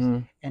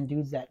 Coles and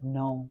dudes that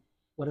know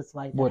what it's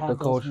like to have the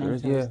culture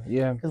mentors. Is.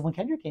 Yeah. Because when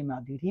Kendrick came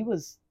out, dude, he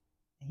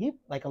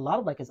like a lot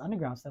of like his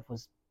underground stuff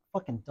was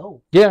fucking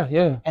dope.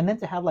 Yeah. And then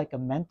to have like a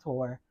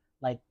mentor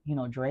like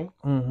Dre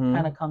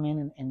kind of come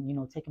in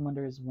and take him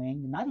under his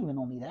wing. And not even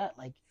only that,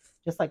 like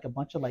just like a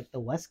bunch of like the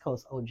West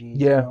Coast OGs.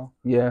 Yeah.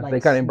 Like they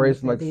kind of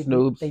embraced him, like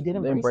Snoops. They did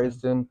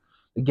embrace him.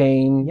 The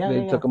Game.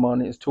 They took him on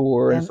his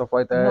tour and stuff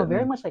like that.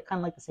 Very much like kind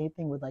of like the same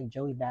thing with like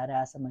Joey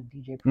Badass and like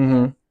DJ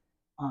Premier.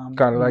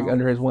 Kind of like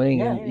under his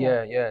wing.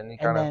 And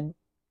then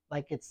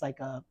like it's like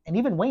and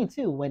even Wayne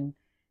too, when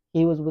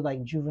he was with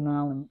like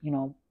Juvenile and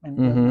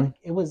like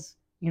it was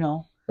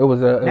it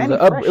was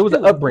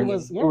an upbringing.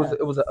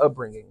 It was an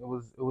upbringing. It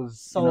was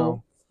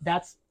so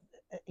that's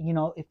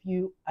if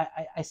you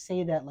I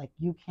say that like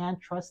you can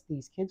trust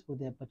these kids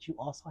with it, but you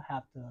also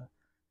have to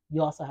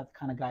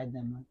kind of guide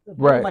them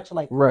very much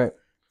like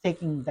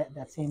taking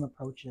that same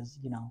approach as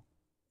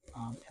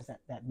as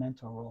that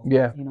mentor role.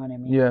 Yeah. You know what I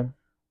mean? Yeah.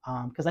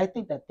 Because I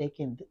think that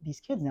these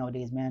kids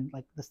nowadays, man,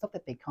 like the stuff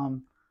that they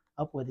come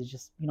up with is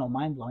just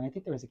mind blowing. I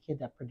think there was a kid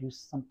that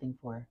produced something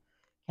for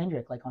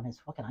Kendrick like on his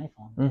fucking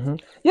iPhone.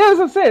 Yeah, that's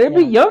what I'm saying. It'd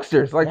be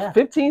youngsters, like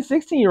 15,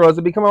 16-year-olds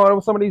that be coming out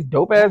with some of these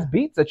dope ass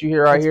beats that you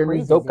hear out here, and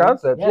these dope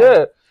concepts.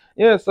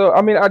 Yeah. So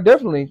I mean, I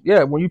definitely,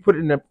 when you put it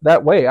in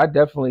that way, I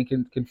definitely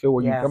can feel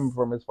where you're coming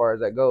from as far as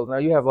that goes. Now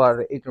you have a lot of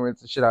the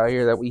ignorance and shit out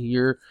here that we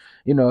hear,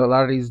 a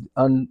lot of these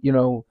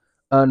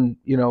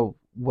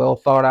well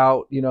thought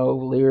out,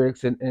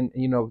 lyrics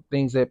and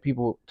things that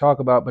people talk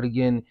about. But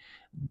again,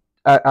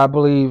 I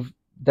believe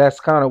that's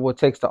kind of what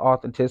takes the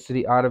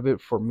authenticity out of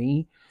it for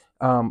me.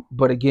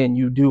 But again,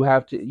 you do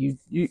have to you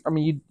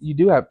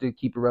do have to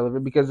keep it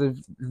relevant, because if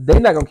they're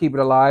not gonna keep it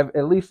alive,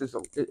 at least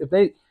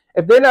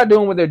if they're not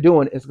doing what they're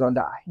doing, it's gonna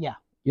die. Yeah,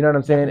 you know what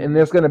I'm saying. And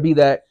there's gonna be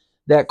that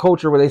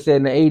culture where they said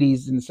in the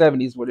 80s and the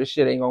 70s where this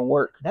shit ain't gonna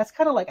work. That's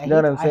kind of like I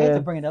hate to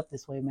bring it up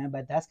this way, man,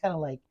 but that's kind of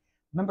like,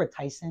 remember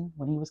Tyson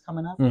when he was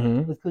coming up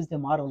with Kuz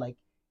D'Amato, like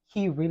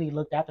he really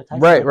looked after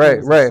Tyson. Right.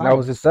 That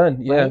was his son.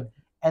 Yeah. Right?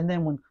 And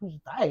then when Kuz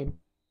died,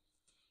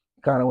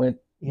 kind of went.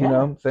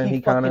 Saying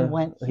he just kind of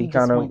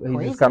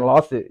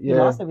lost it. Yeah, he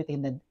lost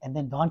everything. And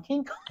then Don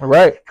King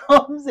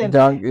comes in.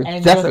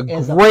 That's a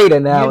great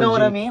analogy. You know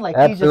what I mean? Like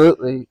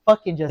absolutely, he just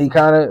fucking just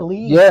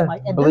bleeds. And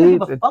didn't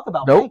give a fuck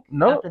about Mike.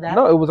 No,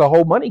 it was a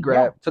whole money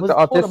grab. Took the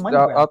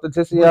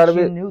authenticity out of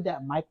it. You knew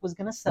that Mike was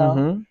gonna sell,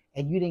 and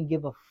you didn't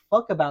give a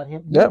fuck about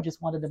him. You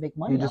just wanted to make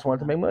money. You just wanted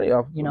to make money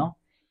off.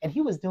 And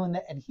he was doing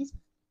that, and he's,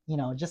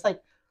 just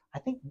like, I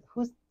think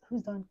who's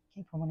Don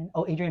King promoting?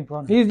 Oh, Adrian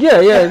Broner.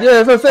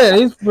 That's what I'm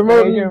saying. He's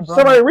promoting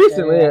somebody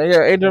recently.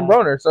 Adrian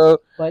Broner. So,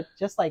 but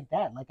just like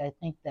that, like I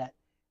think that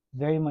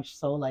very much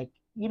so, like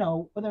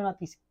whether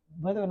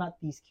or not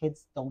these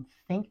kids don't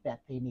think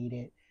that they need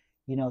it,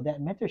 that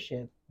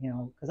mentorship,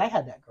 because I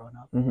had that growing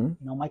up.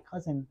 My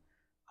cousin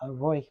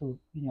Roy, who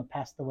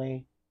passed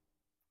away,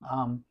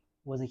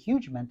 was a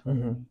huge mentor to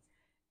me,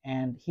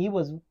 and he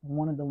was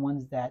one of the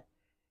ones that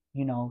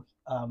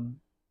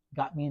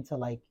got me into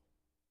like.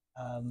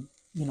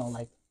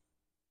 Like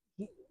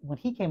when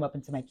he came up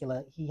in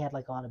Temecula, he had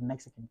like a lot of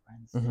Mexican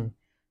friends.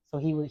 So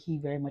he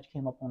very much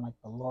came up on like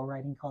the law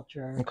writing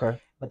culture. Okay.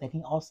 But then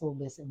he also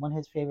listened. One of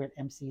his favorite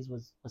MCs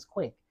was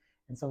Quake,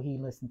 and so he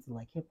listened to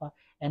like hip hop,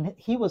 and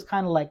he was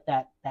kind of like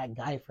that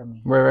guy for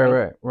me,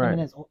 Right.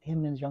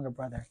 Him and his younger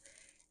brother,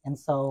 and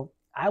so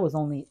I was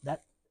only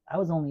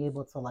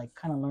able to like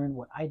kind of learn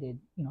what I did,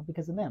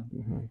 because of them.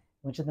 Mm-hmm.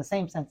 Which in the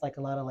same sense, like a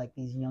lot of like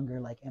these younger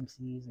like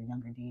MCs or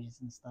younger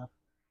DJs and stuff,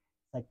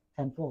 like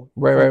tenfold.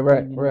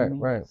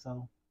 Right.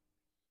 So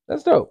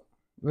That's dope.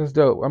 That's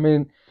dope. I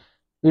mean,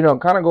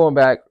 kind of going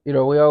back, we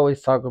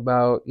always talk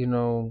about,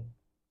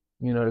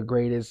 the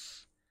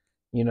greatest,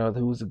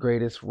 who's the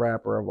greatest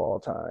rapper of all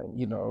time,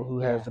 who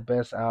has yeah, the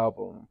best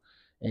album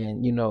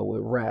and,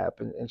 with rap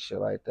and shit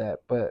like that.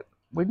 But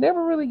we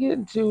never really get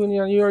into, and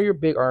you're a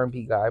big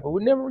R&B guy, but you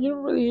never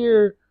really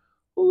hear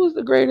who's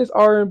the greatest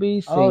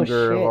R&B oh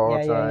singer of shit, all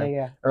yeah, time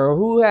yeah. or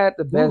who had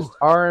the Ooh, best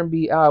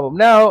R&B album.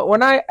 Now,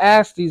 when I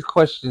ask these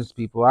questions,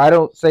 people, I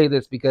don't say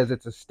this because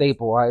it's a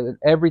staple.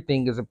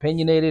 Everything is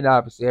opinionated.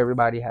 Obviously,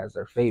 everybody has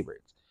their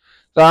favorites.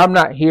 So I'm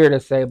not here to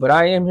say, but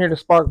I am here to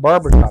spark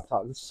barbershop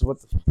talk. This is what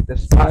the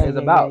spot is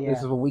about. This yeah.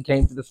 is when we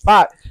came to the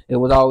spot. It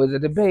was always a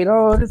debate.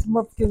 Oh, this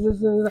motherfucker,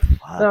 this.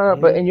 Fuck, No,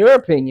 but in dude. your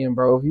opinion,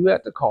 bro, if you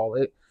had to call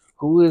it,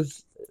 who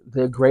is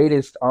the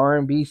greatest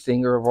R&B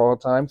singer of all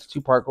time? It's a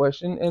two-part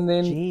question, and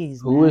then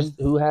Jeez, man.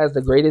 who has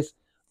the greatest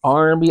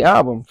R&B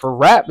album? For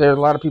rap, there's a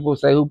lot of people who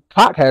say who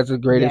Pac has the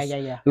greatest,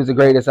 Yeah. who's the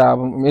greatest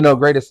album,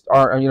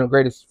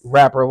 greatest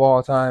rapper of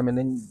all time, and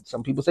then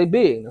some people say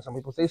Big, and some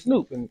people say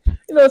Snoop, and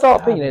it's all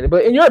God, opinionated.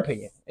 But in your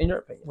opinion,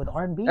 with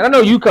R&B, and I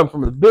know you come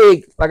from the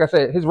big, like I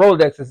said, his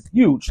Rolodex is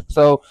huge,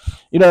 so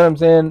you know what I'm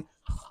saying.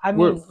 I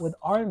mean, with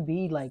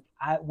R&B, like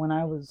when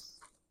I was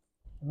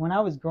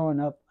growing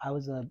up, I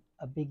was a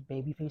big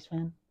Babyface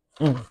fan,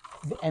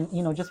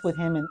 and just with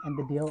him and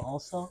the deal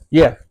also.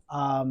 Yeah.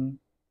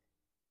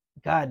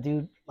 God,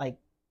 dude, like,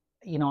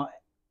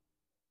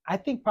 I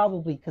think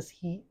probably because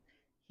he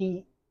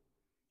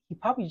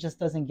probably just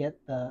doesn't get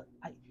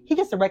he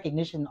gets the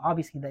recognition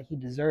obviously that he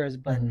deserves,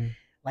 but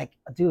like,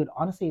 dude,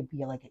 honestly, it'd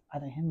be like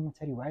either him or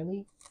Teddy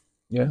Riley.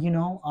 Yeah.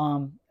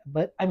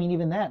 But I mean,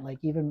 even that, like,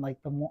 even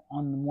like the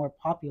more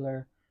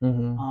popular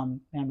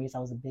fan base, I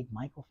was a big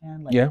Michael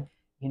fan. Like, Yeah.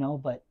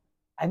 But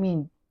I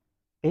mean,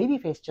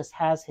 Babyface just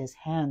has his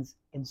hands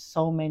in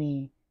so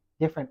many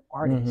different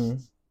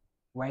artists,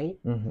 right?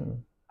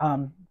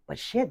 But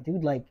shit,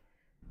 dude, like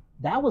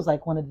that was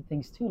like one of the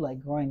things too. Like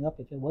growing up,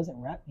 if it wasn't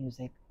rap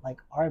music, like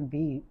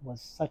R&B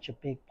was such a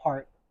big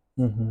part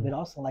of it.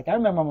 Also, like I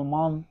remember my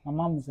mom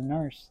was a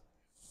nurse,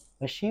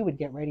 but she would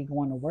get ready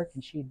going to work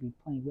and she'd be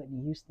playing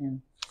Whitney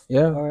Houston,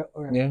 or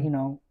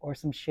or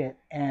some shit.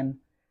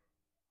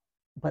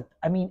 But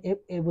I mean,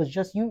 it was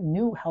just, you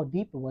knew how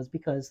deep it was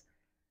because,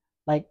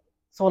 like,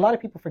 so a lot of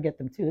people forget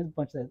them too. There's a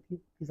bunch of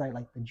these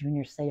like the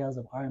junior sales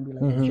of R&B,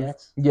 like the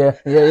Jets. Yeah.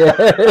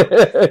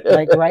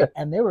 Like, right,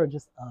 and they were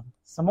just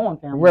Samoan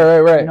family.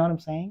 Right. You know what I'm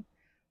saying?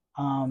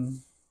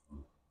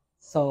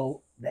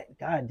 So that,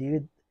 God,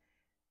 dude,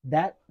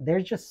 that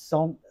there's just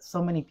so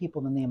many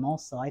people to name.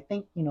 Also, I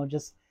think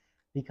just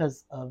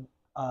because of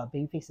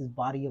Babyface's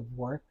body of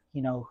work,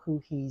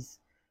 who he's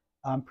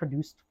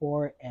produced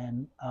for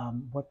and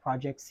what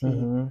projects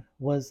he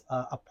was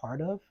a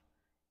part of.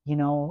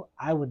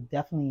 I would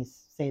definitely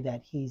say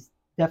that he's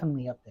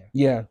definitely up there.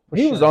 Yeah,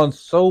 he was on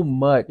so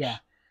much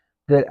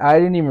that I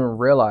didn't even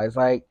realize.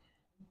 Like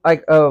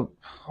I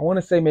want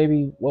to say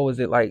maybe, what was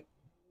it, like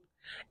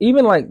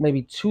even like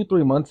maybe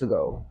 2-3 months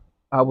ago,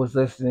 I was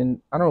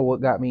listening. I don't know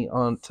what got me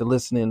on to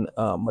listening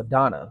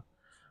Madonna,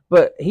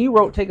 but he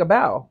wrote "Take a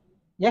Bow"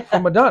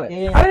 from Madonna. I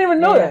didn't even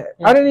know that.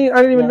 I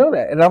didn't even know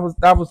that, and I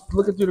was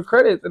looking through the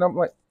credits, and I'm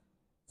like,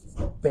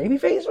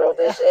 Babyface wrote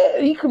this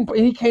shit.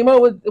 He came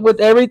up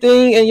with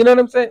everything, and you know what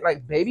I'm saying.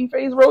 Like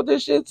Babyface wrote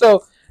this shit,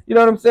 so you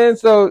know what I'm saying.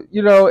 So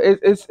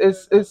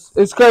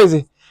it's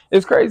crazy.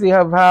 It's crazy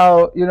of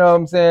how, you know what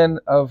I'm saying,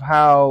 of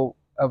how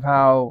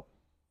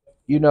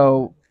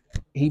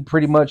he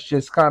pretty much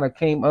just kind of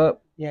came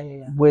up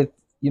with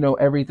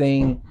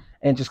everything,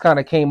 and just kind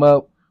of came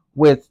up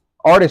with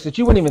artists that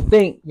you wouldn't even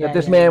think that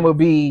this man would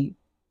be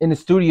in the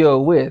studio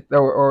with,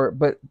 or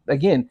but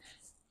again,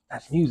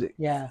 that's music.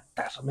 Yeah,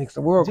 that's what makes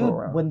the world go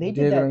around. When they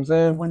did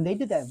that, when they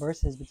did that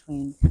verses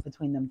between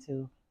them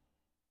two,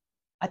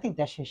 I think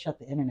that shit shut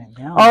the internet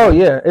down. Oh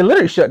yeah, it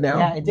literally shut down.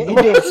 Yeah, it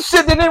did.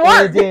 Shit didn't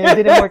work. It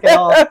didn't work at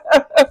all.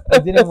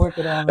 It didn't work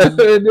at all, man.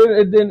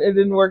 It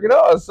didn't work at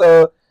all.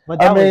 So, but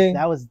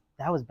that was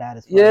bad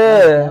as fuck.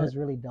 Yeah, that was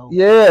really dope.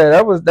 Yeah,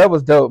 that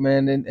was dope,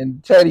 man.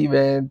 And Teddy,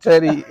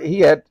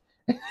 he had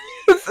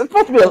it's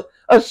supposed to be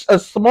a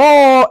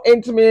small,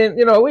 intimate.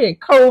 We in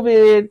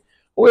COVID,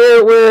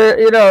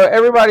 where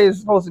everybody is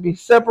supposed to be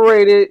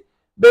separated.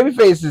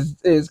 Babyface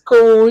is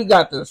cool. He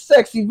got the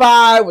sexy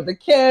vibe with the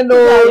candles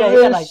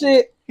and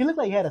shit. He looked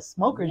like he had a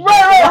smoker's jacket.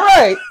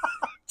 Right.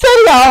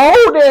 Teddy got a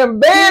whole damn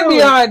band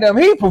behind him.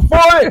 He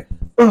performed,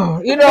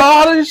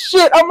 all this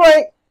shit. I'm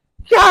like,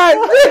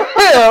 God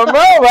damn,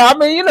 bro. I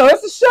mean,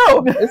 it's a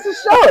show. It's a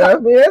show. I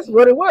mean, that's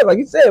what it was. Like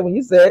you said, when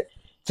you said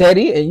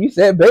Teddy and you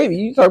said Baby,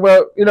 you talk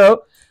about,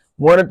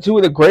 one or two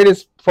of the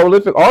greatest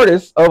prolific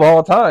artists of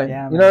all time.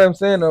 Yeah, you know what I'm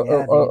saying? Of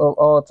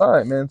all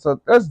time, man.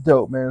 So that's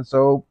dope, man.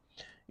 So,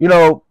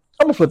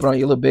 I'm gonna flip it on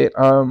you a little bit.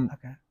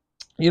 Okay.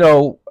 You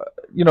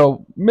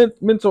know,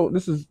 mental.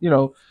 This is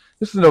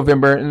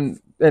November,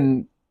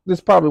 and this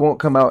probably won't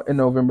come out in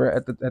November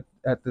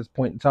at this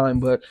point in time.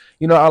 But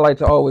I like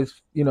to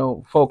always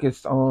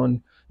focus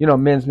on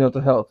men's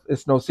mental health.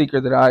 It's no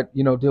secret that I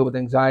deal with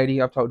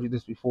anxiety. I've told you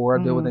this before.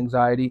 I deal with Mm-hmm.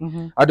 anxiety.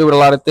 Mm-hmm. I do with a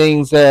lot of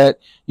things that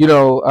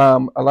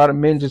a lot of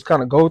men just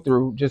kind of go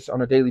through just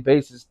on a daily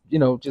basis.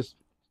 Just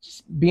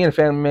being a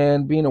family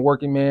man, being a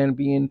working man,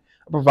 being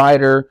a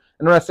provider.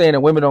 And I'm not saying that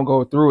women don't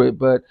go through it,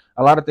 but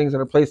a lot of things that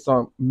are placed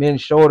on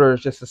men's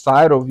shoulders, just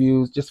societal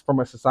views, just from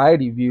a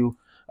society view,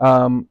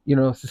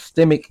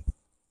 systemic,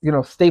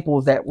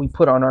 staples that we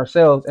put on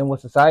ourselves and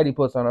what society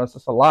puts on us.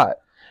 It's a lot,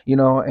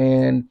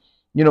 and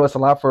it's a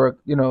lot for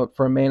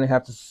for a man to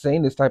have to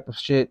sustain this type of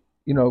shit,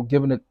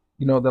 given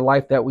the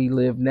life that we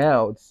live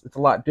now. It's a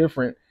lot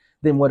different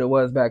than what it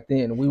was back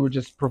then. We were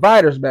just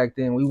providers back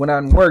then. We went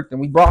out and worked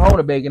and we brought home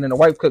the bacon and the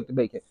wife cooked the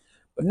bacon.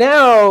 But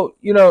now,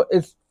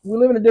 it's we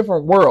live in a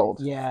different world.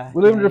 Yeah.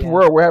 We live in Yeah. a different Yeah.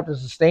 world. We have to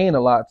sustain a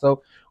lot.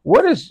 So,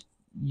 what is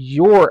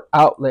your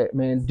outlet,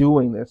 man,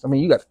 doing this? I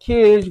mean, you got the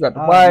kids, you got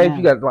the Oh wife,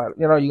 you man.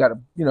 got you got to,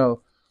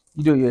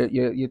 you do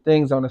your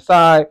things on the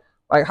side.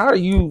 Like, how do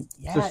you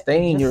Yeah. It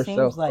sustain just seems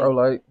yourself, bro?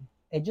 like Like,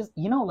 it just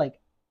like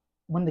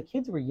when the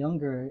kids were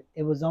younger,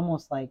 it was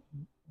almost like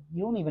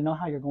you don't even know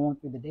how you're going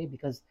through the day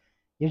because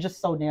you're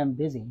just so damn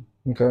busy,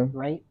 okay,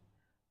 right?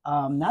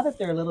 Now that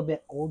they're a little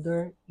bit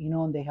older,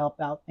 and they help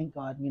out, thank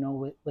God,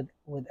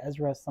 with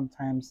Ezra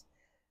sometimes.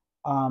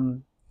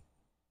 Um,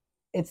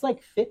 it's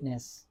like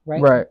fitness,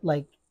 right? right,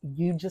 Like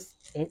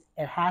it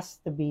has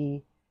to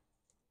be,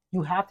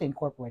 you have to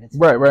incorporate it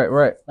right, somehow. right,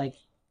 right. Like,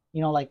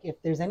 like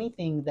if there's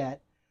anything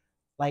that,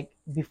 like,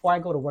 before I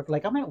go to work,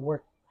 like I'm at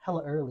work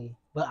hella early,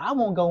 but I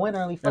won't go in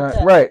early. Fuck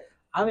that. Right,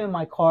 I'm in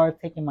my car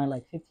taking my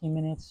like 15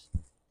 minutes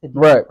to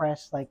right.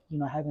 decompress, like,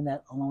 having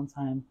that alone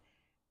time.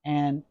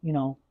 And,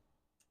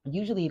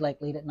 usually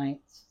like late at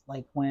nights,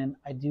 like when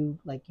I do,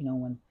 like,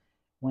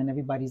 when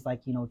everybody's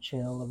like,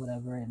 chill or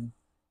whatever. And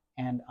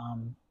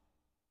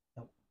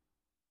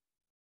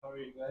How are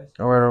you guys?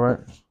 All right, all right.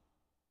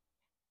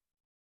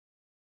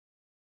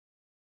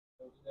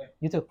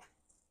 you too.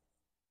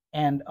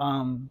 And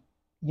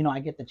I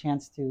get the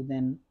chance to,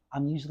 then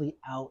I'm usually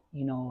out,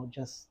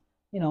 just,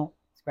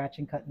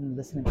 scratching, cutting,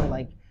 listening to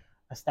like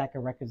a stack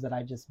of records that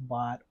I just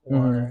bought,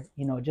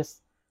 Mm-hmm. or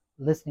just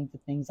listening to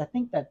things. I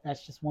think that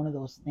that's just one of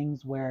those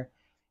things where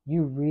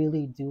you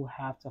really do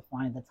have to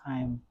find the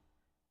time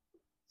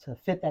to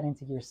fit that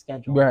into your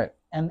schedule. Right.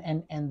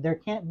 And there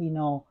can't be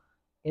no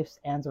ifs,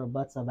 ands, or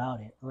buts about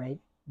it, right?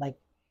 Like,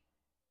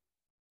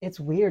 it's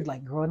weird,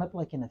 like growing up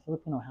like in a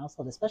Filipino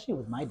household, especially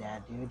with my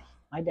dad, dude.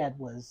 My dad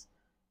was,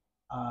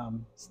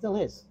 still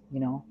is,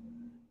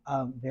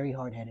 very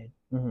hard headed,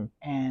 Mm-hmm.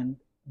 and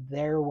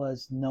there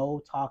was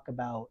no talk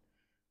about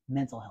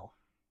mental health,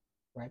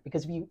 right?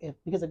 Because if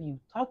you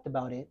talked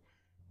about it,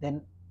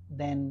 then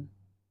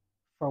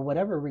for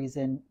whatever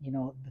reason,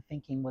 the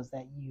thinking was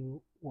that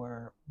you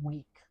were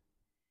weak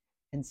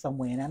in some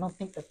way, and I don't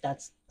think that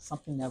that's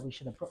something that we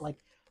should approach. Like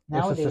It's a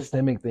nowadays, like,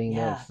 systemic thing that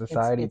yeah, it's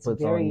society it's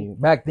puts on very, you.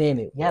 Back then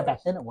it yeah, was.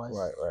 back then it was,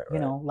 Right, right,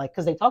 right. like,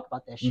 because they talk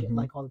about that shit Mm-hmm.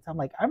 like all the time.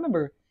 Like I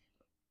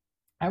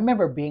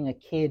remember being a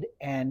kid,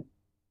 and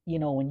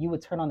when you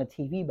would turn on the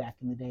TV back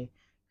in the day,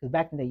 because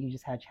back in the day you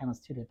just had channels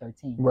 2 to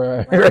 13,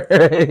 Right, right?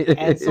 right.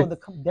 And so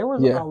there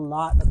was Yeah. a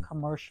lot of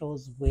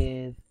commercials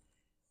with,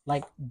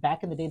 like,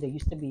 back in the day there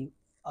used to be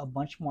a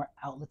bunch more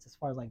outlets as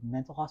far as like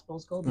mental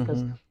hospitals go,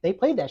 because Mm-hmm. they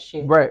played that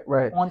shit Right,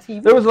 right. on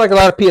TV. There was like a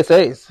lot of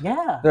PSAs.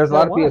 Yeah, There's a there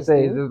lot of was,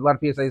 PSAs. dude. There's a lot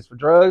of PSAs for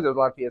drugs. There's a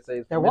lot of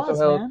PSAs for There mental was,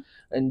 health, man.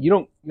 and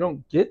you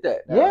don't get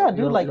that now. Yeah, dude,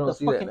 You like don't the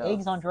see that fucking now.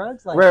 eggs on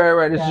drugs, like, Right, right,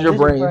 right. This is yeah, your this is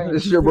your brain. brain,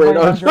 This is your your brain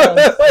brain on on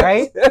drugs, drugs.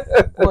 right?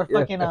 Or Yeah.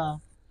 fucking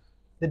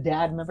the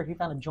dad, remember he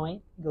found a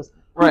joint? He goes,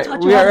 "Who Right.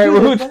 taught you We how are to do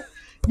right. this?" Like,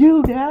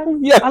 you, dad.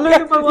 Yeah, I learned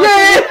yeah, it from watching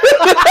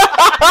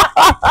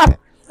yeah. you.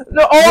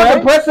 The Right?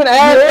 depressing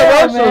ass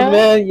Yeah, commercials, man.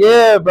 man.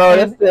 Yeah, bro.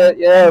 That's And it. and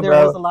Yeah, and there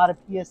was bro. a lot of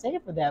PSA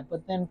for that,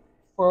 but then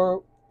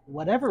for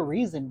whatever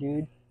reason,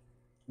 dude,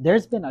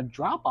 there's been a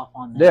drop off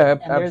on that, Yeah,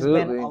 and there's been a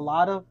absolutely.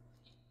 lot of,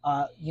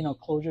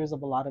 closures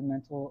of a lot of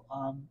mental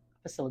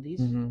facilities.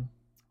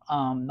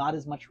 Mm-hmm. Not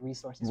as much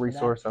resources for that,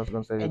 Resource. I was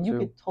gonna say that and you too.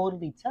 could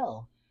totally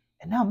tell.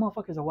 And now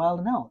motherfuckers are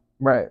wilding out,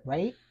 Right.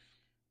 right?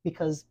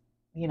 Because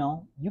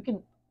you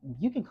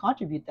can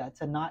contribute that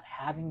to not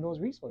having those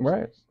resources.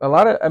 Right. A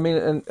lot of, I mean,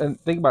 and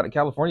think about it.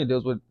 California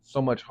deals with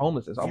so much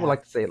homelessness. I would Yeah.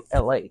 like to say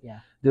LA Yeah.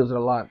 deals with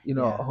a lot,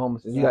 Yeah.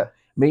 homelessness. You Yeah. got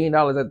 $1 million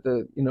at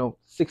the,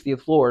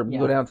 60th floor. You Yeah.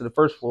 go down to the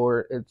first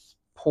floor, it's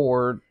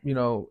poor,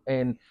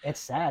 and It's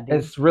sad, dude.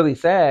 it's really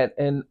sad.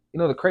 And,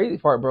 the crazy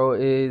part, bro,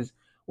 is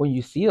when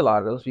you see a lot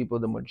of those people,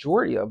 the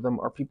majority of them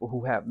are people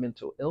who have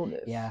mental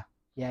illness. Yeah.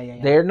 Yeah. Yeah.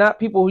 Yeah. They're not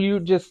people who you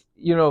just,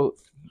 you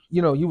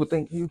would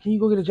think, can you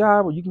go get a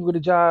job, or you can go get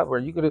a job, or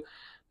you could.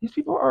 These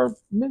people are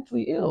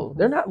mentally ill. Mhm.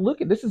 They're not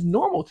looking. This is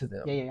normal to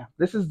them. Yeah. Yeah. Yeah.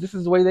 This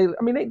is the way they.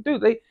 I mean, they do.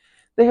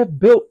 They have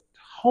built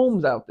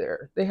homes out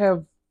there. They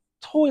have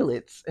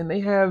toilets, and they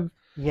have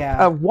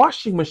Yeah.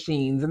 washing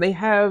machines, and they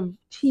have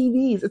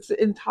TVs. It's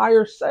the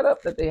entire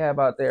setup that they have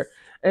out there,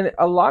 and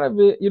a lot of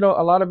it,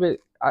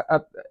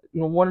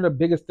 one of the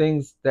biggest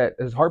things that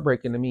is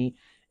heartbreaking to me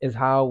is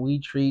how we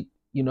treat,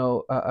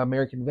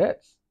 American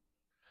vets.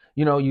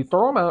 You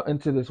throw them out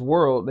into this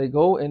world, they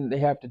go and they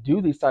have to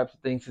do these types of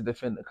things to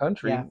defend the Yeah.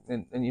 country,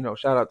 and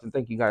shout out and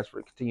thank you guys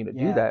for continuing to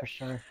do Yeah, for that.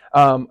 sure.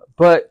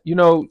 But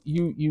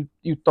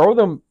you throw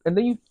them, and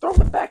then you throw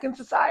them back in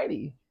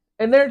society,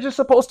 and they're just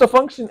supposed to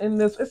function in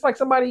this. It's like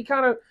somebody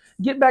kind of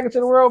get back into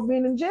the world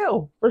being in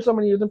jail for so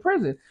many years in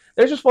prison.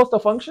 They're just supposed to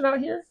function out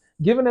here,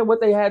 given that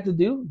what they had to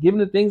do, given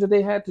the things that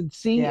they had to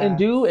see and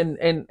Yeah. do,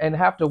 and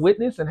have to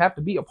witness and have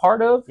to be a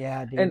part of.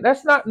 Yeah, And dude.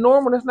 that's not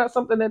normal. That's not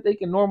something that they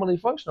can normally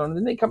function on. And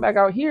then they come back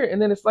out here,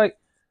 and then it's like,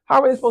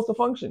 how are they supposed to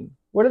function?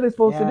 What are they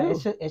supposed to Yeah,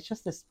 do? it's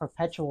just this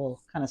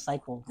perpetual kind of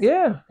cycle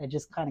Yeah, that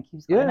just kind of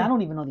keeps going. And I yeah.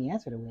 don't even know the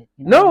answer to it.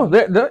 You know what I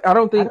No, mean? I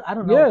don't think. I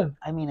don't know. Yeah,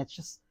 I mean,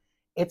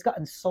 it's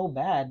gotten so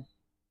bad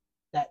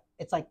that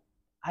it's like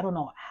I don't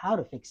know how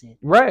to fix it.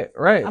 right, I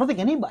right. don't think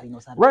anybody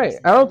knows how to Right. fix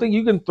it. I You don't know? think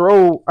you can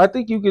throw. I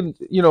think you can.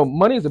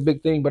 Money is a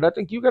big thing, but I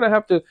think you're gonna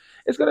have to.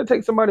 It's gonna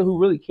take somebody who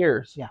really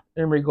cares Yeah.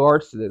 in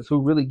regards to this,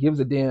 who really gives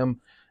a damn,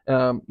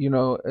 and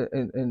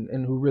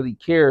who really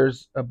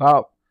cares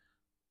about.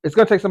 It's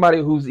gonna take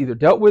somebody who's either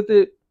dealt with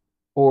it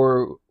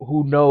or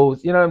who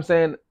knows. You know what I'm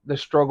saying? The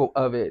struggle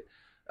of it,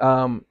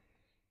 Yeah.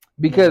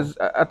 because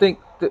I think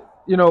that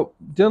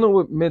dealing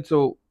with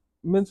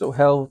mental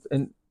health,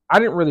 and I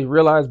didn't really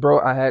realize, bro,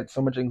 I had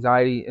so much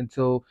anxiety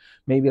until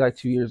maybe like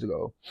 2 years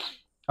ago.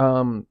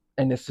 And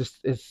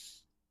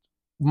it's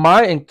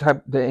my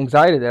type the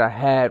anxiety that I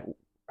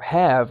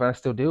have and I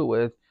still deal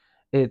with.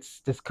 It's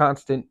this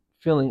constant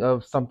feeling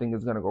of something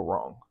is gonna go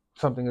wrong,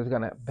 something is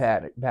gonna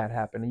bad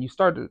happen, and you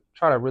start to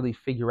try to really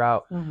figure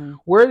out Mm-hmm.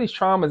 where these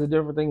traumas and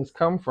different things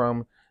come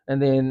from.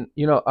 And then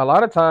a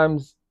lot of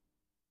times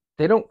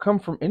they don't come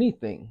from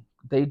anything.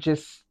 They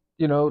just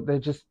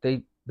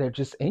they're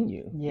just in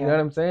you. You know Yeah. what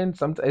I'm saying?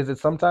 Is it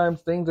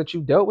sometimes things that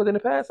you dealt with in the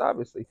past,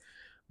 obviously,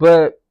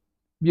 but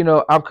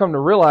I've come to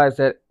realize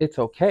that it's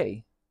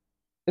okay.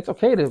 It's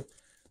okay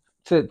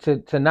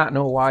to not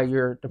know why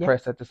you're Yeah.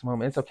 depressed at this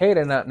moment. It's okay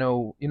to not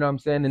know, what I'm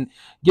saying? And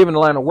given the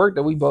line of work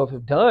that we both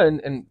have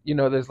done, and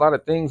there's a lot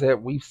of things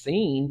that we've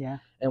seen Yeah.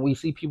 and we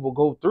see people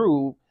go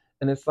through,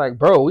 and it's like,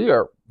 bro, we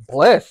are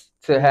blessed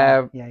to Yeah.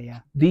 have Yeah. Yeah.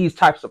 these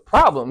types of Yeah.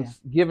 problems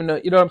given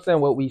the, what I'm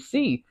saying, what we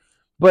see.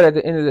 But at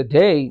the end of the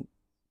day,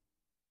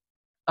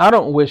 I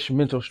don't wish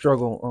mental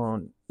struggle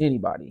on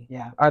anybody.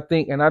 Yeah. I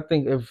think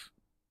if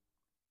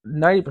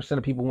 90%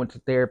 of people went to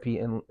therapy,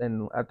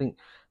 and I think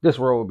this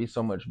world would be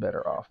so much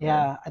better off, man.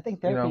 Yeah, I think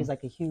You therapy know? is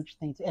like a huge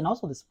thing too, and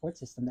also the support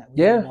system that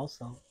we have. Yeah,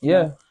 Also,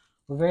 yeah.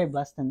 we're very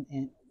blessed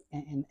in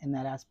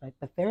that aspect.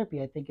 But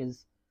therapy, I think,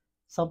 is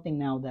something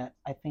now that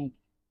I think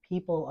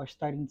people are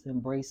starting to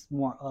embrace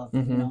more of.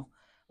 Mhm.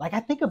 Like I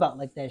think about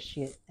like that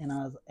shit, and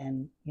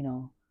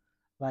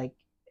like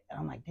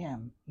I'm like,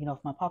 damn,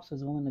 if my pops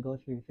was willing to go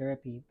through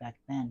therapy back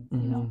then,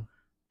 Mhm.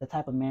 the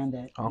type of man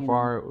that, How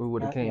far we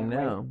would have yeah, yeah, came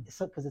right. now.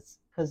 So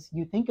because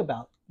you think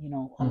about, a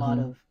lot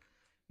Mhm. of,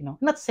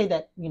 not to say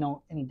that,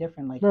 any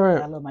different. Like All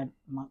right. I love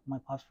my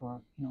pops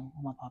for, who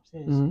my pops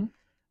is.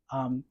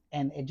 Mhm.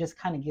 And it just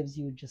kind of gives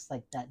you just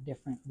like that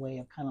different way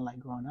of kind of like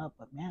growing up.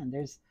 But man,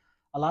 there's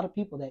a lot of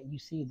people that you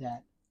see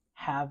that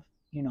have,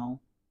 you know,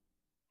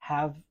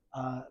 have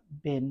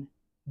been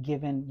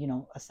given,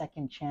 a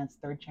second chance,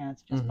 third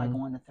chance just by Mhm.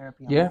 going to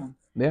therapy Yeah. alone.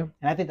 Yeah.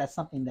 And I think that's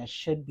something that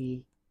should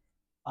be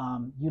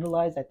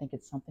utilized. I think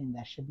it's something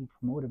that should be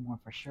promoted more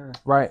for sure.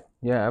 Right.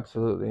 Yeah,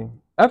 absolutely.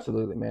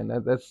 Absolutely, man.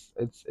 That's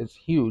it's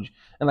huge.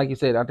 And like you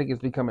said, I think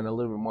it's becoming a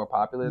little bit more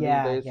popular these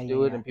Yeah, days yeah, to yeah,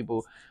 do it, yeah, and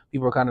people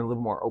are kind of a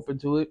little more open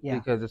to it yeah,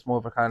 because it's more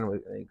of a kind of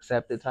an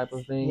accepted type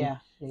of thing yeah,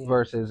 yeah, yeah,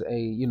 versus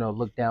a,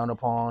 looked down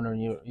upon, or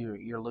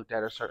you're looked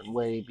at a certain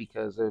way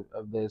because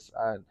of this.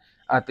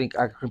 I think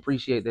I can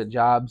appreciate that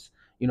jobs,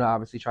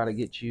 obviously try to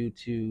get you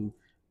to,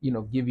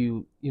 give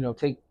you,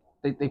 take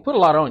they put a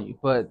lot on you,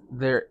 but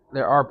there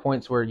are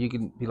points where you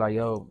can be like,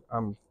 yo,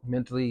 I'm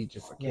mentally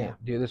just, I yeah.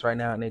 can't do this right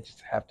now, and they just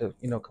have to,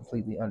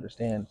 completely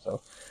understand.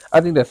 So I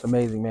think that's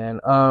amazing, man.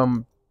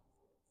 Um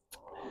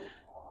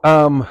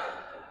I'm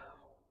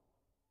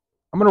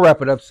gonna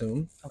wrap it up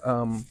soon.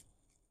 Okay.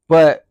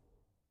 But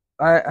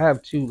I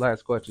have two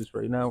last questions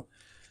for you. Now,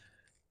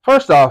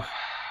 first off,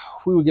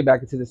 we would get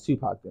back into this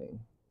Tupac thing.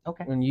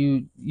 Okay. And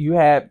you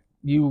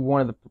were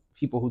one of the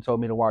people who told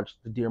me to watch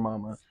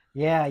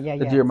Yeah, yeah,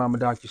 the yeah, Dear Mama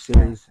docu yeah.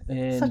 series,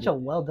 Such and a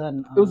well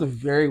done. it was a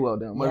very well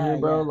done, wasn't Yeah,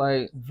 it, bro? yeah.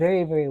 Like,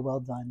 Very, very well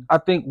done. I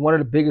think one of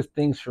the biggest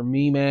things for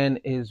me, man,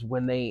 is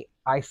when they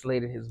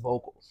isolated his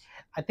vocals.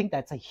 I think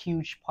that's a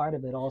huge part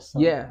of it also.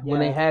 Yeah, when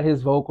they Yeah, had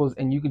his vocals,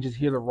 and you could just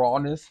hear the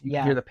rawness, you can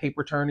yeah, hear the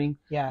paper turning, you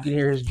yeah. can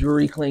hear his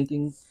jewelry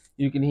clinking,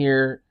 you can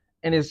hear,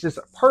 and it's just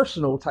a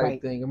personal type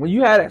Right, thing. And when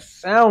you had that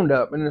sound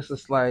up, and it's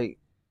just like,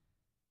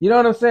 you know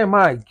what I'm saying?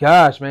 My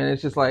gosh, man,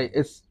 it's just like,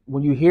 it's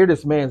when you hear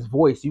this man's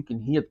voice, you can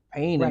hear the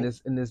pain in right.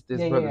 this Yeah,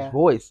 yeah, brother's yeah.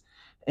 voice.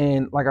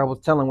 And like I was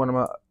telling one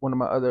of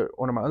my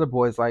other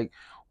boys, like,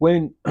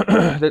 when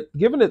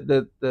given it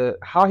the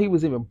how he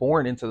was even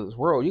born into this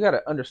world, you got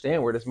to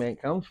understand where this man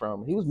comes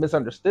from. He was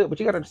misunderstood, but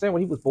you got to understand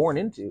what he was born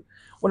into.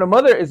 When a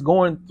mother is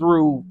going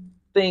through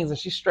things and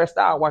she's stressed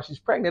out while she's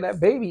pregnant, that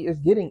baby is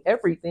getting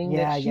everything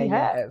Yeah, that she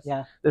yeah, has.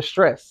 yeah. The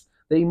stress,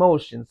 the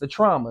emotions, the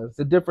traumas,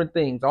 the different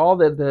things, all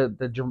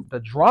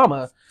the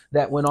drama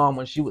that went on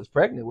when she was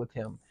pregnant with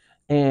him.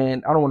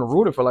 And I don't want to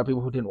ruin it for a lot of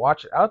people who didn't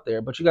watch it out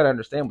there, but you got to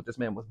understand what this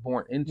man was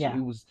born into. Yeah.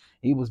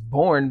 He was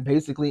born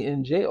basically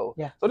in jail.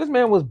 Yeah. So this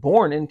man was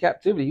born in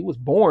captivity. He was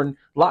born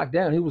locked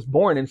down. He was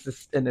born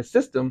in a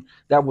system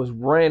that was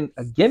ran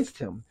against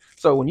him.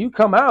 So when you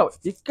come out,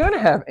 you're gonna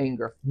have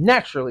anger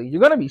naturally.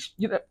 You're gonna be,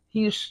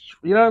 he's,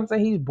 you know what I'm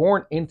saying? He's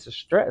born into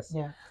stress.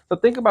 Yeah. So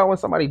think about when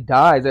somebody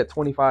dies at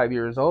 25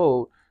 years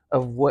old,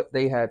 of what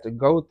they had to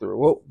go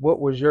through.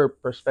 What was your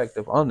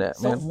perspective on that,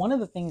 So man? one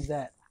of the things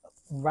that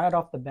right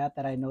off the bat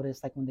that I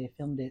noticed, like when they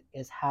filmed it,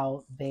 is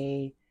how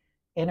they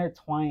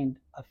intertwined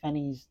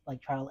Afeni's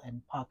like trial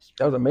and Pac's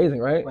That was trial. amazing,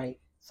 right? Right.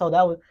 So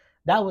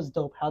that was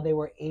dope. How they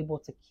were able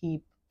to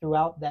keep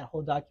throughout that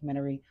whole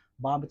documentary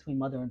bond between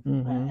mother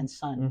and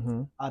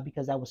son,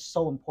 because that was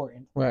so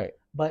important. Right.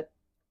 But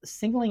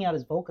singling out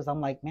his vote, because I'm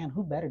like, man,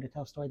 who better to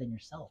tell a story than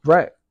yourself?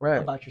 Right.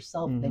 About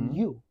yourself than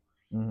you.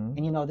 And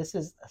this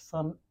is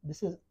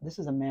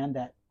a man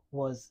that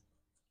was,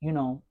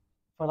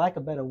 for lack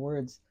of better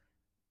words,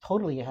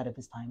 totally ahead of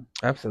his time.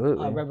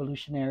 Absolutely. A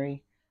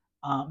revolutionary,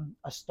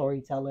 a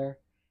storyteller,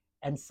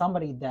 and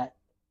somebody that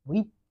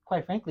we,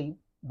 quite frankly,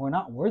 were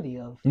not worthy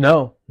of.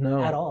 No,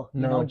 at all.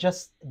 No.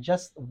 Just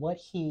what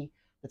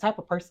the type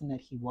of person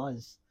that he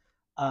was,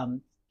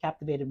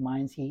 captivated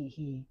minds.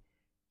 He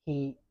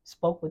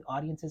spoke with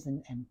audiences,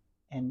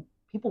 and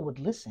people would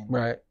listen.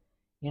 Right.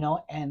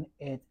 And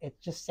it's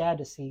just sad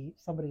to see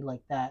somebody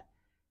like that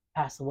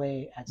pass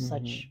away at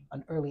such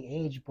an early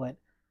age. But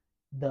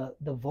the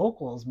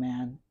vocals,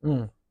 man,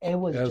 it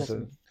was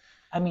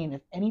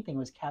if anything, it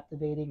was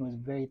captivating. It was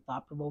very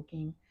thought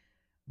provoking.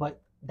 But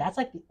that's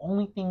like the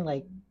only thing.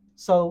 Like,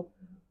 so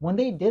when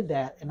they did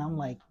that, and I'm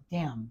like,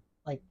 damn,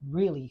 like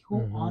really,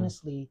 who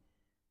honestly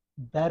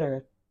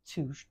better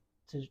to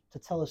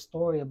tell a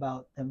story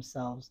about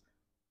themselves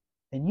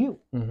than you,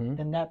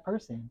 than that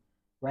person,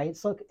 right?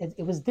 So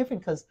it was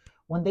different because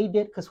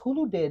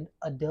Hulu did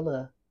a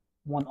Dilla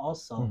one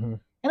also, and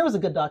it was a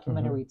good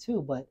documentary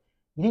too, but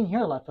you didn't hear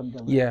a lot from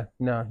Dilla. Yeah,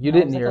 no, you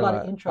didn't hear a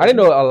lot. Intros. I didn't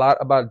know a lot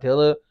about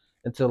Dilla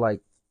until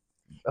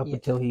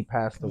until he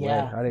passed away.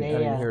 Yeah, I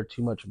didn't hear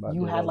too much about.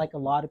 You Dilla. had like a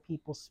lot of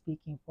people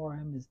speaking for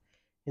him.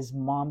 His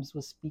mom's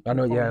was speaking. I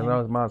know. For him. I know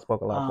his mom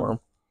spoke a lot for him.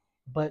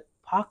 But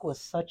Pac was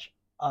such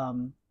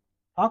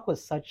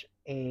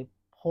a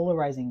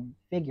polarizing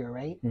figure,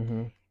 right?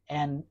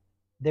 And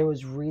there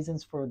was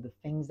reasons for the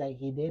things that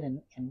he did,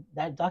 and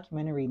that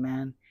documentary,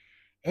 man,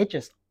 it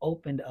just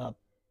opened up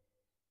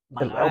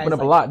my eyes. Opened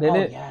up a lot, didn't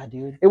it? Yeah,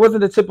 dude. It wasn't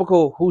the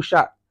typical who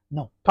shot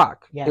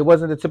Pac. Yeah. It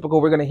wasn't the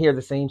typical we're gonna hear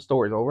the same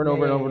stories over and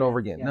over and over and over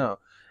again. Yeah. No.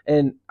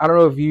 And I don't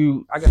know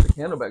if I got the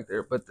candle back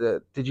there, but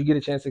did you get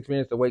a chance to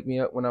experience the Wake Me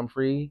Up When I'm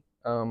Free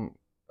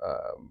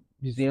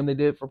museum they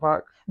did for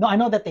Pac? No, I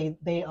know that they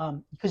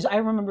because I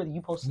remember that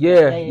you posted.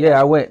 Yeah,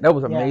 I went. That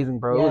was amazing,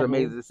 bro. Yeah, it was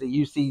amazing to see.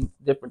 You see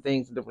different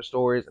things and different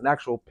stories and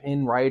actual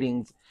pen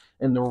writings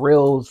and the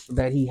reels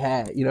that he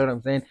had. You know what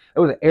I'm saying? It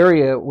was an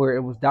area where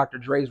it was Dr.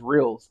 Dre's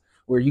reels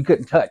where you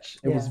couldn't touch.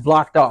 It was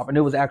blocked off, and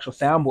it was actual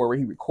soundboard where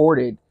he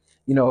recorded,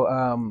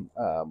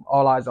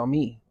 All Eyes on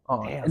Me.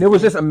 And it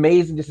was just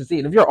amazing just to see.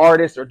 And if you're an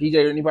artist or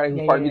DJ or anybody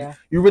who's part of music,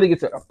 you really get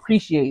to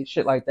appreciate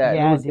shit like that.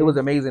 Yeah, it was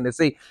amazing to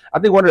see. I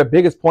think one of the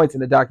biggest points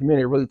in the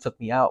documentary really took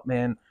me out,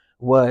 man,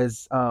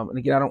 was, and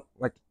again, I don't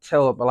like to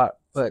tell a lot,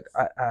 but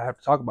I have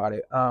to talk about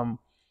it,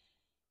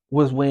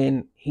 was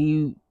when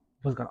he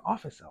was going to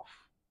off himself.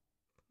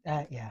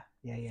 Yeah.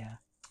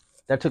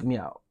 That took me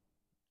out.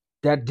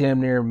 That damn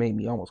near made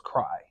me almost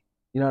cry.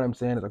 You know what I'm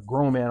saying? As a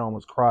grown man, I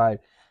almost cried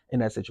in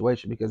that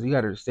situation, because you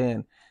got to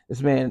understand,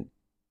 this man,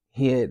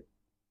 it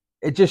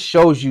just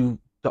shows you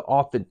the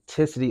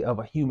authenticity of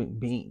a human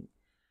being.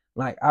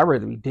 Like, I'd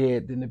rather be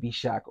dead than to be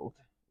shackled.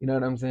 You know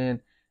what I'm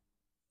saying?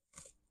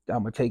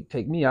 I'm gonna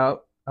take me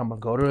out. I'm gonna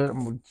go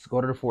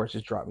to the forest,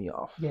 just drop me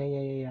off.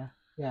 Yeah.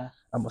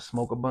 I'm gonna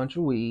smoke a bunch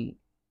of weed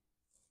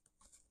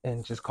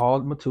and just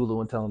call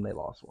Matulu and tell them they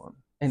lost one.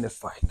 And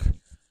it's like,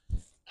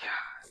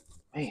 God,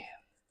 man,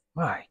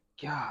 my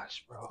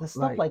gosh, bro. The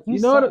stuff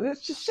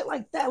it's just shit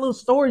like that, little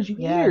stories you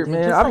hear, dude,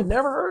 man. I've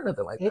never heard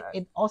nothing like that.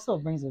 It also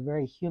brings a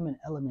very human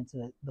element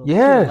to it, though,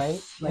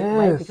 yes, too,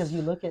 right? Right? Because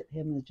you look at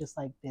him as just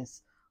like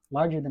this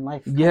larger than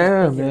life.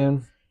 Yeah,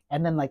 man.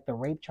 And then like the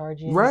rape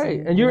charges,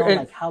 right? And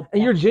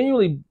you're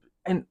genuinely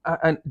and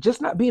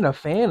just not being a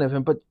fan of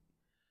him, but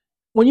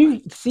when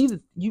you see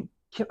that, you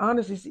can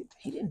honestly see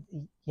he didn't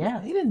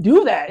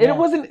do that. Yeah. It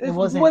wasn't him. It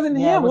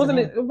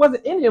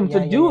wasn't in him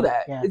to do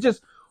that. Yeah. It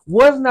just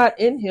was not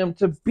in him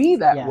to be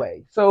that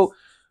way. So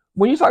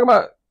when you talk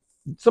about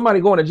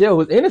somebody going to jail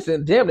who's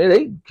innocent, damn,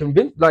 they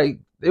convinced, like,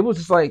 it was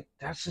just like,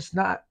 that's just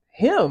not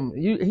him.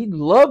 He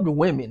loved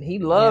women.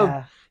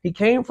 He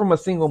came from a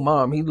single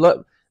mom. He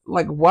loved,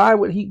 like why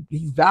would he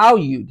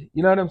valued,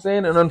 you know what I'm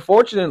saying? And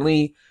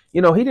unfortunately, he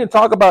didn't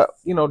talk about,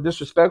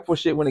 disrespectful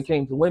shit when it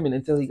came to women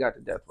until he got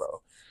to death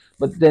row.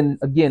 But then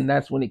again,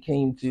 that's when it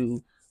came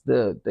to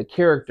the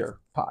character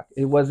Pac.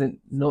 It was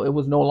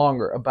no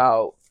longer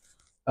about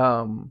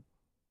um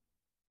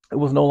it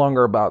was no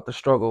longer about the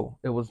struggle.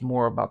 It was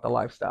more about the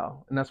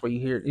lifestyle. And that's why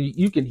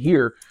you can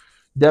hear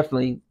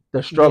definitely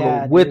the struggle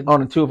Yeah, with dude.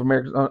 on the Two of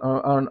Americans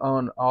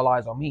on All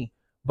Eyes on Me.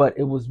 But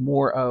it was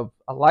more of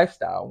a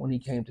lifestyle when he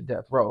came to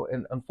death row.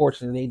 And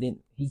unfortunately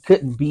he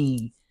couldn't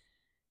be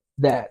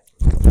that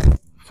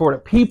for the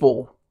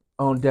people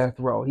on death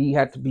row. He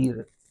had to be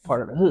a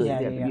part of the hood. Yeah,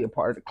 He yeah, had to yeah. be a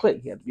part of the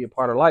clique. He had to be a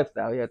part of the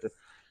lifestyle. He had to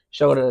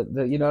show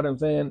the you know what I'm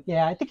saying?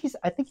 Yeah, I think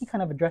he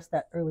kind of addressed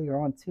that earlier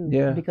on too,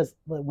 Yeah. because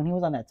when he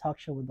was on that talk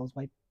show with those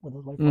white folks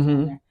on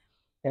Mm-hmm. there,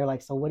 they're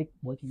like, so what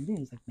can you do?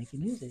 He's like, making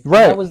music. And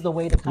that Right. was the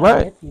way to kind of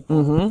Right. get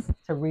people Mm-hmm.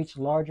 to reach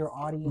larger Right.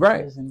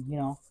 audiences,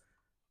 and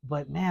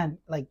But man,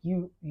 like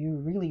you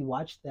really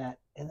watched that,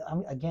 and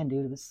again,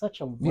 dude, it was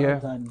such a well Yeah.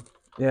 done.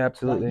 Yeah, You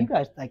absolutely.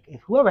 guys, like,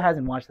 if whoever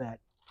hasn't watched that,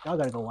 y'all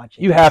gotta go watch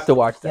it. You have to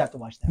watch You have that. to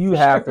watch that You for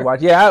have to sure.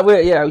 watch. Yeah,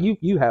 yeah.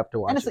 You have to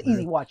And watch it's it, an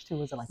easy man. watch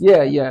too. Is it like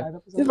Yeah, yeah. five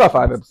episodes It's or about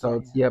 5 so?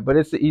 episodes. Yeah. Yeah, but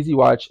it's an easy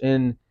watch,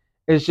 and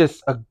it's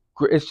just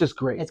it's just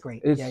great. It's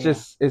great. It's Yeah, yeah,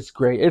 just it's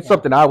great. It's yeah,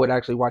 something I would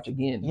actually watch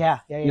again. yeah,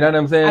 yeah, You know yeah. what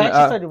I'm I saying?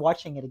 actually started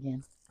watching it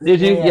again. Did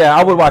Yeah, you? yeah, Yeah,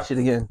 I would yeah. watch it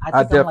again. I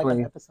I think I'm like on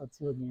definitely. episode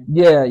 2 again.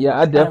 Yeah, It yeah.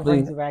 I just kind of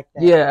definitely. brings back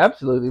that. Yeah,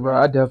 absolutely, bro.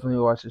 Yeah. I definitely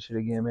watch this shit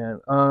again,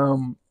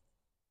 man.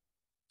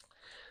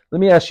 Let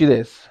me ask you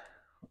this.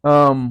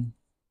 Um,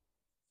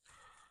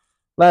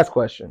 Last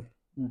question.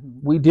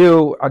 Mm-hmm.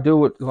 I deal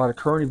with a lot of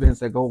current events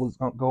that go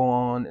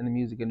on in the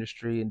music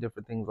industry and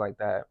different things like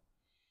that.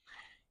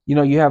 You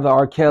have the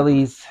R.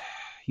 Kellys,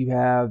 you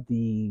have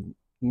you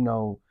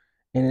know,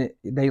 and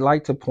they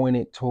like to point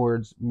it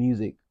towards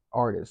music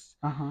artists,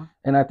 Uh huh.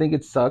 and I think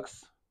it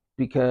sucks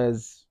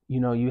because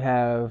you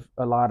have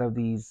a lot of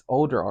these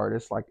older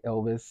artists like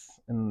Elvis,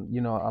 and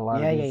a lot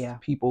of Yeah, yeah, these yeah,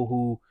 people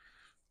who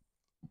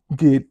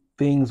did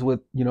things with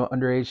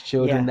underage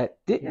children yeah, that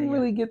yeah, didn't yeah,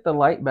 really get the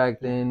light back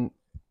yeah. then,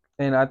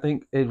 and I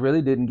think it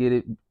really didn't get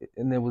it,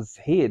 and it was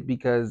hid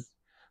because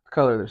the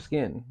color of their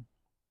skin,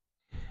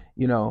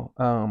 you know.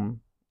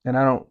 And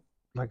I don't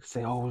like to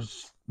say, oh,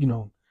 it's,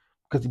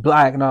 because he's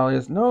black and all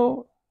this.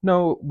 No,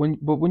 no.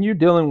 When you're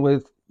dealing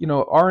with,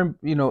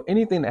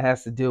 anything that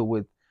has to deal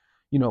with,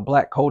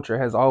 black culture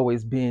has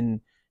always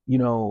been, you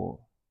know,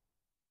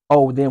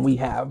 oh, then we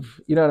have,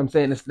 you know what I'm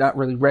saying? It's not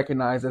really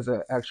recognized as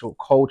an actual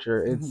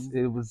culture. Mm-hmm.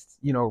 It was,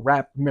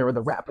 rap. Remember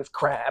the rap is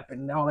crap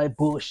and all that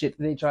bullshit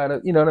they try to,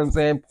 you know what I'm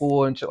saying,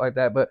 pull and shit like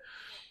that. But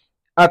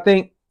I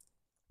think,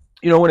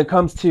 when it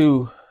comes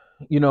to,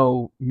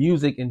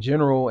 music in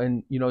general,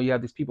 and you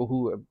have these people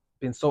who have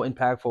been so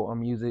impactful on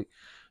music,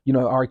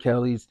 R.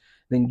 Kelly's.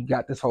 Then you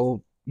got this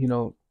whole,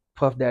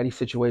 Puff Daddy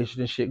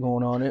situation and shit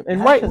going on, and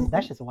right,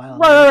 That's just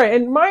wild, right, dude.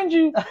 right, and mind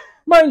you,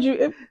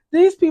 if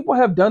these people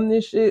have done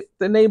this shit,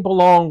 then they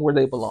belong where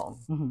they belong.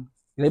 Mm-hmm.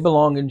 They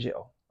belong in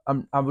jail.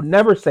 I would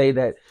never say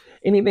that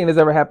anything that's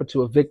ever happened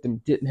to a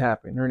victim didn't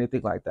happen or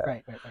anything like that.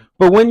 Right, right, right.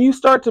 But when you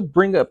start to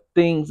bring up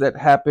things that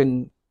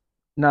happened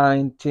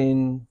 9,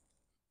 10,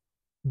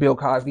 Bill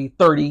Cosby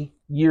 30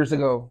 years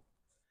ago,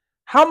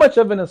 how much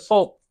of an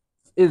assault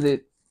is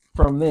it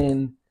from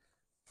then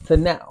to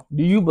now?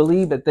 Do you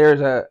believe that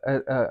there's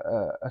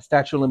a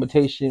statute of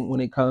limitation when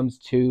it comes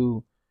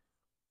to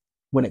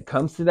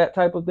that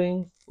type of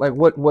thing? Like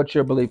what's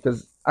your belief?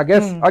 Because I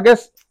guess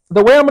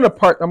the way I'm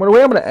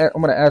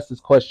gonna ask this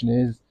question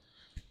is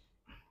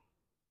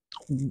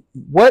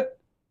what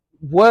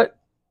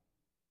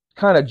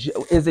kind of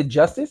is it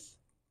justice?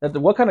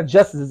 What kind of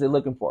justice is it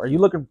looking for? Are you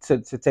looking to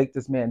take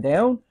this man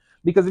down?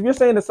 Because if you're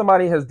saying that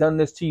somebody has done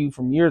this to you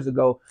from years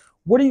ago,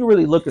 what are you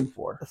really looking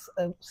for?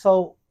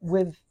 So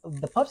with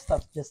the Puff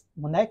stuff, just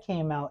when that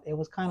came out, it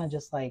was kind of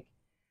just like,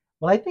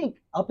 well, I think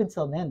up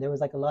until then there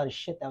was like a lot of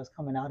shit that was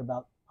coming out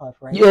about Puff,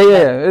 right? Yeah, Like,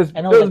 yeah.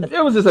 I know, like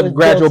It was just it a was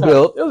gradual built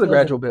up. build. It was a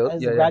gradual build. It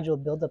was Yeah, a yeah. gradual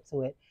build up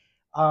to it.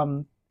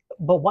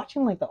 But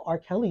watching like the R.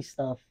 Kelly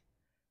stuff,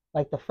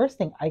 like the first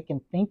thing I can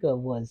think of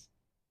was,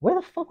 where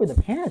the fuck were the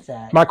parents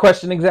at? My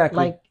question exactly.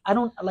 Like, I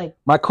don't like.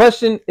 My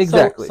question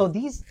exactly. So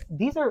these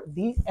are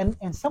these,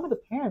 and some of the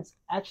parents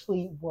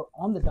actually were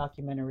on the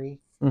documentary,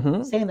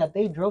 Mm-hmm. saying that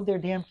they drove their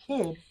damn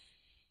kid,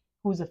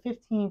 who's a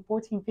 15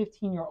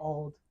 year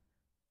old,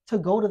 to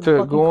go to the To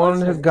fucking go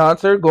on his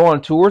concert, go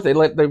on tours. They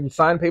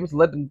sign papers to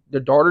let their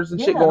daughters and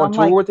shit go and on I'm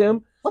tour like, with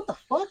him. what the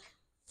fuck?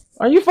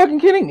 Are you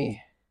fucking kidding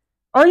me?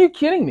 Are you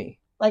kidding me?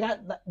 Like,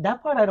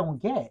 that part I don't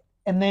get.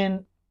 And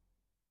then,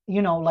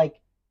 like,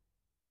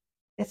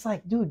 it's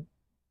like, dude,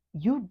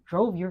 you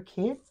drove your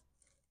kid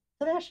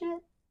to that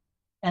shit,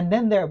 and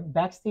then they're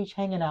backstage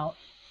hanging out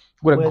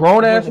With a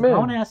grown ass with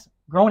man.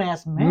 grown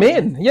ass men.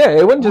 Men, yeah,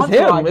 it wasn't just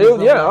him.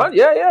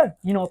 Yeah.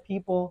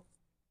 People.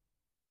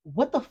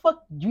 What the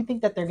fuck do you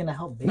think that they're gonna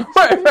help babysit?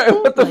 Right.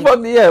 What the fuck?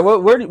 Yeah.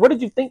 What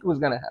did you think was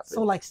gonna happen?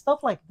 So like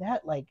stuff like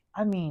that. Like,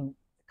 I mean,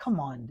 come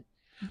on.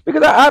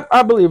 Because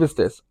I believe it's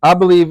this. I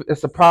believe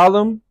it's a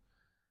problem.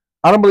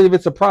 I don't believe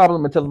it's a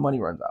problem until the money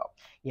runs out.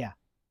 Yeah.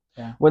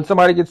 Yeah. When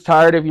somebody gets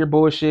tired of your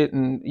bullshit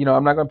and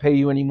I'm not gonna pay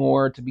you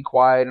anymore to be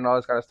quiet and all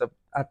this kind of stuff,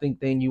 I think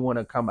then you want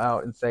to come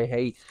out and say,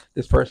 hey,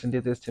 this person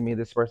did this to me,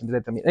 this person did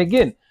that to me. And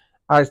again,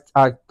 I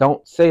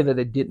don't say that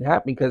it didn't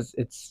happen because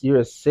you're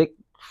a sick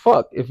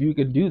fuck if you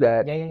can do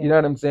that. Yeah. You know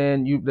what I'm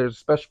saying? There's a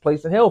special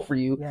place in hell for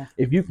you Yeah.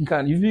 if you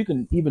can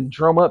even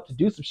drum up to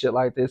do some shit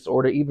like this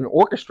or to even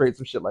orchestrate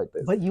some shit like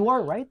this. But you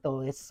are right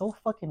though. It's so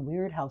fucking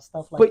weird how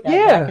stuff like But that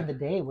yeah. back in the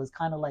day was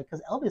kind of like,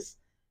 because Elvis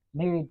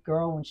married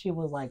girl when she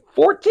was like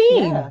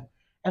 14. Yeah.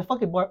 And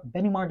fucking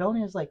Benny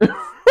Maradona is like, right.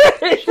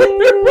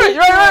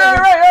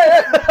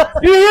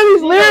 You hear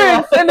these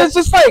lyrics, and it's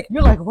just like,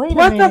 you're like, wait a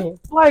minute. What the hell?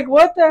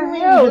 What the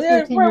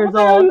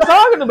hell are you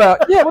talking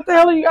about? Yeah, what the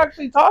hell are you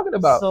actually talking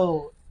about?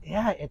 So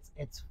yeah,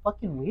 it's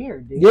fucking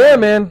weird, dude. Yeah,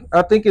 man.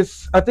 I think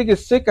it's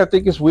sick. I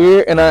think it's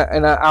weird, and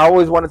I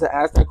always wanted to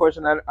ask that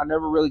question. I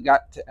never really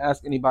got to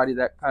ask anybody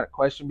that kind of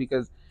question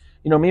because,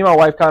 me and my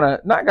wife kind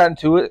of not got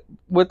into it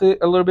with it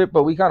a little bit,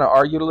 but we kind of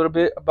argued a little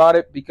bit about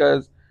it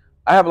because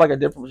I have like a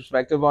different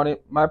perspective on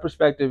it. My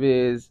perspective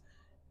is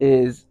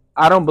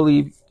I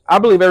believe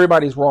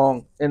everybody's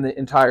wrong in the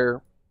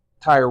entire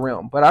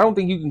realm, but I don't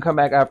think you can come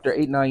back after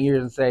 8-9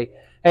 years and say,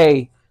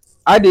 hey,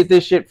 I did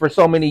this shit for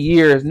so many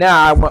years,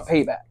 now I want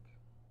payback.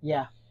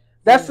 Yeah,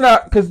 that's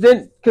not because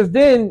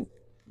then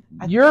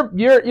you're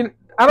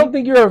I don't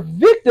think you're a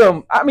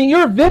victim. I mean,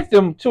 you're a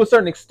victim to a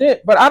certain extent,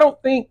 but I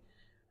don't think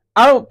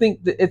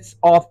that it's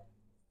off.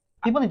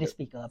 People need to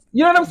speak up.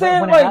 You know what I'm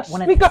saying?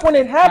 Speak up when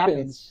it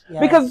happens.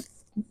 Yeah. Because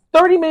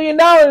 $30 million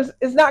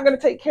is not going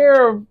to take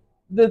care of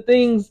the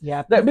things.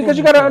 Yeah. Because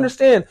you got to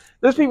understand,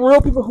 there's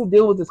real people who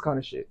deal with this kind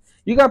of shit.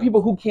 You got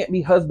people who can't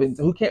be husbands,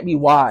 who can't be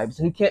wives,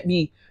 who can't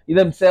be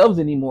themselves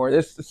anymore.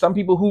 There's some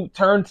people who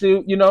turn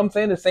to,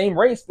 the same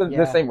race,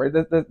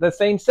 the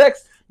same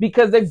sex,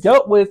 because they've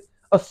dealt with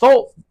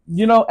assault,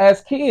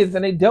 as kids,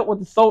 and they dealt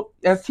with assault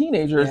as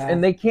teenagers,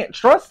 and they can't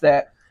trust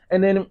that,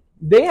 and then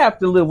they have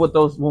to live with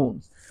those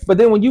wounds. But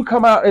then when you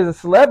come out as a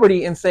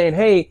celebrity and saying,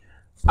 hey,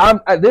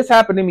 this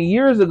happened to me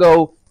years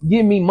ago,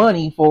 give me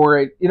money for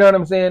it, you know what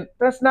I'm saying?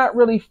 That's not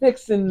really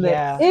fixing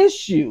the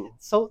issue.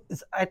 So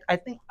I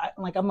think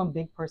I'm a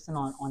big person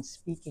on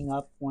speaking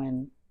up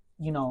when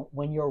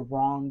you're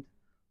wronged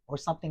or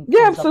something.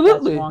 Yeah,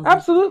 absolutely. Wrong,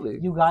 absolutely.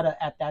 You gotta,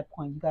 at that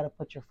point, you gotta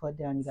put your foot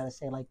down. You gotta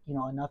say, like,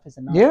 enough is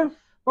enough. Yeah.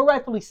 But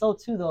rightfully so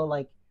too, though.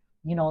 Like,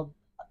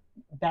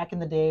 back in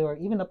the day, or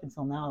even up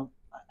until now,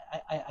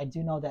 I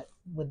do know that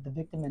with the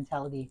victim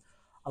mentality,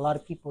 a lot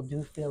of people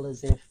do feel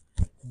as if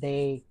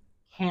they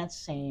can't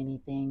say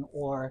anything,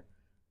 or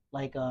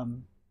like what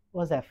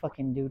was that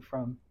fucking dude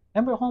from?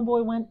 Remember,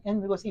 Homeboy went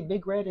in to go see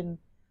Big Red in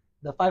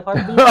the 5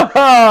 Heartbeats?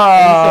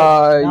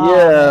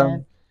 Yeah.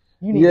 Man,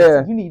 you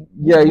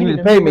need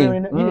to pay me. You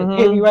need to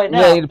pay me right now.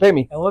 Yeah, you need to pay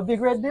me. And what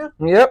Big Red do?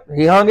 Yep,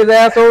 he hung his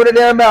ass over the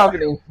damn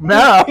balcony.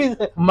 Now,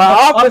 my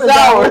office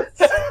hours.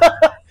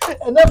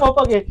 And that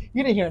motherfucker,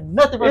 you didn't hear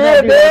nothing from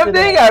that dude. Damn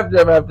thing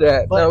after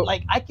that. But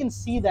like, I can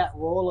see that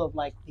role of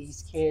like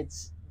these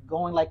kids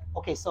going like,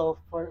 okay, so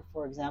for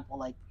example,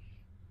 like,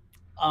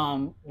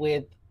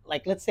 with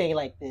like, let's say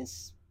like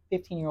this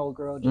 15-year-old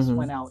girl just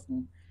went out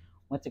and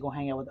went to go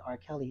hang out with R.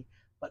 Kelly,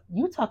 but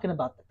you talking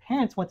about the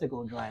parents went to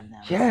go drive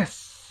them.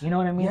 Yes. You know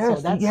what I mean?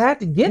 Yes, so you had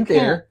to get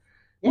there.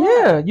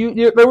 Yeah,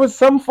 you there was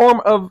some form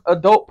of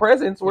adult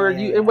presence where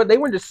they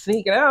weren't just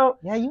sneaking out.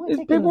 Yeah,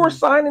 people were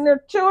signing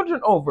their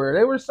children over.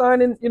 They were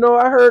signing.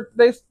 I heard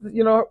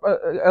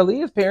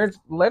Aaliyah's parents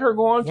let her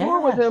go on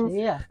tour with him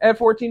at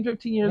 14,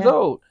 15 years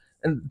old.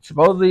 And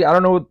supposedly, I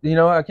don't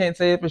know, I can't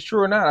say if it's true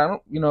or not. I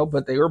don't,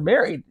 but they were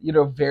married,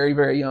 very,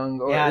 very young.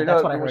 Or,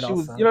 that's what I heard.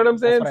 Also. You know what I'm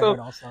saying?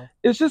 So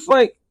it's just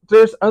like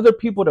there's other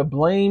people to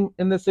blame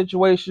in this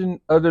situation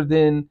other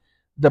than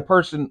the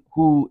person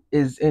who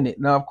is in it.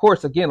 Now, of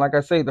course, again, like I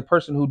say, the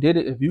person who did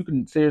it, if you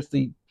can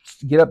seriously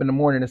get up in the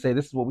morning and say,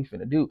 this is what we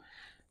finna do,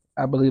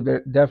 I believe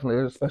there's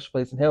a special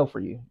place in hell for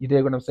you. You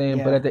dig what I'm saying?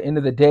 Yeah. But at the end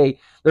of the day,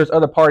 there's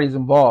other parties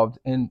involved.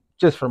 And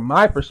just from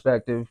my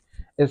perspective,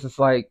 it's just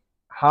like,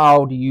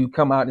 how do you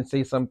come out and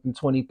say something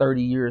 20,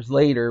 30 years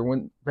later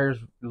when there's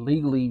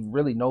legally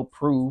really no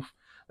proof?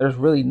 There's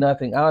really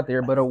nothing out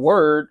there but a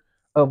word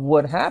of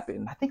what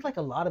happened. I think like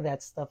a lot of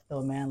that stuff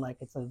though, man, like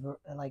it's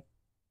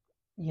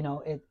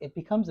it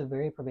becomes a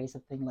very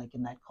pervasive thing, like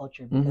in that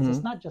culture, because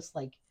it's not just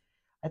like,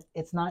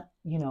 it's not,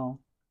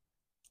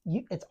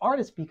 it's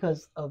artists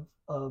because of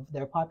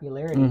their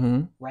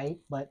popularity, right?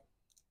 But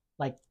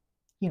like,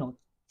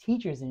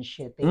 teachers and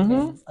shit, they've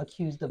been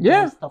accused of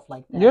doing stuff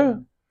like that. Yeah.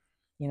 And,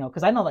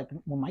 because I know like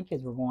when my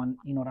kids were going,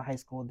 to high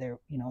school, there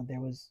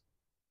was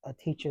a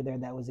teacher there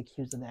that was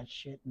accused of that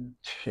shit,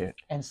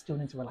 and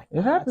students were like,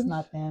 that's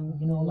not them,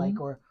 like,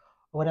 or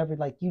whatever.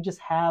 Like, you just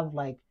have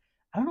like,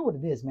 I don't know what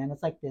it is, man.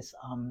 It's like this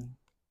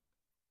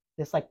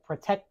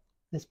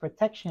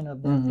protection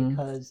of them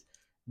because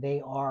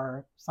they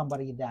are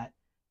somebody that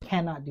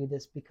cannot do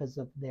this because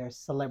of their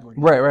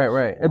celebrity.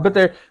 Right. But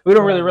we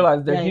don't really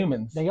realize they're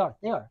humans. They are.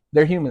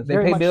 They're humans. They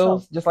pay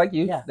bills just like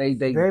you. Yeah. They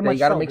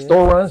got to make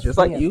store runs just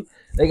like you.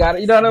 They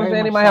got, you know what I'm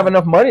saying? They might have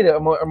enough money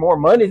or more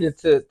money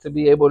to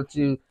be able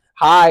to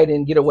hide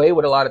and get away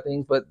with a lot of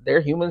things, but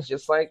they're humans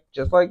just like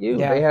you.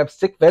 Yeah. They have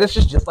sick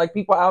fetishes just like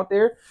people out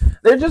there.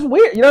 They're just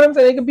weird. You know what I'm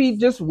saying? They can be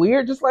just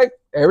weird just like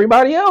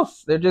everybody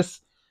else. They're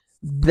just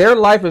their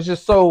life is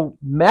just so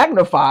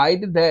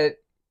magnified that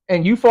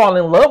and you fall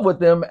in love with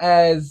them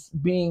as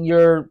being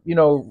your,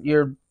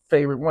 your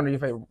favorite, one of your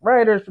favorite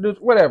writers,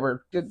 producers,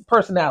 whatever,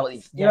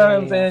 personalities. You know what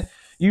I'm saying?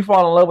 You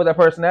fall in love with that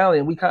personality,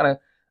 and we kind of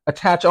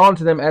attach on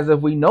to them as if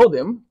we know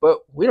them,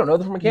 but we don't know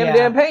them from a can of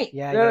damn paint. You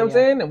know what I'm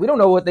saying? And we don't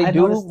know what they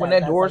do when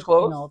that door is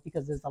closed.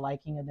 Because there's a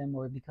liking of them,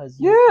 or because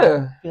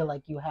you feel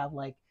like you have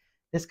like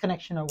this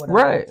connection or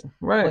whatever.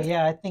 Right. But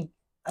yeah, I think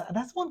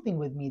that's one thing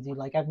with me, dude.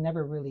 Like I've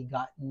never really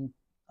gotten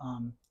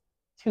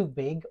too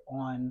big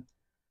on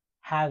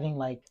having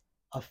like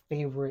a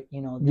favorite,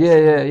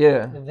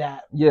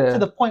 that to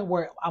the point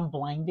where I'm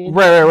blinded.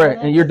 Right.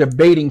 And you're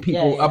debating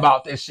people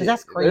about this shit.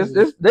 That's crazy.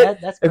 That's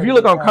crazy. If you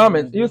look on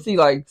comments, you'll see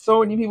like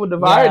so many people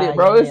divided,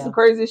 bro. It's the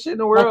craziest shit in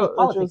the world. Like with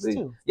politics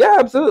too. Yeah,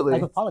 absolutely.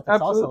 Like with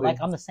politics also. Like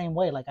I'm the same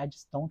way. Like I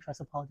just don't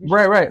trust a politician.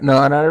 Right.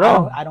 No, not at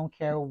all. I don't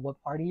care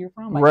what party you're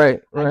from.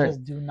 Right. I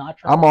just do not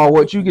trust. I'm all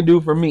what you can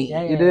do for me.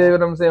 You dig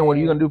what I'm saying? What are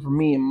you gonna do for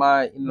me and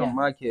my,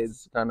 my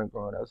kids kind of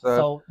growing up.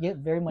 So yeah,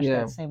 very much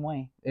that same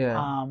way.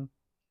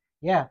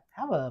 Yeah.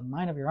 Have a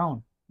mind of your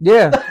own.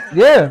 Yeah.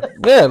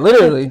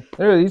 Literally.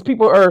 These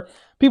people are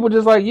people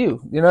just like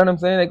you. You know what I'm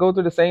saying? They go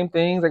through the same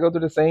things. They go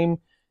through the same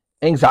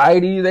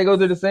anxiety. They go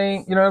through the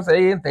same, you know what I'm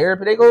saying, in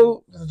therapy. They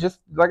go just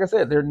like I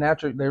said. They're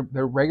natural.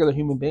 They're regular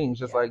human beings,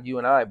 just like you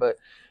and I. But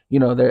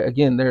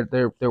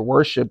they're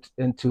worshipped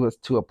into us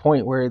to a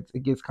point where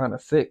it gets kind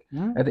of sick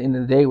at the end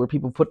of the day, where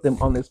people put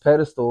them on this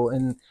pedestal,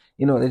 and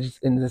they're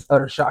just in this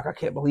utter shock. I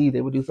can't believe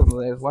they would do something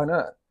like this. Why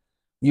not?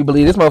 You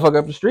believe this motherfucker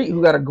up the street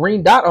who got a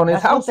green dot on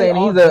his house saying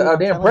he's a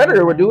damn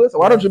predator would do it? So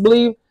why don't you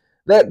believe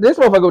that this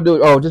motherfucker would do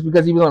it? Oh, just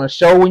because he was on a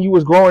show when you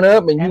was growing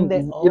up, and you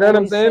know what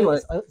I'm saying?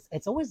 Like,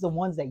 it's always the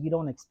ones that you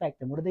don't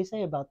expect. And what do they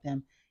say about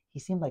them? He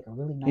seemed like a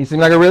really nice.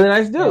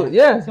 Dude.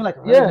 Yeah. He seemed like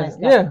a really nice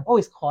guy. Yeah.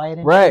 Always quiet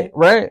and right.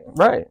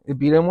 It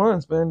beat them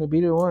once, man.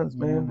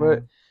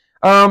 But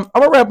I'm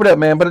gonna wrap it up,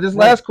 man. But this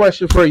last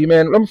question for you,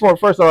 man.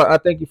 First of all, I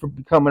thank you for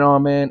coming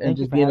on, man, and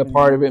just being a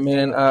part of it,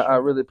 man. I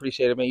really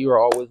appreciate it, man. You are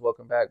always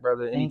welcome back,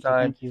 brother.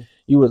 Anytime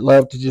you would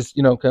love to just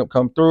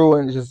come through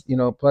and just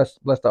bless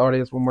the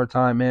audience one more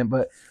time, man.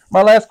 But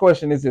my last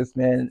question is this,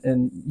 man,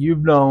 and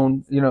you've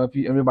known, if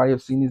anybody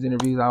have seen these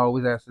interviews, I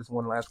always ask this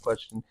one last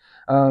question.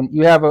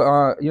 You have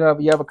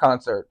a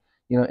concert,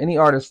 any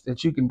artist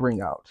that you can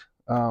bring out,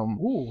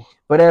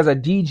 but as a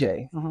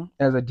DJ,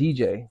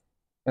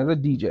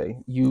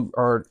 you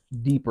are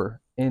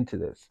deeper into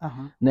this.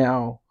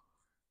 Now,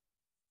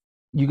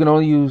 you can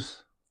only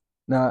use.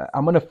 Now,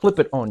 I'm gonna flip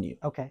it on you.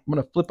 Okay. I'm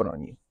gonna flip it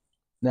on you.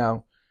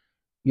 Now,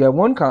 you have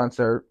one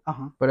concert,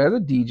 but as a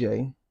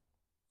DJ,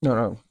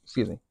 no,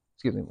 excuse me.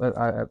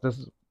 This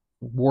is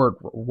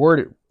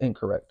worded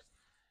incorrect.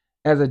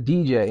 As a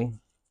DJ,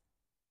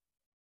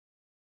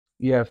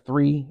 you have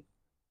 3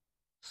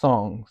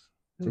 songs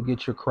to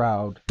get your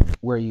crowd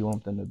where you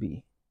want them to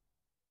be.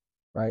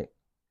 Right?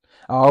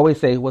 I always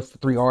say, what's the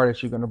 3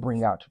 artists you're going to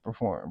bring out to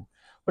perform?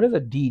 But as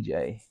a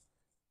DJ,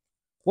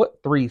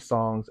 what 3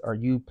 songs are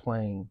you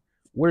playing?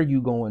 Where are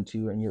you going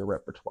to in your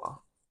repertoire?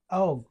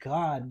 Oh,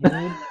 God,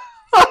 dude.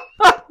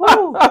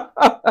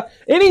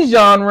 Any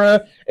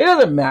genre. It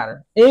doesn't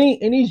matter.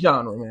 Any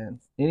genre, man.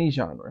 Any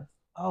genre.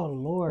 Oh,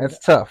 Lord. That's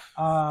tough.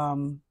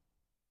 Jeez,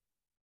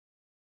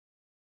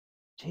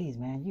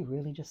 man, you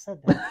really just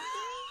said that.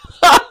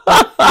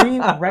 3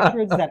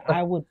 records that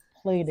I would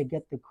play to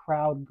get the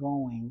crowd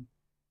going.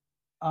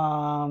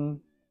 God,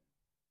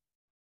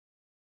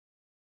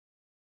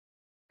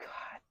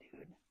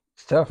 dude.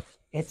 It's tough.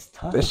 It's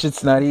tough. That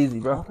shit's not easy,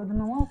 bro.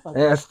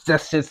 Yeah,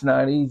 that shit's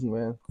not easy,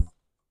 man.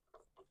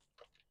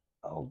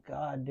 Oh,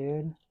 God,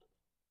 dude.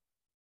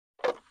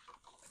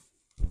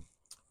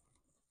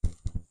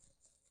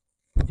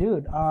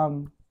 Dude,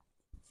 can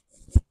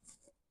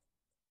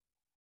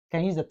I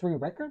use the 3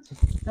 records?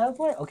 That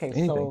way? Okay,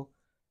 anything. So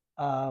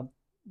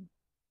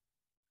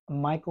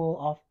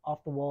Michael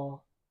off the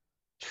wall.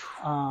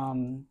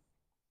 God,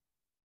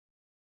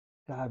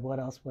 what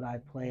else would I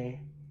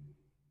play?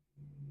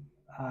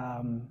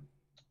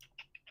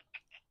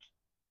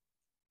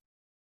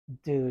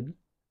 Dude.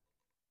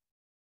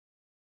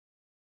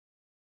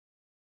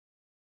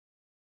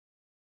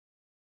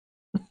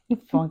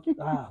 Funky.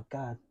 Oh,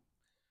 God.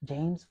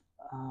 James.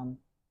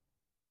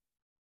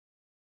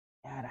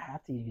 Yeah, I'd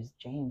have to use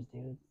James,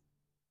 dude.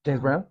 James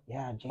Brown?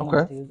 Yeah, James,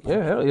 dude. Like,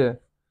 yeah, hell yeah.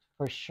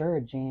 For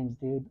sure, James,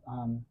 dude.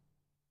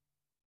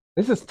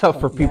 This is tough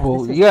for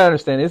people. You gotta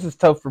understand, this is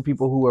tough for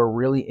people who are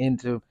really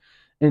into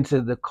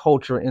the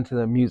culture, into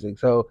the music.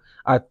 So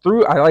I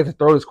like to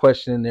throw this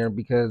question in there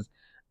because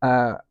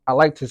I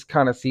like to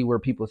kind of see where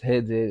people's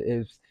heads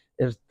is.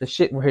 If the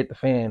shit will hit the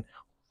fan,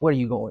 what are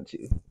you going to?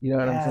 You know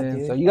what I'm saying?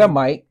 Dude. So you got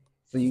Mike.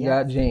 So you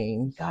got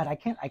James. God, I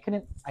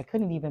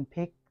couldn't even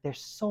pick. There's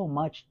so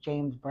much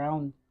James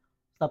Brown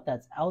stuff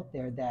that's out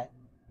there that,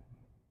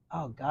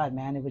 oh God,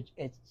 man,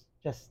 it's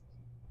just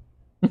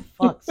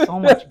fuck so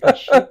much good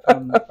shit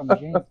from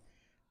James.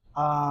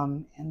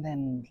 And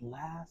then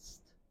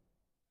last,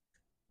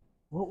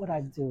 what would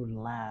I do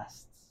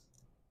last?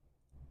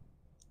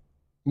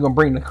 You're gonna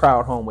bring the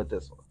crowd home with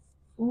this one.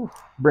 Ooh,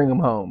 Bring them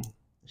home.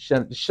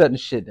 Shutting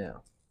shit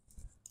down.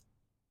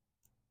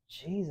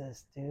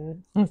 Jesus,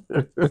 dude.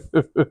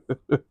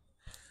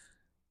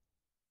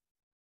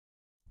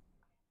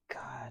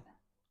 God.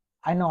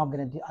 I know I'm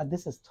gonna do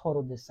this is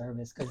total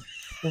disservice because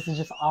this is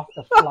just off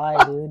the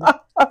fly, dude.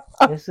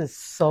 This is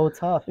so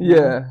tough. Man.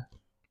 Yeah.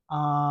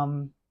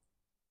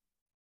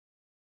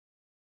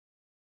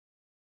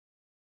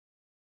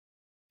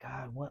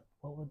 God, what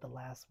would the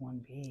last one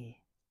be?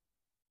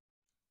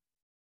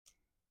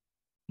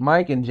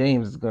 Mike and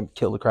James is gonna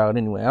kill the crowd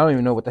anyway. I don't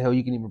even know what the hell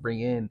you can even bring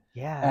in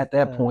at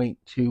that point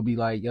to be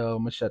like, yo,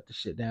 I'm gonna shut the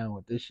shit down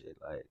with this shit.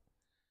 Like,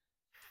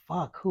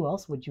 fuck, who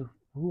else would you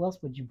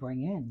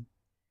bring in?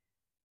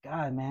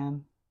 God,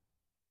 man.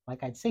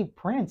 Like I'd say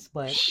Prince,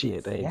 but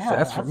shit, yeah,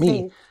 that's for I'd me.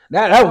 say,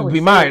 That would be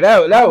mine.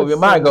 That would be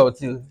my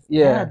go-to.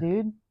 Yeah,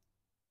 dude.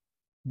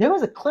 There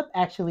was a clip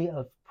actually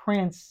of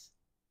Prince.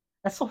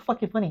 That's so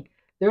fucking funny.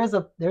 There's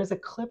a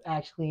clip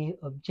actually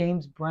of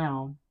James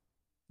Brown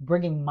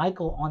bringing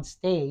Michael on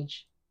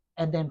stage,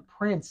 and then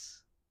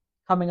Prince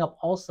coming up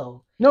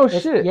also. No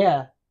shit.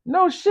 Yeah.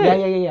 No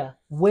shit. Yeah.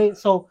 Wait,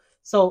 so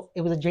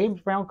it was a James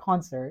Brown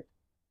concert.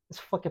 It's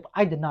fucking.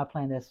 I did not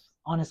plan this,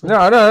 honestly. No.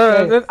 I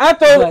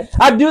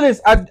do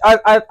this.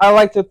 I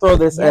like to throw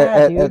this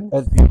at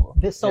people.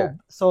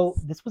 So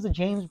this was a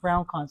James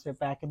Brown concert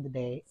back in the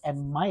day,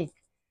 and Mike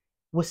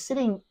was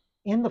sitting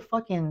in the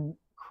fucking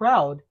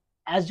crowd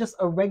as just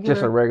a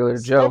regular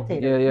Joe.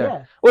 spectator.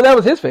 Yeah. Well, that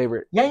was his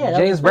favorite. Yeah.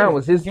 James Brown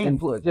was his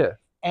influence. Yeah.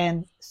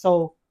 And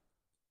so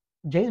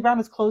James Brown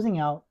is closing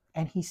out,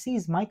 and he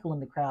sees Michael in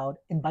the crowd,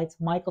 invites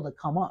Michael to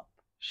come up.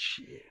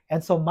 Shit.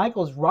 And so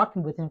Michael's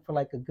rocking with him for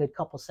like a good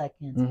couple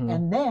seconds. Mm-hmm.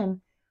 And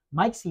then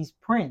Mike sees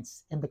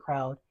Prince in the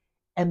crowd,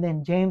 and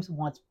then James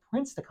wants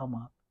Prince to come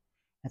up.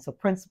 And so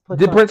Prince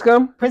Prince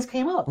come? Prince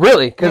came up.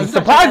 Really? Because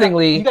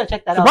surprisingly, you gotta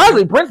check that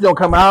surprisingly, Prince don't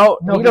come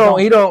out. No,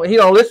 he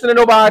don't listen to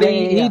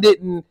nobody. He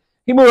didn't.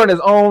 He moved on his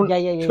own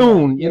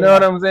tune. You know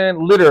what I'm saying?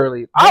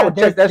 Literally. I would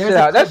check that shit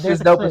out. That's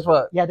just dope as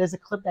fuck. Yeah, there's a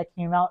clip that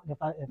came out. If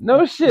I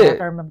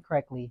remember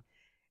correctly,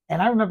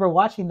 and I remember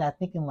watching that,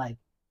 thinking like,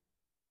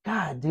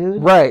 God,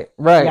 dude. Right.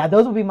 Yeah,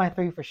 those would be my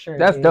three for sure.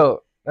 That's dude.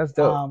 dope. That's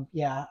dope.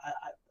 Yeah,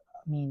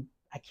 I mean,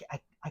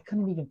 I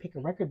couldn't even pick a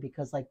record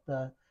because like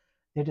their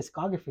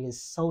discography is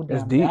so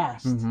damn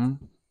vast,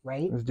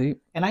 right? It's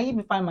deep. And I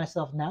even find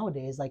myself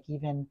nowadays, like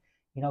even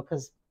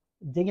because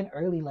digging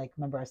early, like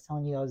remember I was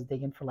telling you I was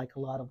digging for like a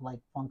lot of like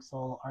funk,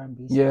 soul,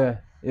 R&B stuff.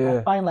 Yeah.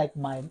 I find like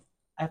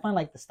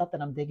the stuff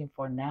that I'm digging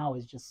for now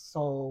is just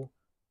so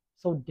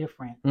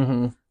different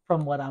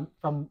from what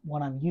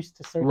I'm used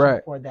to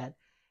searching for. That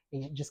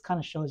it just kind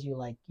of shows you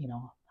like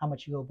how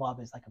much you evolve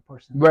as like a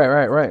person.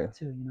 Right.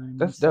 Too, you know what I mean?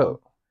 That's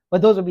dope.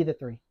 But those would be the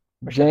three.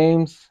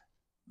 James,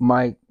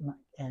 Mike,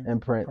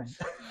 and Prince.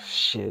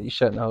 Shit, you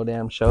shutting the whole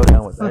damn show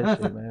down with that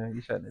shit, man.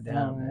 You shutting it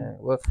down, man.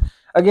 Well,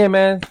 again,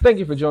 man, thank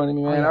you for joining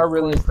me, man. I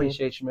really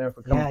appreciate you, man,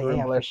 for coming through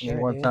and blessing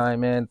me one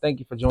time, man. Thank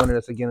you for joining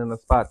us again in the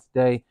spot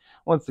today.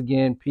 Once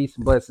again, peace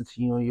and blessings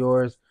to you and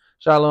yours.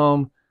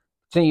 Shalom.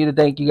 Continue to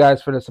thank you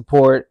guys for the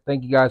support.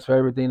 Thank you guys for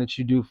everything that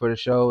you do for the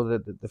show,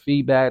 the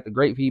feedback, the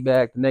great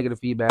feedback, the negative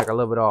feedback. I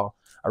love it all.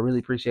 I really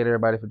appreciate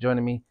everybody for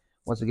joining me.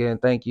 Once again,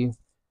 thank you.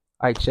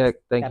 Ike Check,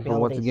 thank you for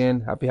once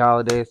again. Happy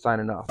holidays.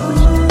 Signing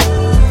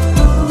off.